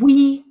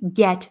 we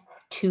get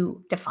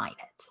to define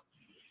it.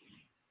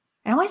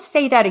 And I want to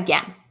say that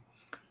again.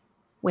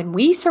 When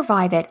we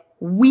survive it,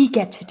 we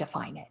get to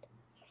define it.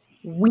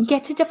 We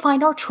get to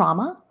define our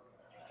trauma.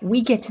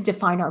 We get to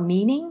define our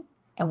meaning,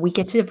 and we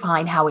get to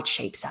define how it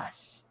shapes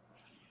us.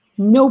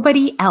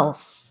 Nobody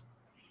else,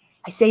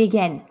 I say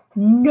again,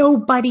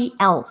 nobody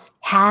else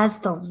has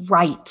the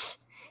right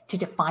to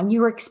define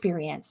your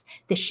experience.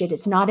 This shit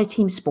is not a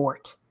team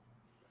sport.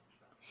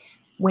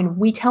 When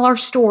we tell our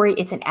story,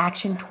 it's an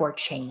action toward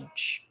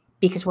change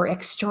because we're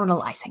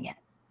externalizing it.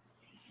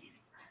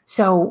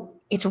 So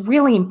it's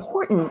really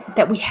important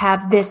that we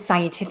have this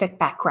scientific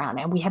background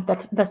and we have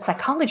the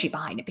psychology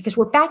behind it, because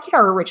we're back at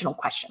our original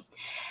question.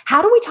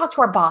 How do we talk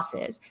to our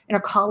bosses and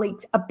our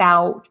colleagues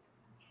about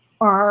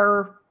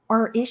our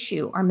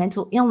issue, our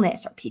mental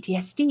illness, our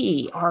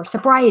PTSD, our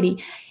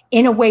sobriety,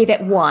 in a way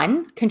that,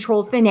 one,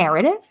 controls the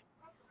narrative,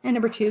 and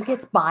number 2,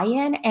 gets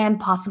buy-in and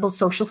possible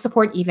social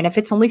support, even if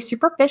it's only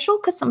superficial,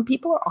 because some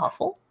people are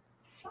awful,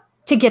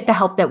 to get the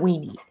help that we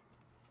need.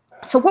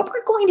 So what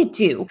we're going to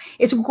do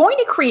is we're going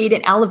to create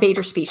an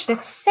elevator speech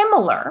that's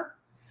similar,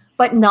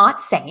 but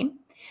not same,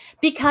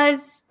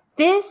 because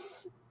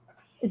this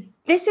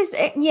is,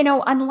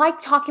 unlike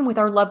talking with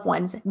our loved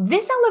ones,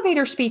 this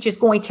elevator speech is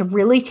going to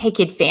really take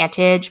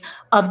advantage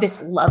of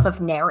this love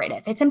of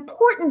narrative. It's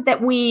important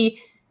that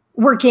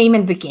we're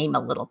gaming the game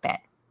a little bit.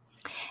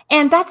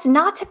 And that's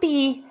not to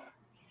be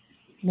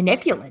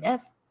manipulative.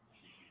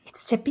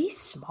 It's to be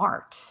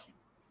smart.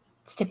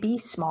 It's to be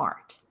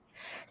smart.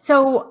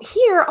 So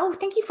here,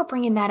 thank you for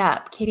bringing that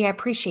up, Katie. I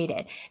appreciate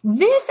it.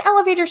 This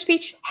elevator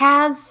speech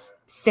has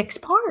 6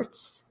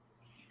 parts,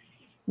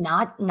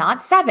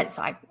 not 7.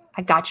 So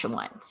I got you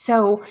one.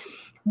 So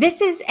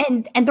this is,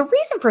 and the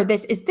reason for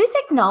this is this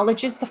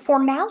acknowledges the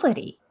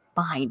formality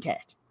behind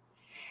it.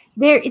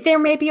 There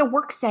may be a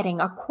work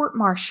setting, a court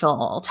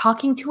martial,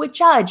 talking to a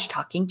judge,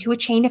 talking to a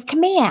chain of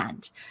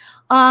command,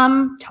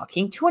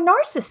 talking to a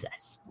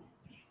narcissist.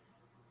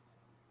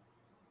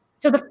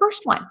 So the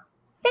first one,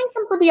 thank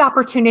them for the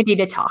opportunity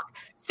to talk.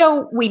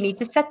 So we need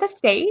to set the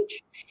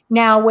stage.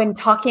 Now, when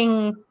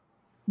talking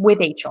with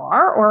HR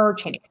or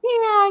chain of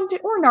command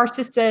or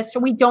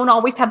narcissist, we don't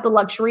always have the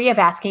luxury of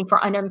asking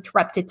for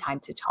uninterrupted time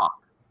to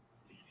talk.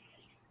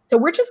 So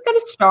we're just going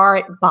to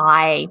start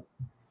by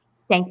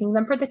thanking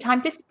them for the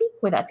time to speak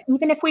with us,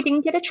 even if we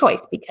didn't get a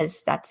choice,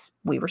 because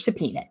we were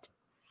subpoenaed.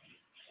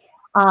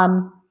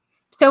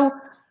 So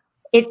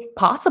it's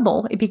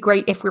possible, it'd be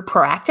great if we're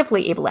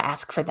proactively able to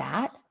ask for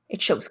that.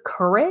 It shows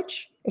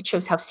courage. It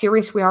shows how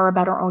serious we are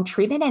about our own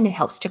treatment, and it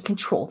helps to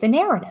control the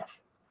narrative.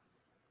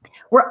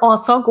 We're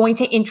also going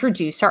to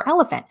introduce our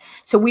elephant.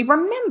 So we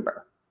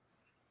remember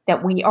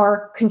that we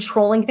are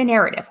controlling the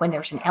narrative. When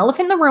there's an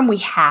elephant in the room, we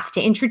have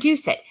to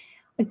introduce it.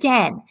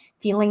 Again,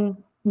 feeling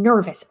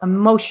nervous,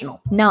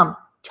 emotional, numb,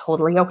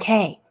 totally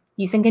okay.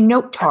 Using a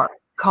note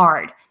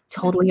card,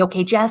 totally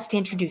okay, just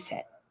introduce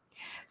it.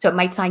 So it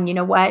might sign, you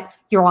know what,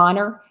 Your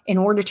Honor, in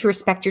order to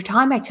respect your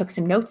time, I took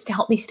some notes to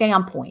help me stay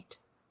on point.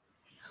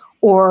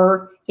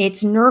 Or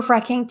it's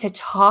nerve-wracking to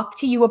talk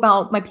to you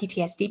about my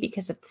PTSD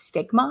because of the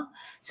stigma.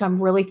 So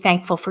I'm really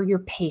thankful for your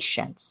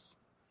patience.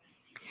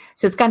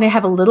 So it's going to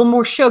have a little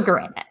more sugar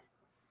in it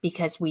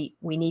because we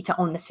need to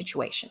own the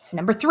situation. So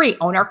number 3,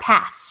 own our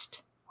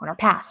past. Own our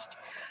past.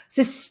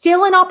 So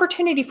still an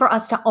opportunity for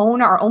us to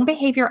own our own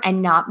behavior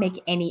and not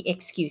make any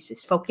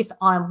excuses. Focus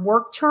on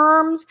work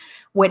terms,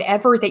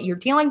 whatever that you're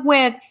dealing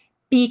with,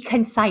 be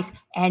concise.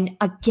 And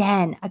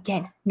again,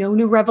 no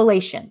new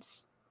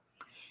revelations.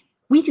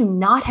 We do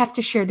not have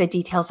to share the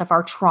details of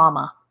our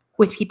trauma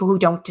with people who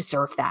don't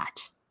deserve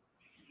that.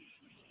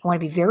 I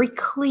want to be very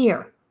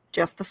clear.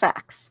 Just the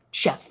facts.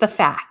 Just the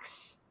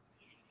facts.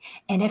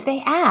 And if they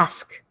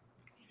ask,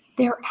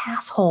 they're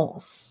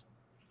assholes.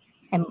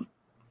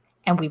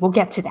 And we will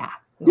get to that.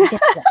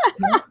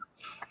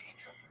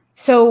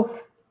 So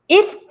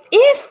if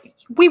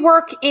we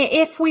work,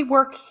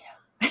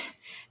 this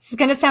is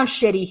going to sound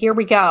shitty. Here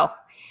we go.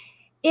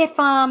 If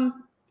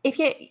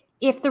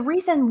the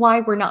reason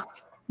why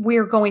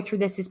we're going through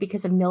this is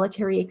because of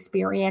military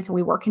experience and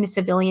we work in a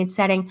civilian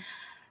setting,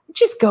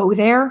 just go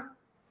there.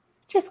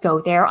 Just go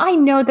there. I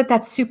know that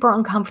that's super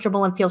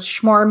uncomfortable and feels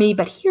schmarmy,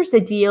 but here's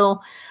the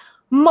deal.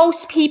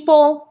 Most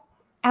people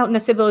out in the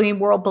civilian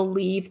world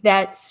believe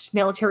that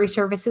military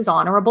service is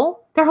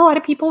honorable. There are a lot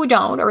of people who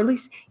don't, or at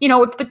least,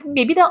 but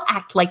maybe they'll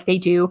act like they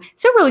do.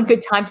 It's a really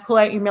good time to pull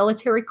out your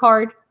military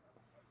card.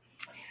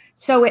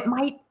 So it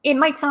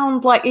might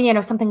sound like,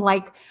 something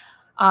like,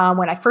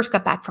 when I first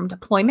got back from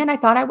deployment, I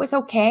thought I was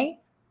okay,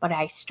 but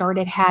I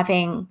started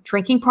having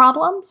drinking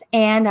problems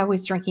and I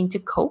was drinking to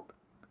cope.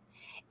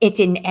 It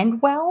didn't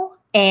end well,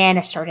 and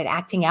I started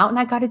acting out and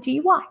I got a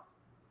DUI.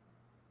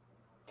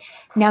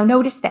 Now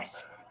notice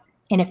this.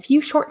 In a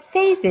few short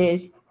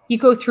phases, you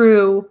go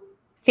through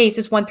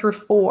phases 1 through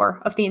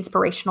 4 of the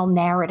inspirational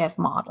narrative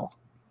model.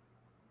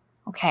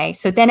 Okay,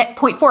 so then at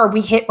point 4, we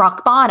hit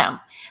rock bottom,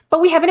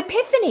 but we have an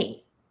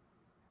epiphany.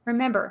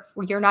 Remember,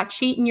 you're not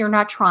cheating, you're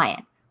not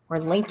trying. We're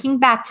linking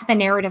back to the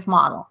narrative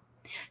model.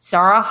 It's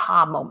our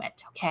aha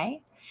moment,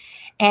 okay?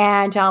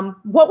 And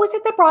what was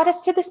it that brought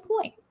us to this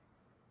point?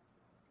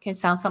 It can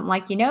sound something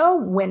like,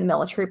 when the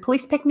military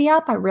police picked me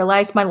up, I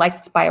realized my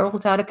life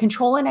spiraled out of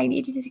control and I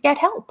needed to get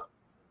help.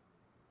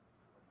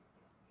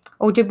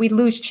 Oh, did we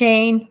lose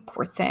Jane?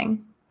 Poor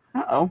thing.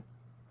 Uh-oh.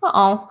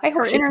 I hope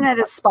her internet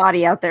is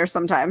spotty out there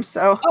sometimes,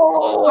 so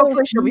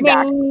hopefully she'll be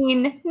back.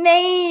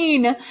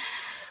 Maine.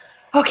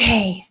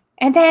 Okay,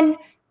 and then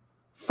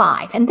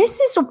 5, and this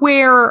is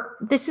where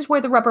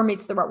the rubber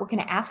meets the road. We're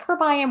going to ask for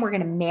buy-in. We're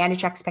going to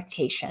manage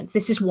expectations.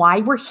 This is why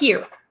we're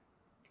here.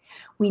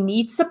 We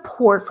need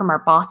support from our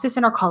bosses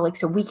and our colleagues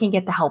so we can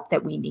get the help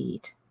that we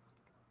need.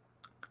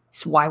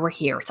 This is why we're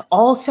here. It's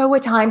also a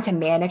time to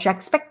manage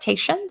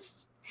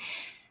expectations.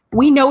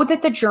 We know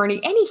that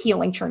any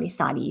healing journey is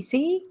not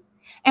easy,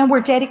 and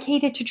we're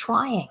dedicated to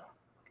trying.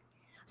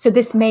 So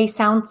this may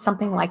sound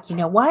something like, you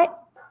know what?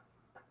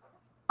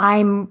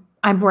 I'm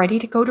ready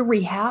to go to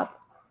rehab.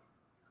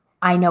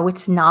 I know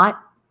it's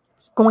not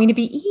going to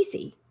be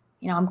easy.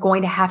 I'm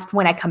going to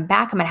when I come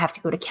back, I'm going to have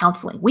to go to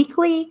counseling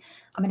weekly.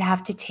 I'm going to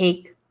have to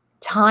take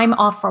time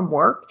off from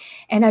work.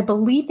 And I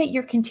believe that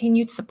your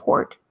continued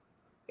support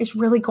is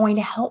really going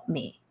to help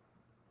me.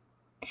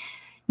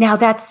 Now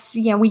that's,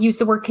 we use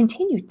the word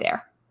continued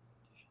there.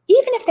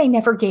 Even if they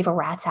never gave a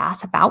rat's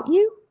ass about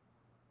you,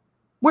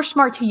 we're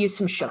smart to use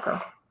some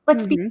sugar.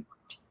 Let's be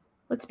smart.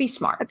 Let's be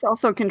smart. It's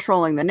also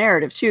controlling the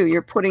narrative too.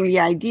 You're putting the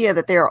idea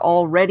that they're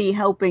already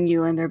helping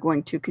you and they're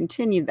going to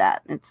continue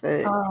that. It's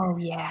a Oh,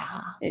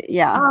 yeah.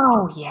 yeah.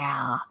 Oh,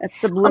 yeah. That's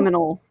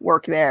subliminal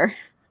work there.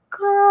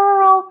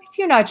 Girl, if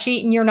you're not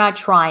cheating, you're not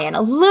trying.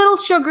 A little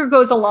sugar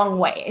goes a long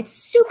way. It's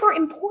super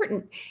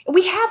important.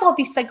 We have all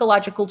these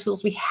psychological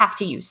tools. We have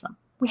to use them.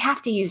 We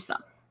have to use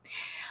them.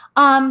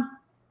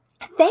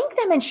 Thank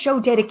them and show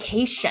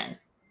dedication.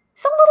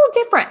 It's a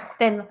little different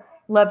than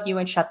love you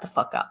and shut the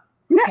fuck up.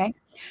 Okay.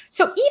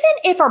 So even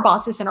if our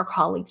bosses and our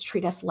colleagues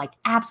treat us like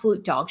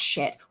absolute dog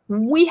shit,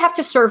 we have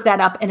to serve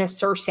that up in a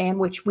sir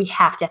sandwich. We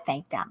have to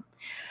thank them.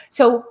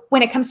 So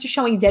when it comes to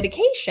showing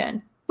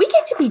dedication, we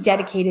get to be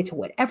dedicated to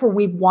whatever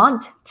we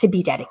want to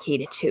be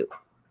dedicated to.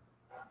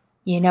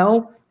 You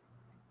know,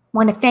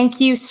 want to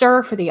thank you,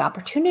 sir, for the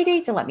opportunity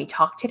to let me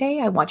talk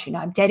today. I want you to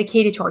know I'm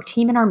dedicated to our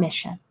team and our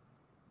mission.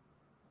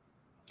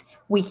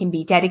 We can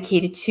be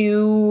dedicated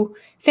to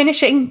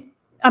finishing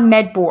a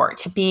med board,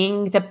 to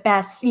being the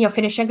best,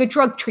 finishing a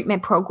drug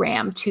treatment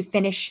program, to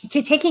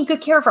taking good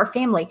care of our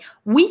family.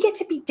 We get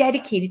to be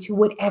dedicated to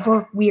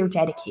whatever we are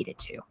dedicated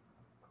to.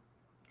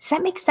 Does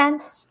that make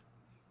sense?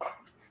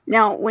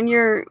 Now, when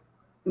you're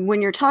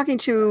talking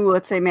to,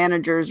 let's say,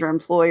 managers or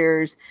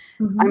employers,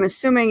 I'm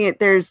assuming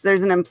there's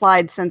an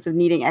implied sense of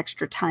needing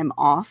extra time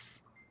off.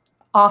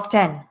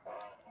 Often.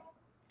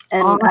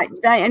 And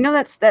I know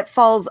that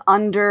falls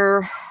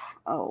under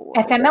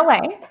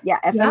FMLA. Yeah,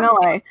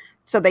 FMLA. Yeah.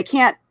 So they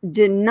can't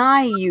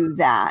deny you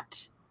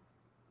that.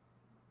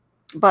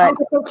 But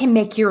they can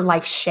make your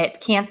life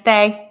shit, can't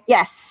they?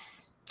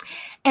 Yes.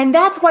 And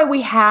that's why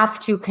we have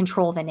to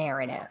control the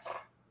narrative.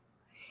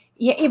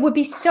 Yeah, it would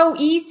be so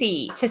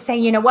easy to say,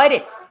 you know what,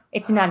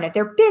 it's none of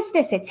their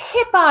business. It's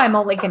HIPAA. I'm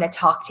only going to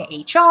talk to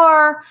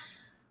HR.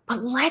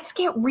 But let's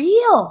get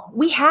real.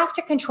 We have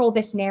to control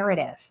this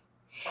narrative.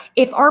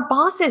 If our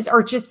bosses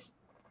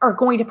are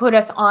going to put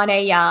us on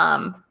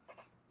an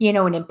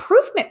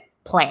improvement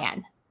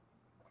plan,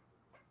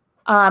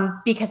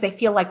 because they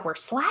feel like we're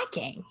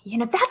slacking,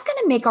 that's going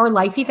to make our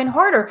life even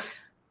harder.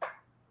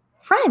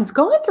 Friends,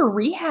 going through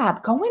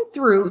rehab, going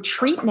through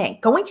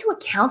treatment, going to a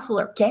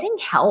counselor, getting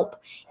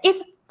help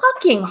is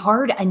fucking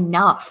hard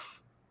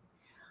enough.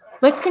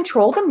 Let's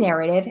control the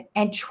narrative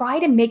and try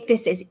to make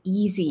this as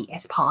easy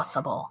as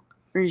possible.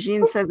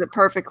 Regine says it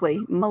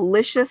perfectly.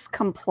 Malicious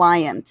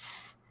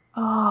compliance.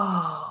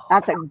 Oh.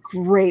 That's a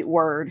great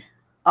word.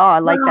 Oh, I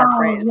like that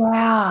phrase.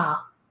 Yeah.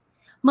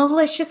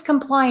 Malicious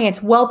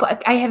compliance. Well,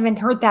 I haven't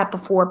heard that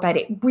before, but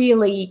it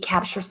really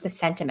captures the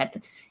sentiment.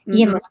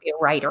 Ian must be a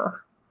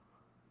writer.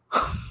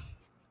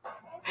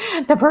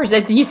 The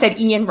person, you said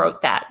Ian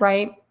wrote that,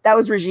 right? That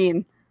was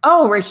Regine.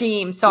 Oh,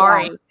 Regine.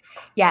 Sorry.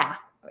 Yeah.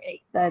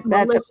 That's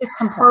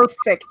a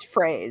perfect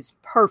phrase.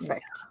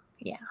 Perfect.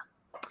 Yeah.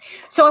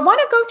 So I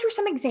want to go through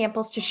some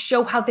examples to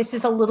show how this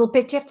is a little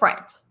bit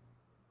different,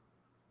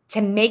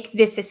 to make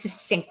this as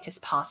succinct as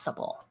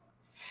possible.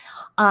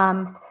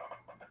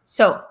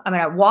 So I'm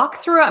going to walk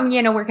through,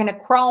 we're going to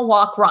crawl,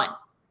 walk, run.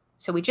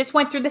 So we just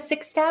went through the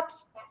 6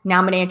 steps. Now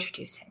I'm going to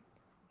introduce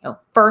it.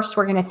 First,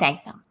 we're going to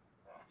thank them.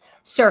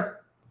 Sir,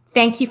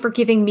 thank you for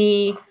giving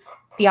me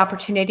the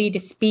opportunity to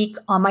speak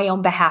on my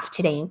own behalf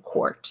today in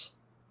court.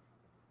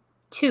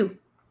 2,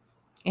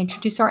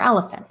 introduce our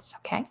elephants,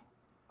 okay?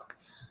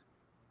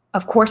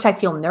 Of course, I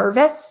feel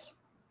nervous,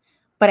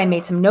 but I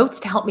made some notes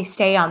to help me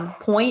stay on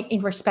point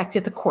in respect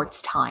of the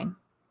court's time.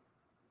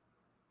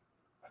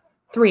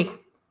 3,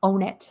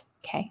 own it,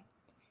 okay?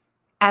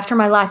 After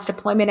my last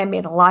deployment, I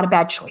made a lot of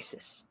bad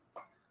choices.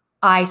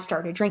 I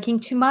started drinking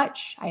too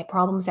much, I had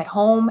problems at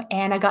home,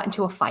 and I got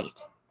into a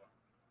fight.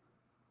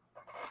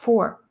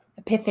 4,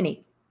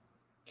 epiphany.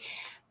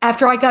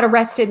 After I got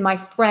arrested, my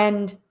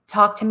friend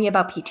talked to me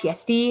about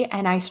PTSD,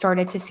 and I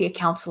started to see a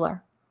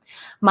counselor.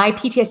 My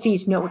PTSD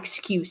is no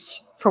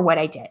excuse for what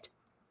I did,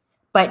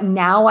 but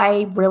now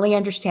I really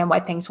understand why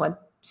things went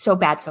so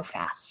bad so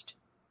fast.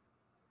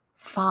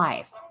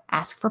 5,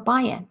 ask for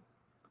buy-in.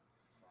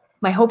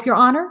 My hope, Your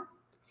Honor,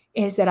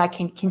 is that I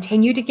can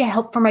continue to get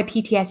help for my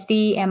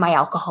PTSD and my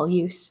alcohol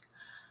use.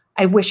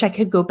 I wish I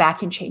could go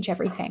back and change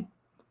everything.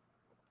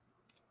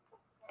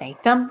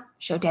 Thank them,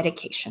 show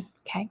dedication,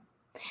 okay?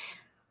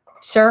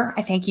 Sir,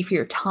 I thank you for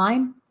your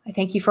time. I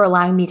thank you for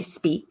allowing me to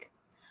speak.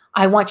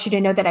 I want you to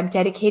know that I'm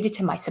dedicated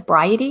to my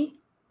sobriety,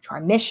 to our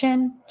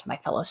mission, to my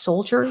fellow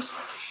soldiers,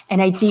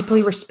 and I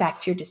deeply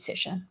respect your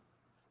decision.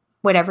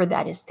 Whatever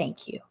that is,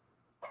 thank you.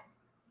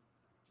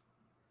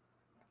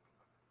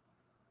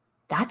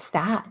 That's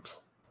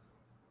that.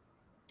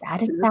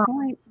 That is that.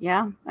 Point.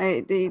 Yeah,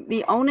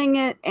 the owning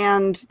it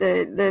and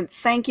the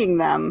thanking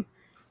them,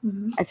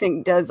 I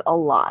think, does a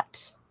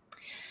lot.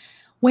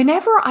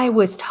 Whenever I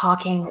was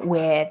talking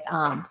with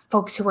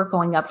folks who were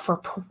going up for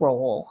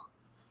parole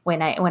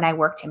when I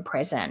worked in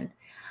prison,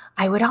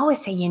 I would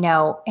always say,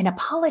 an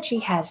apology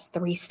has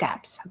 3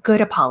 steps. A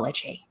good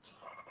apology.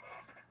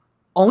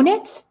 Own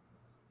it,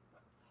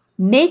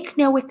 make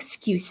no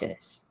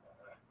excuses,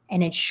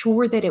 and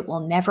ensure that it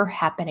will never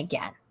happen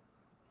again.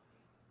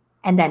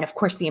 And then, of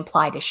course, the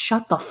implied is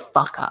shut the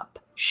fuck up.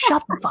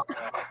 Shut the fuck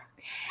up.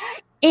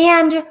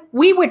 And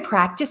we would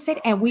practice it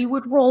and we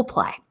would role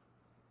play.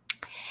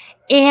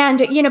 And,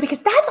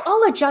 because that's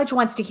all a judge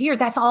wants to hear.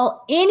 That's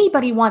all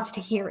anybody wants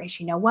to hear is,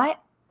 you know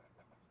what?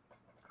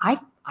 I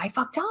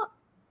fucked up.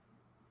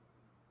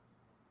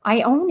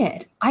 I own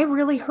it. I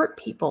really hurt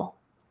people.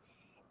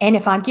 And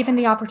if I'm given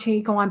the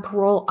opportunity to go on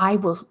parole, I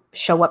will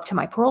show up to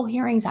my parole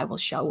hearings. I will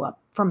show up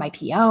for my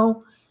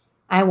PO.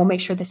 I will make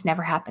sure this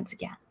never happens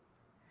again.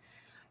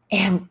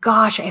 And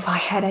gosh, if I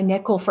had a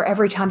nickel for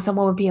every time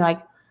someone would be like,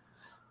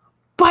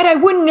 but I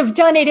wouldn't have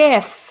done it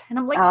if. And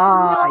I'm like,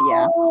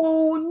 no.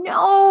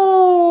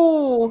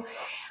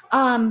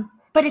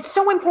 But it's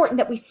so important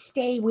that we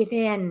stay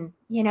within,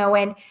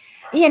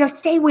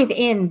 stay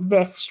within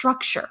this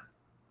structure,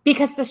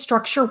 because the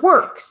structure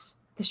works.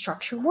 The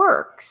structure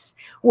works.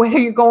 Whether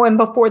you're going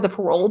before the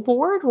parole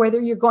board, whether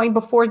you're going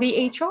before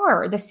the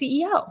HR or the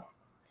CEO,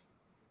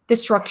 the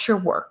structure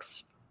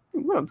works.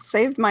 It would have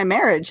saved my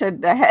marriage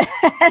had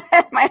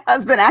my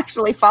husband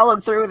actually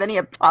followed through with any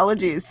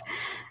apologies.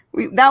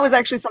 That was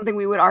actually something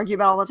we would argue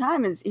about all the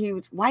time.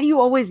 Why do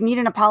you always need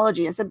an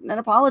apology? I said, an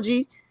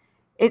apology,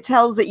 it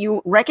tells that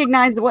you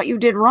recognize what you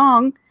did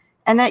wrong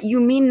and that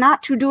you mean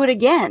not to do it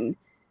again.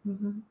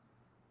 Mm-hmm.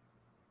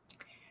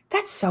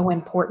 That's so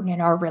important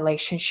in our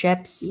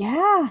relationships.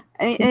 Yeah.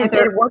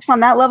 It works on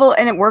that level,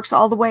 and it works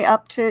all the way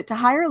up to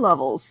higher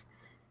levels.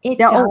 It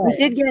does.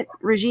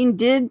 Regine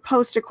did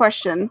post a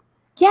question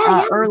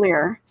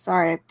earlier.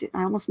 Sorry,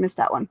 I almost missed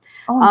that one.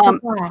 Oh, I'm so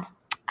glad.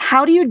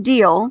 How do you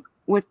deal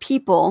with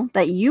people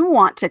that you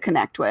want to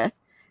connect with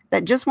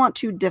that just want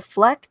to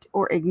deflect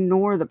or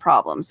ignore the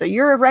problem? So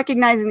you're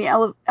recognizing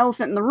the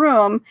elephant in the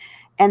room,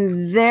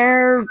 and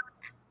they're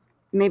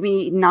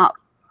maybe not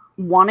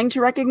wanting to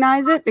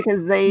recognize it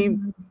because they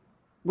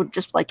would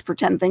just like to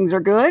pretend things are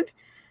good.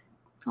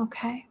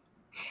 Okay.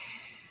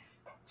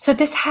 So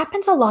this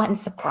happens a lot in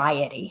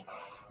sobriety.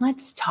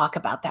 Let's talk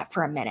about that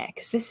for a minute,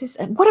 because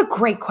what a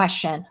great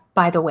question,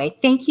 by the way.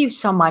 Thank you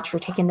so much for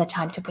taking the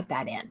time to put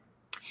that in.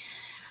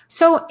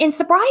 So in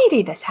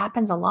sobriety, this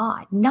happens a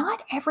lot.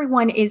 Not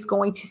everyone is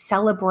going to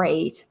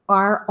celebrate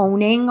our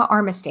owning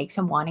our mistakes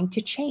and wanting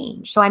to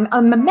change. So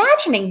I'm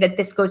imagining that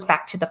this goes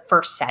back to the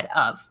first set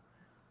of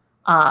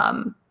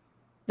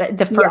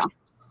the first.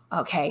 Yeah.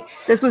 Okay.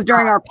 This was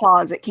during our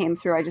pause. It came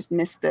through. I just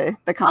missed the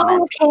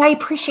comment. Oh, okay. I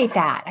appreciate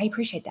that.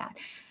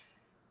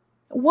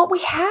 What we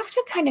have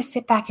to kind of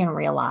sit back and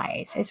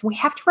realize is we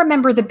have to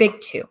remember the big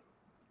two.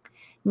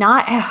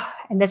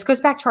 And this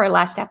goes back to our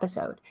last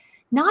episode.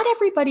 Not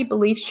everybody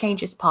believes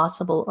change is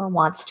possible or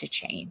wants to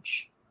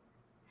change.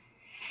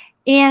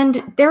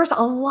 And there's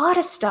a lot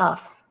of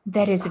stuff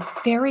that is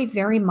very,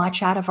 very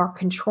much out of our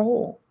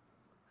control.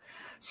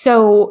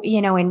 So,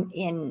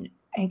 in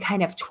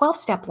kind of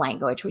 12-step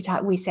language,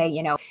 we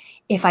say,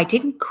 if I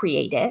didn't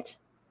create it,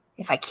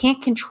 if I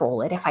can't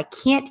control it, if I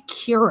can't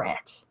cure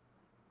it,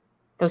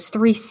 those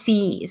 3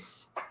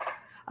 C's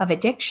of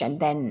addiction,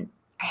 then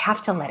I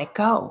have to let it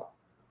go.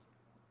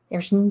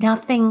 There's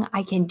nothing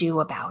I can do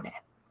about it.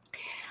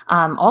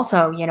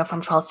 Also,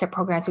 from 12-step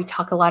programs, we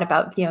talk a lot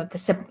about,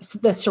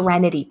 the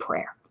serenity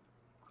prayer.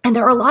 And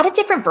there are a lot of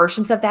different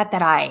versions of that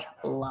I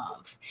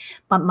love.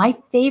 But my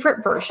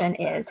favorite version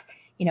is,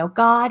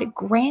 God,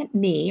 grant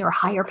me, or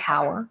higher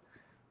power,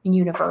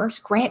 universe,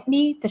 grant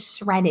me the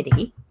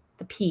serenity,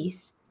 the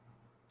peace,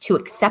 to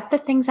accept the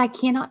things I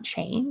cannot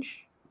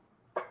change,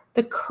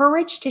 the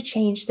courage to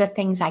change the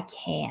things I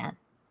can,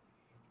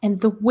 and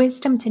the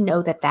wisdom to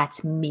know that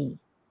that's me.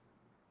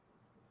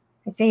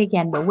 I say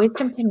again, the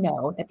wisdom to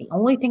know that the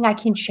only thing I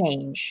can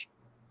change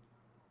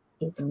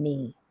is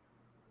me.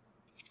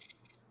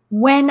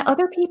 When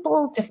other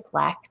people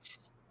deflect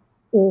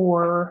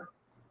or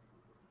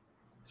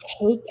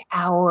take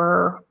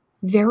our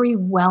very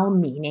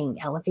well-meaning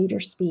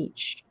elevator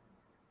speech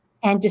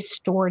and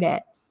distort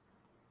it,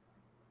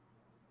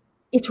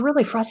 it's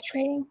really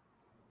frustrating,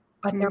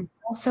 but there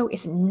also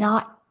is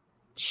not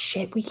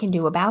shit we can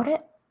do about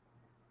it.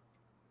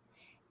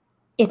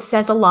 It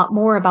says a lot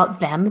more about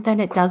them than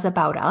it does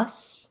about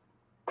us.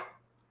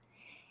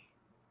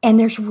 And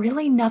there's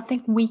really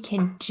nothing we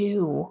can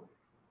do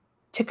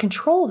to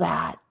control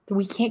that.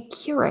 We can't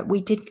cure it.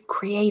 We didn't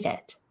create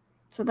it.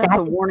 So that's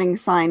a warning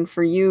sign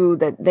for you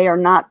that they are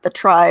not the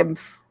tribe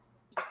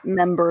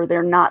member.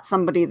 They're not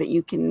somebody that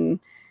you can,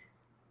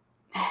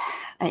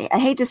 I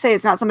hate to say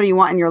it's not somebody you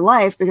want in your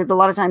life, because a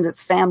lot of times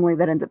it's family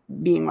that ends up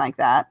being like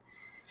that.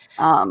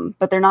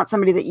 But they're not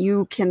somebody that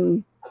you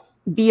can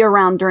be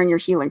around during your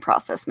healing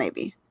process,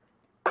 maybe.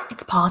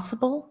 It's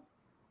possible.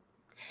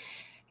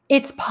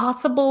 It's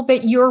possible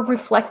that you're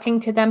reflecting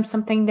to them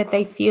something that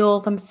they feel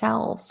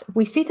themselves.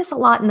 We see this a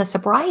lot in the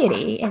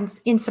sobriety and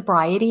in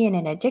sobriety and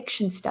in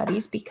addiction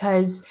studies,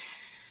 because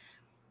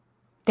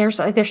there's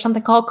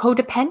something called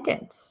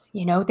codependence.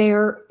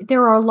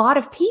 There are a lot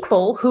of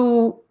people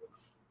who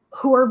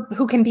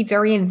can be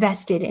very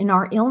invested in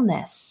our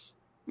illness.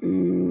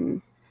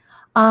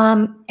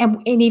 And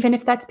even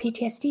if that's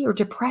PTSD or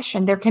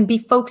depression, there can be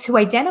folks who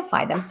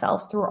identify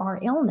themselves through our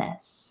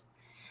illness.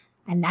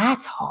 And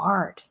that's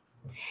hard.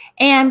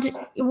 And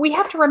we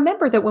have to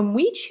remember that when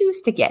we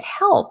choose to get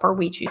help, or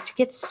we choose to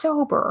get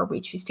sober, or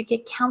we choose to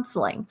get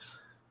counseling,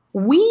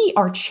 we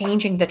are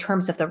changing the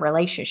terms of the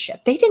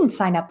relationship. They didn't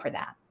sign up for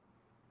that.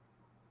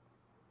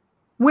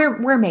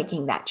 We're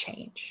making that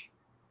change.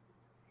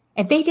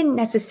 And they didn't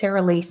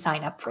necessarily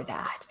sign up for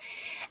that.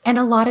 And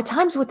a lot of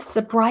times with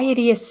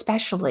sobriety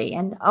especially,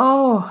 and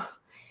oh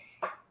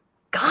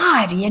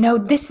God, you know,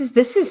 this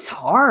is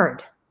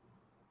hard.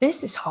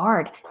 This is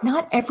hard.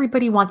 Not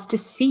everybody wants to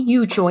see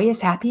you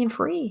joyous, happy, and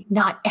free.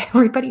 Not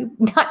everybody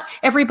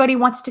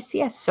wants to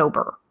see us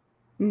sober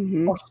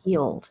or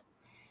healed.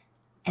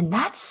 And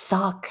that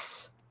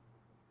sucks.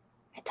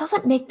 It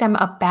doesn't make them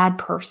a bad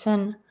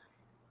person.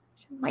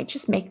 It might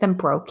just make them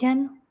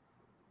broken.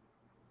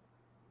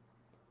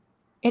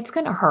 It's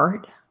going to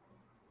hurt.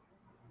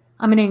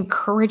 I'm going to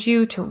encourage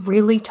you to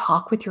really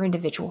talk with your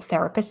individual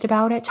therapist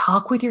about it.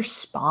 Talk with your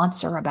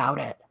sponsor about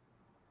it.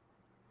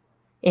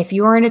 If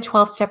you're in a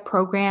 12-step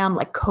program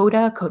like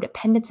CODA,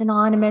 Codependence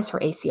Anonymous, or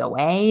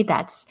ACOA,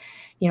 that's,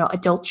 you know,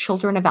 Adult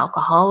Children of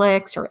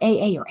Alcoholics, or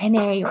AA or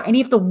NA, or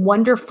any of the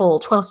wonderful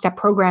 12-step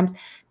programs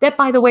that,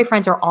 by the way,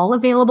 friends, are all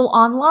available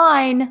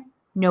online.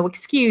 No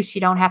excuse.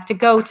 You don't have to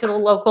go to the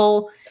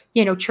local,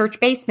 you know, church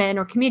basement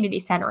or community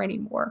center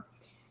anymore.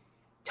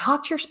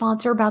 Talk to your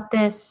sponsor about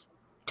this.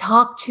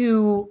 Talk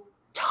to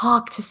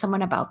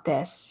someone about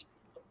this.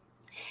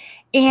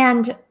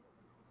 And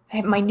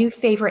my new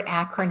favorite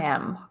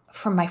acronym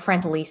from my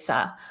friend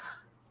Lisa,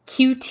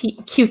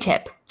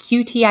 QTIP,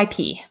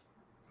 QTIP,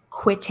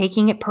 quit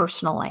taking it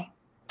personally.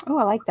 Oh,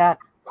 I like that.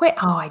 Quit.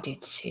 Oh, I do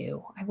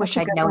too. I wish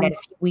I'd known it a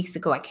few weeks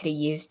ago. I could have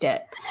used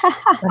it,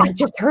 but I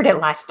just heard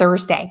it last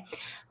Thursday.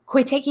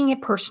 Quit taking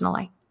it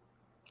personally.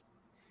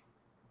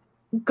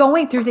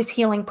 Going through this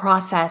healing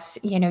process,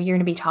 you know, you're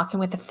going to be talking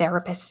with a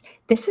therapist.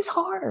 This is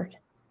hard.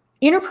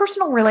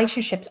 Interpersonal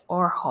relationships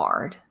are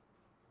hard.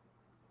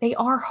 They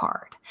are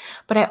hard.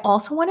 But I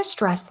also want to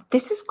stress that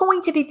this is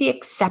going to be the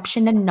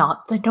exception and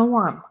not the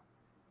norm.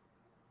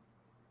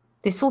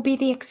 This will be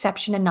the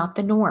exception and not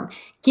the norm.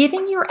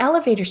 Giving your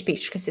elevator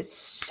speech, because it's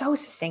so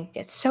succinct,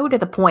 it's so to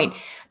the point.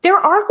 There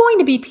are going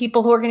to be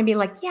people who are going to be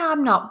like, yeah,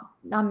 I'm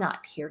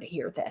not here to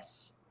hear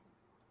this.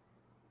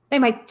 They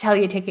might tell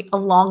you to take a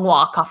long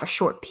walk off a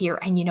short pier.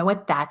 And you know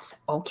what? that's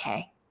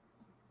okay.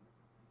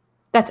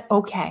 That's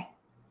okay.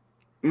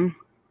 And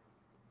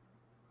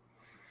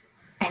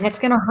it's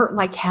going to hurt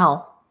like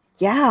hell.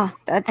 Yeah.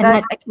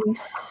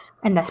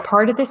 And that's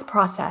part of this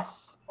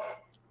process.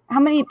 How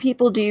many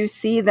people do you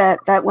see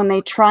that when they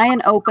try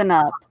and open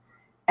up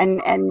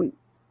and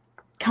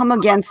come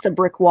against a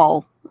brick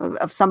wall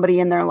of somebody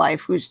in their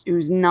life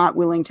who's not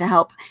willing to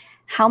help,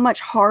 how much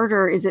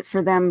harder is it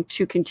for them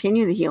to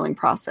continue the healing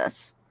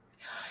process?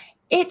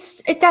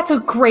 That's a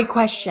great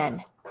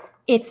question.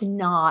 It's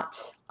not.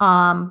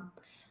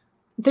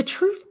 The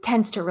truth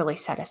tends to really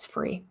set us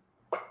free.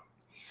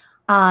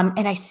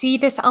 And I see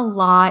this a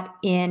lot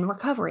in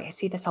recovery. I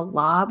see this a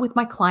lot with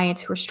my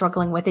clients who are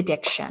struggling with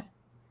addiction.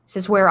 This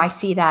is where I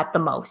see that the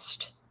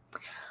most.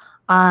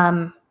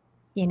 You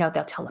know,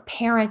 they'll tell a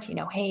parent, you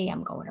know, hey,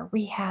 I'm going to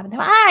rehab. And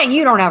they're,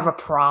 you don't have a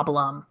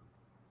problem.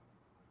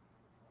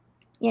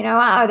 You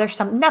know, there's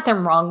nothing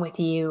wrong with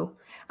you.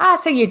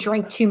 So you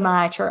drink too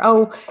much,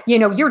 or, you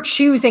know, you're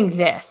choosing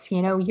this,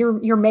 you know,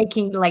 you're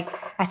making, like,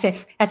 as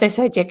if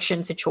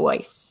addiction's a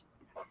choice.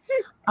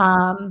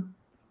 And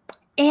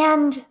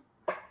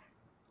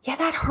yeah,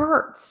 that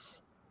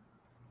hurts.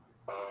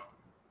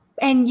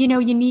 And, you know,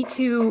 you need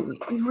to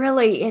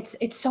really,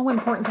 it's so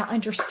important to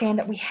understand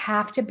that we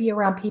have to be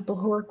around people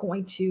who are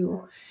going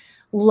to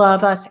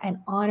love us and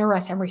honor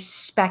us and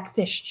respect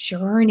this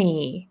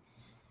journey.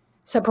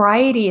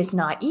 Sobriety is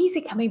not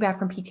easy. Coming back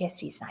from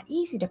PTSD is not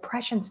easy.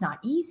 Depression's not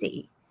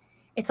easy.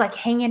 It's like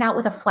hanging out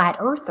with a flat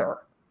earther.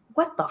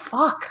 What the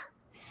fuck?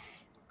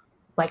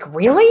 Like,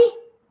 really?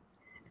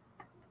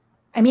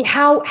 I mean,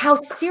 how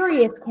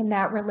serious can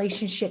that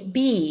relationship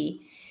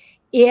be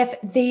if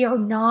they are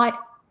not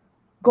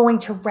going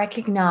to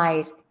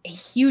recognize a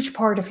huge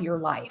part of your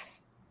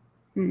life?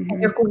 Mm-hmm.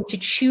 And they're going to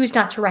choose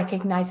not to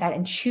recognize that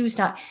and choose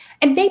not.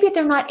 And maybe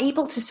they're not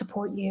able to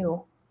support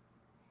you.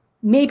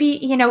 Maybe,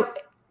 you know,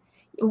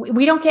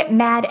 we don't get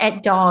mad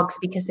at dogs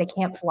because they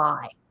can't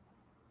fly.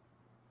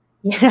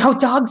 You know,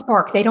 dogs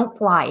bark, they don't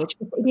fly. It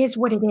is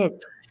what it is.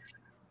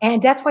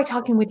 And that's why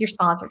talking with your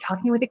sponsor,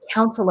 talking with a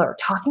counselor,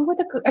 talking with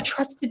a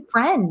trusted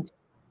friend,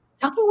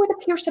 talking with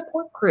a peer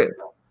support group,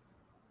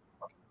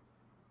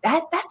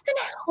 that's going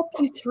to help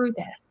you through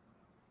this.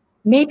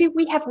 Maybe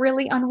we have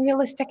really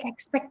unrealistic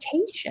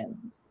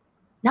expectations.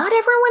 Not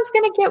everyone's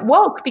going to get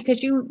woke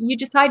because you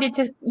decided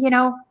to, you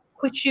know,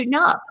 quit shooting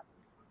up.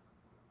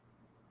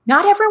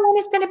 Not everyone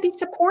is going to be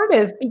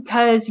supportive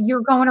because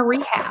you're going to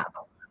rehab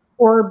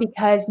or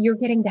because you're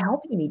getting the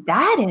help you need.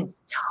 That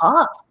is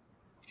tough.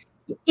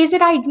 Is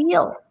it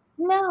ideal?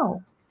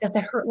 No. Does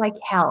it hurt like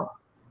hell?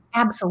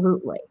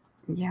 Absolutely.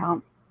 Yeah.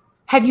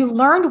 Have you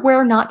learned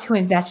where not to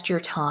invest your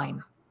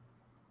time?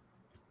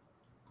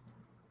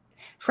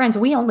 Friends,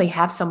 we only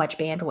have so much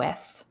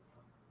bandwidth.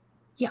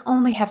 You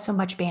only have so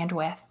much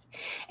bandwidth.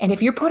 And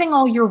if you're putting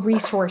all your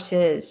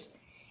resources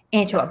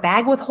into a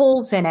bag with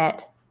holes in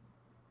it,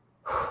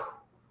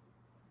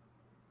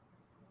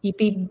 you'd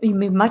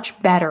be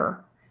much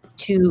better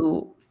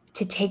to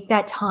take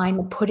that time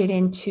and put it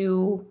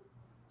into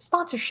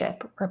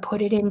sponsorship, or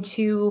put it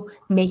into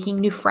making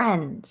new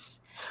friends,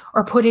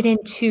 or put it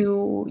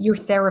into your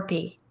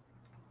therapy,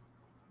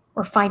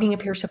 or finding a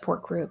peer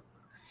support group.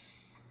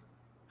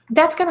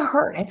 That's going to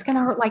hurt. It's going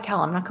to hurt like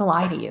hell. I'm not going to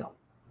lie to you.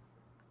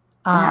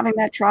 Having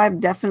that tribe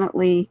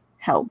definitely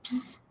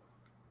helps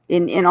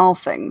in all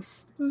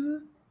things.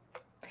 Mm-hmm.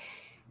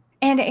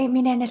 And I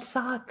mean, and it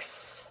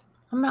sucks.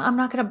 I'm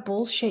not going to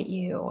bullshit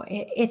you.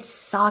 It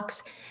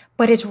sucks,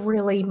 but it's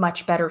really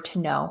much better to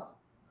know.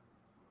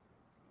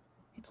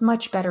 It's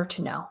much better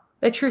to know.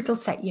 The truth will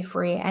set you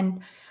free.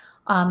 And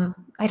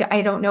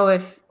I don't know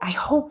if, I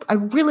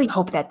really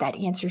hope that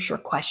answers your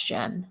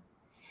question.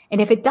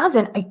 And if it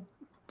doesn't, I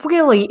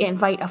really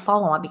invite a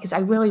follow-on, because I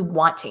really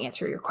want to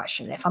answer your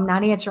question. If I'm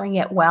not answering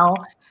it well,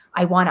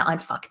 I want to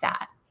unfuck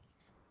that.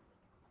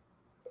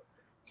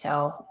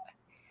 So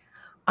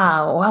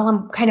while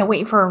I'm kind of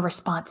waiting for a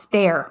response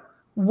there,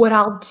 what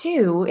I'll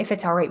do, if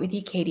it's all right with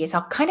you, Katie, is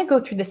I'll kind of go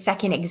through the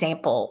second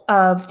example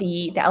of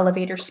the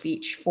elevator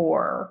speech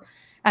for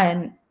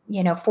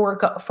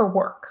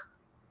work.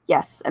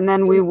 Yes, and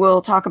then we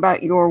will talk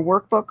about your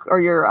workbook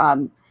or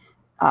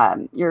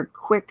your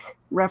quick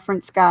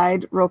reference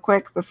guide real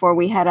quick before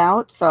we head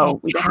out. So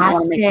we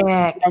definitely want to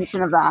make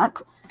mention of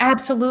that.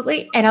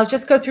 Absolutely, and I'll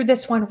just go through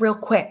this one real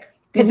quick,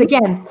 because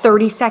again,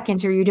 30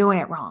 seconds or you're doing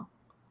it wrong.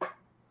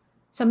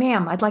 So,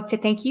 ma'am, I'd like to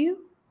thank you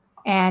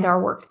and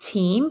our work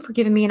team for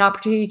giving me an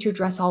opportunity to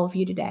address all of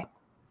you today.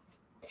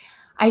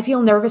 I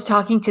feel nervous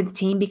talking to the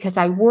team because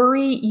I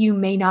worry you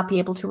may not be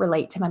able to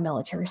relate to my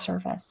military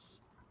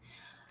service.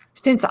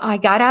 Since I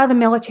got out of the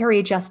military,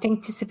 adjusting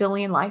to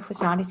civilian life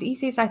was not as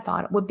easy as I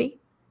thought it would be.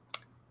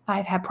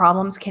 I've had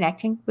problems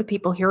connecting with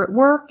people here at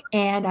work,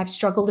 and I've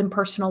struggled in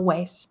personal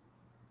ways.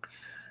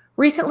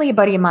 Recently, a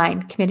buddy of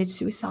mine committed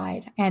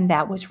suicide, and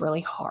that was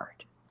really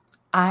hard.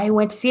 I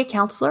went to see a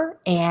counselor,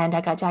 and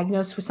I got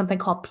diagnosed with something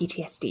called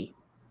PTSD.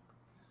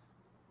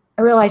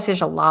 I realize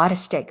there's a lot of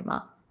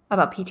stigma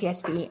about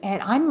PTSD,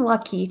 and I'm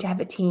lucky to have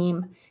a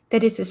team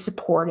that is as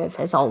supportive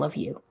as all of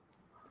you.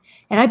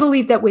 And I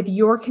believe that with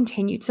your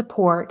continued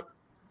support,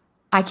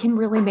 I can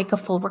really make a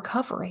full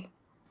recovery.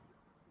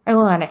 I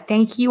want to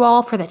thank you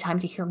all for the time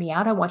to hear me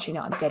out. I want you to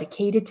know I'm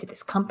dedicated to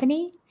this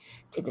company,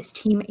 to this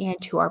team, and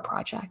to our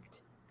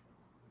project.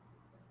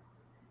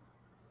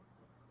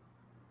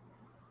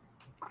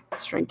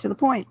 Straight to the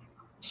point.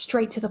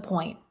 Straight to the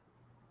point.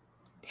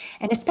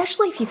 And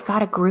especially if you've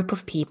got a group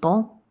of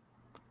people,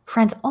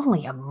 friends,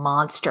 only a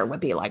monster would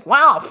be like,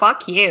 wow,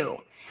 fuck you.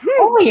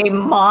 Only a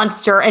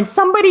monster, and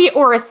somebody,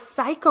 or a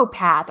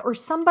psychopath, or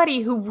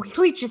somebody who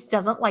really just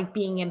doesn't like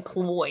being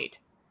employed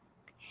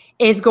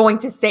is going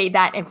to say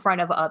that in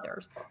front of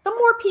others. The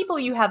more people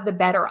you have, the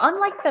better.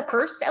 Unlike the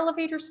first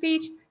elevator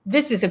speech,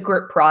 this is a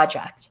group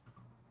project.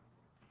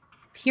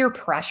 Peer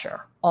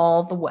pressure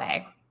all the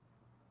way.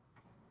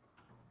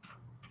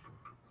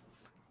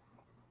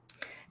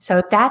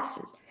 So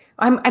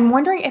I'm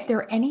wondering if there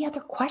are any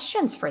other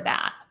questions for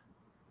that.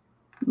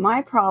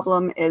 My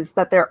problem is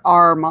that there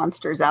are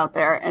monsters out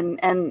there,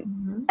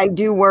 and I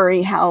do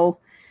worry how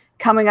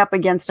coming up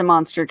against a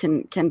monster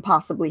can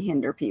possibly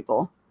hinder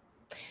people.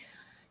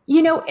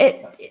 You know,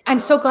 I'm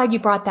so glad you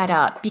brought that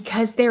up,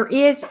 because there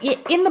is,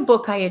 in the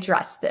book I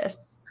address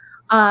this.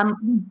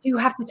 We do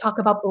have to talk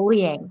about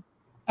bullying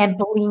and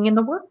bullying in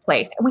the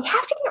workplace, and we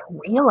have to get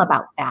real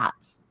about that.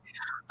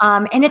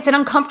 And it's an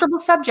uncomfortable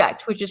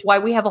subject, which is why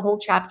we have a whole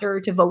chapter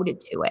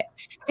devoted to it.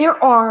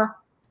 There are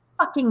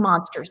fucking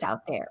monsters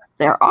out there.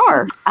 There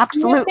are,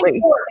 absolutely. It's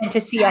important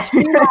to see us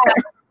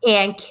react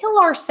and kill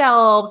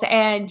ourselves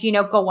and,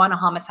 go on a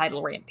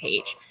homicidal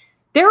rampage.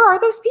 There are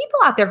those people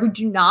out there who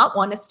do not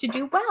want us to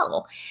do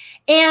well.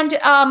 And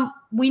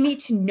we need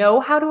to know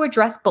how to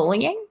address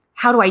bullying,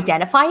 how to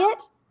identify it.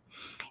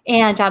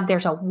 And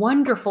there's a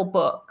wonderful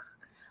book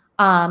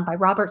by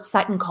Robert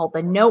Sutton called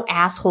The No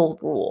Asshole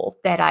Rule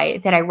that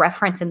I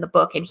reference in the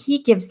book. And he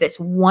gives this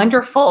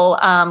wonderful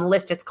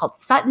list. It's called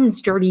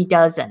Sutton's Dirty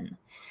Dozen,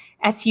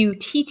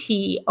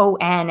 SUTTON,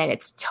 and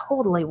it's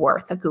totally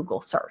worth a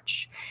Google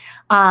search.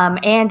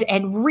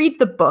 And read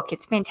the book.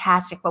 It's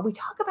fantastic. But we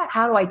talk about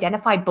how to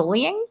identify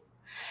bullying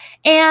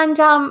and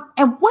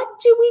what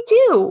do we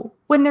do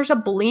when there's a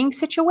bullying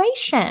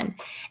situation?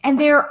 And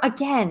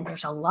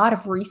there's a lot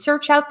of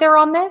research out there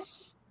on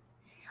this.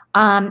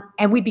 And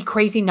we'd be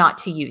crazy not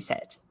to use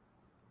it.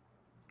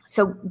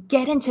 So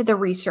get into the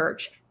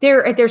research.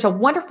 There's a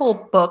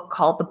wonderful book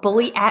called The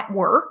Bully at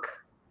Work.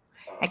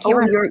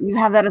 You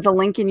have that as a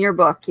link in your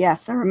book.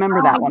 Yes, I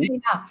remember that one.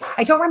 Yeah.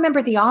 I don't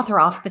remember the author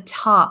off the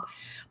top,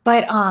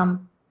 but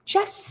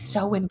just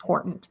so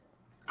important.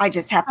 I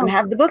just happen to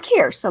have the book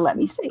here, so let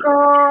me see.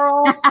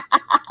 Girl,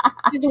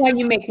 this is why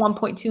you make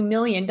 $1.2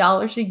 million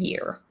a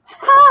year.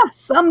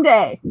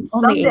 Someday.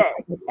 Only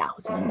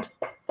 1,000.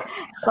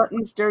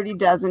 Sutton's Dirty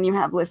Dozen you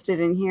have listed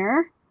in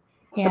here.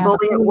 The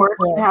Bully at Work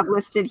you have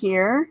listed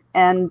here,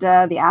 and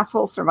the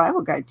Asshole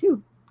Survival Guide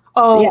too.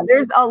 Oh, so yeah,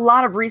 there's a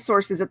lot of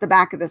resources at the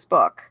back of this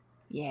book.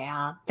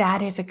 Yeah,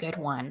 that is a good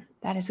one.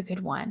 That is a good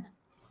one.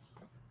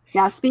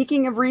 Now,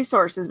 speaking of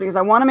resources, because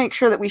I want to make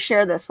sure that we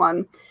share this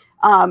one,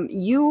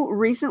 you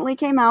recently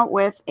came out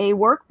with a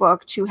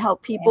workbook to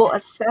help people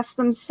assess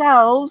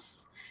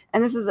themselves.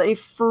 And this is a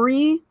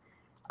free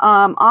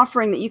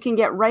offering that you can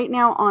get right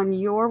now on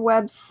your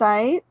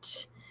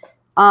website.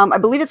 I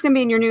believe it's going to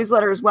be in your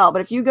newsletter as well.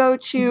 But if you go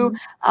to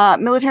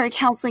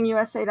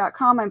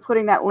militarycounselingusa.com, I'm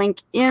putting that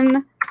link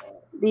in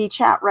the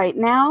chat right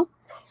now.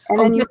 And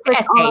then you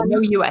click SA, on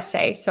no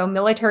USA. So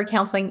Military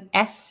Counseling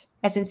S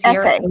as in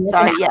Sierra. SA,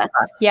 sorry, yes.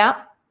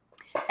 Yeah.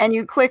 And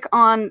you click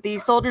on the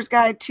Soldier's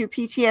Guide to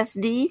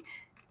PTSD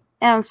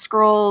and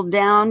scroll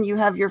down. You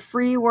have your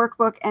free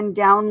workbook and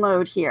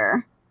download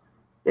here.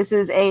 This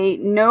is a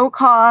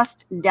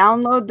no-cost,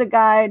 download the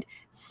guide,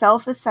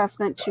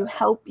 self-assessment to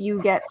help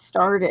you get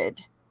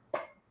started.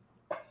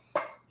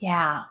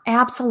 Yeah,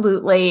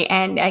 absolutely.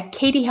 And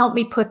Katie helped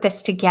me put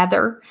this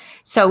together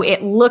so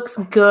it looks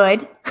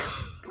good.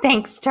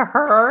 Thanks to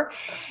her.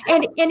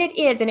 And it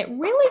is. And it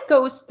really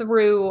goes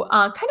through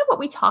kind of what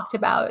we talked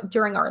about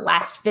during our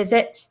last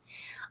visit.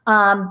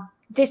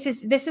 This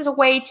is a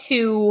way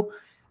to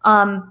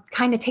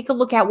kind of take a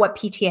look at what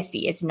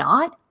PTSD is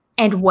not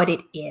and what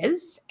it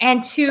is,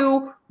 and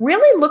to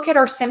really look at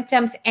our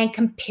symptoms and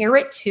compare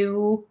it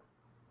to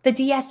the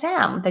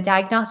DSM, the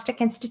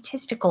Diagnostic and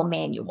Statistical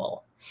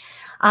Manual.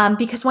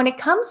 Because when it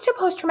comes to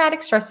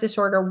post-traumatic stress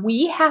disorder,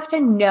 we have to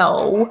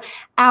know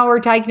our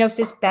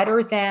diagnosis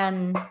better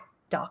than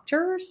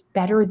doctors,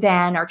 better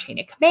than our chain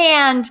of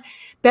command,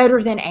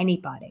 better than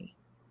anybody,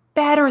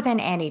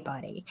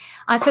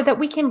 so that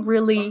we can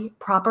really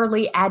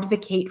properly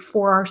advocate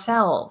for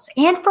ourselves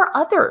and for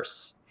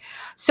others.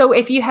 So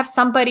if you have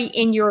somebody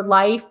in your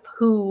life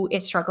who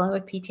is struggling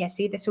with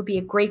PTSD, this would be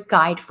a great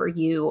guide for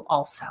you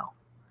also.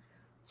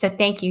 So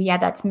thank you. Yeah,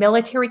 that's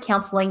Military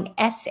Counseling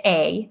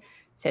SA.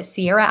 So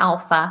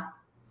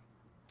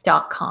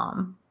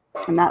SierraAlpha.com.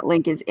 And that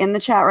link is in the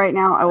chat right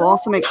now. I will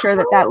also make sure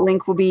that that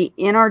link will be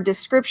in our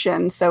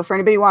description. So for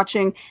anybody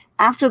watching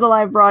after the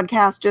live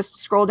broadcast, just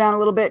scroll down a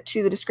little bit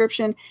to the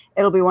description.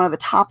 It'll be one of the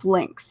top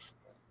links.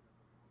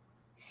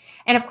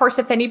 And of course,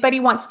 if anybody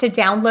wants to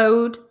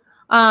download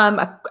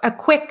a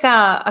quick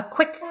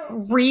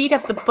read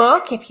of the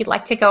book, if you'd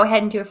like to go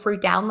ahead and do a free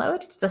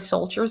download, it's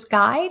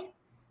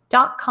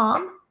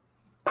thesoldiersguide.com.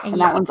 And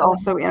that one's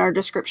also in our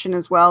description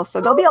as well. So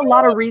there'll be a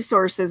lot of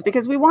resources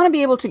because we want to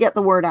be able to get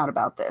the word out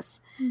about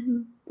this.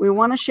 Mm-hmm. We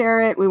want to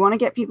share it. We want to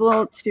get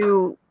people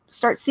to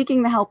start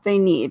seeking the help they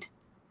need.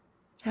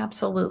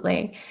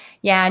 Absolutely.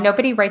 Yeah.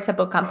 Nobody writes a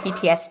book on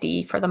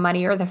PTSD for the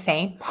money or the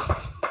fame.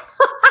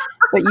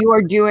 But you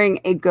are doing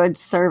a good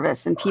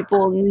service, and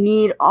people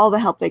need all the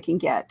help they can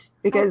get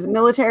because not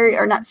military,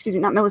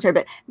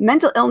 but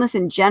mental illness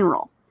in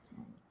general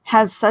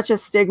has such a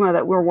stigma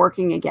that we're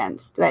working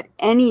against, that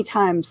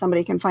anytime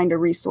somebody can find a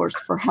resource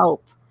for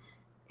help,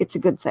 it's a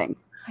good thing.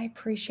 I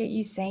appreciate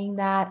you saying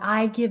that.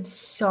 I give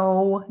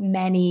so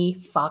many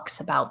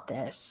fucks about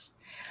this.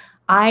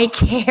 I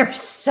care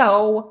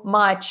so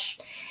much.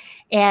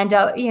 And,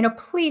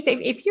 please,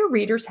 if your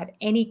readers have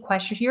any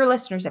questions, your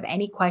listeners have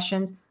any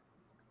questions,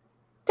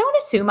 don't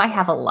assume I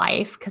have a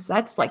life, because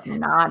that's like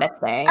not a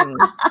thing.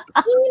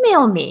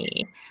 Email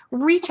me,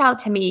 reach out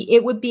to me.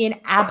 It would be an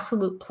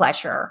absolute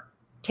pleasure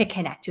to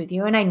connect with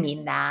you. And I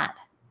mean that.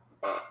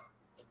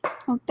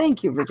 Oh,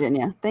 thank you,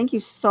 Virginia. Thank you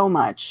so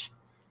much.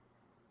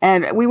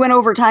 And we went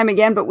over time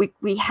again, but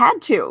we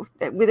had to.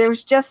 There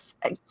was just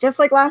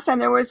like last time,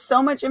 there was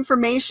so much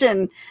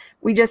information.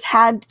 We just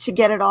had to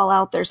get it all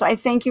out there. So I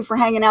thank you for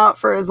hanging out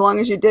for as long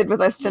as you did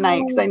with us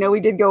tonight, because I know we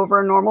did go over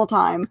a normal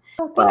time,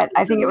 but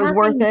I think it was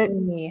worth it.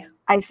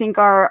 I think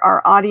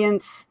our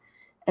audience,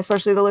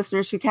 especially the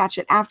listeners who catch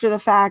it after the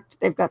fact,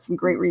 they've got some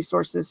great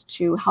resources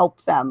to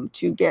help them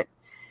to get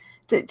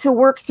to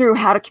work through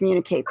how to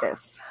communicate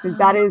this, because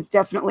that is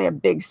definitely a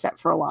big step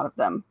for a lot of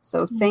them.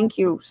 So thank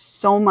you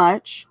so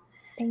much.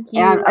 Thank you.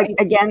 And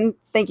again,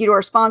 thank you to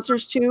our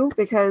sponsors too,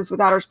 because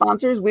without our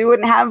sponsors, we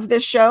wouldn't have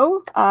this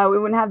show. We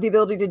wouldn't have the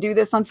ability to do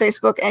this on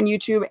Facebook and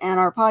YouTube and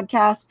our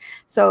podcast.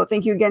 So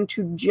thank you again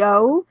to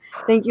Joe.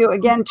 Thank you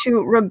again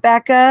to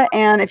Rebecca.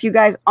 And if you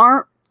guys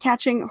aren't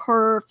catching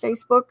her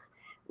Facebook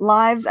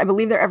lives, I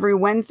believe they're every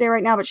Wednesday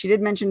right now, but she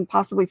did mention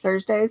possibly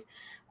Thursdays.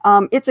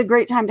 It's a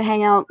great time to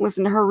hang out,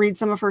 listen to her read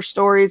some of her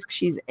stories.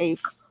 She's a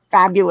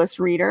fabulous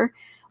reader.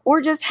 Or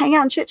just hang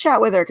out and chit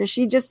chat with her, because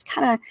she just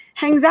kind of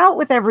hangs out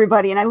with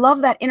everybody. And I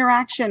love that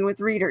interaction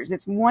with readers.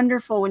 It's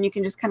wonderful when you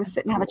can just kind of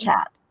sit and have a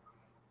chat.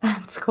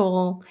 That's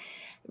cool.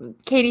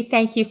 Katie,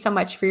 thank you so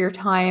much for your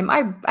time.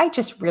 I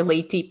just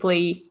really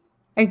deeply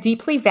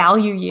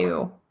value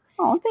you.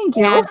 Oh, thank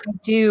you. And I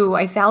do.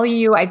 I value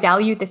you. I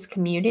value this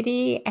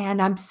community.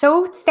 And I'm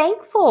so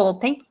thankful.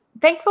 Thanks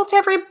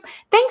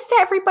to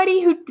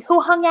everybody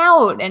who hung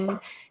out, and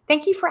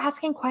thank you for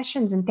asking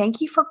questions, and thank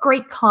you for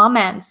great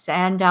comments,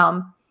 and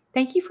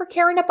thank you for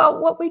caring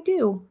about what we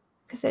do,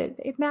 because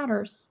it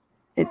matters.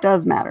 It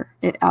does matter.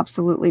 It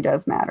absolutely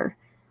does matter.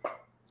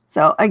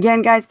 So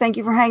again, guys, thank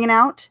you for hanging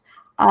out.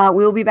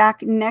 We'll be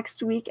back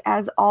next week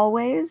as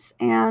always.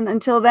 And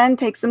until then,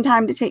 take some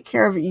time to take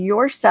care of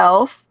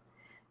yourself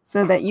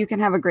so that you can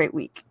have a great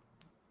week.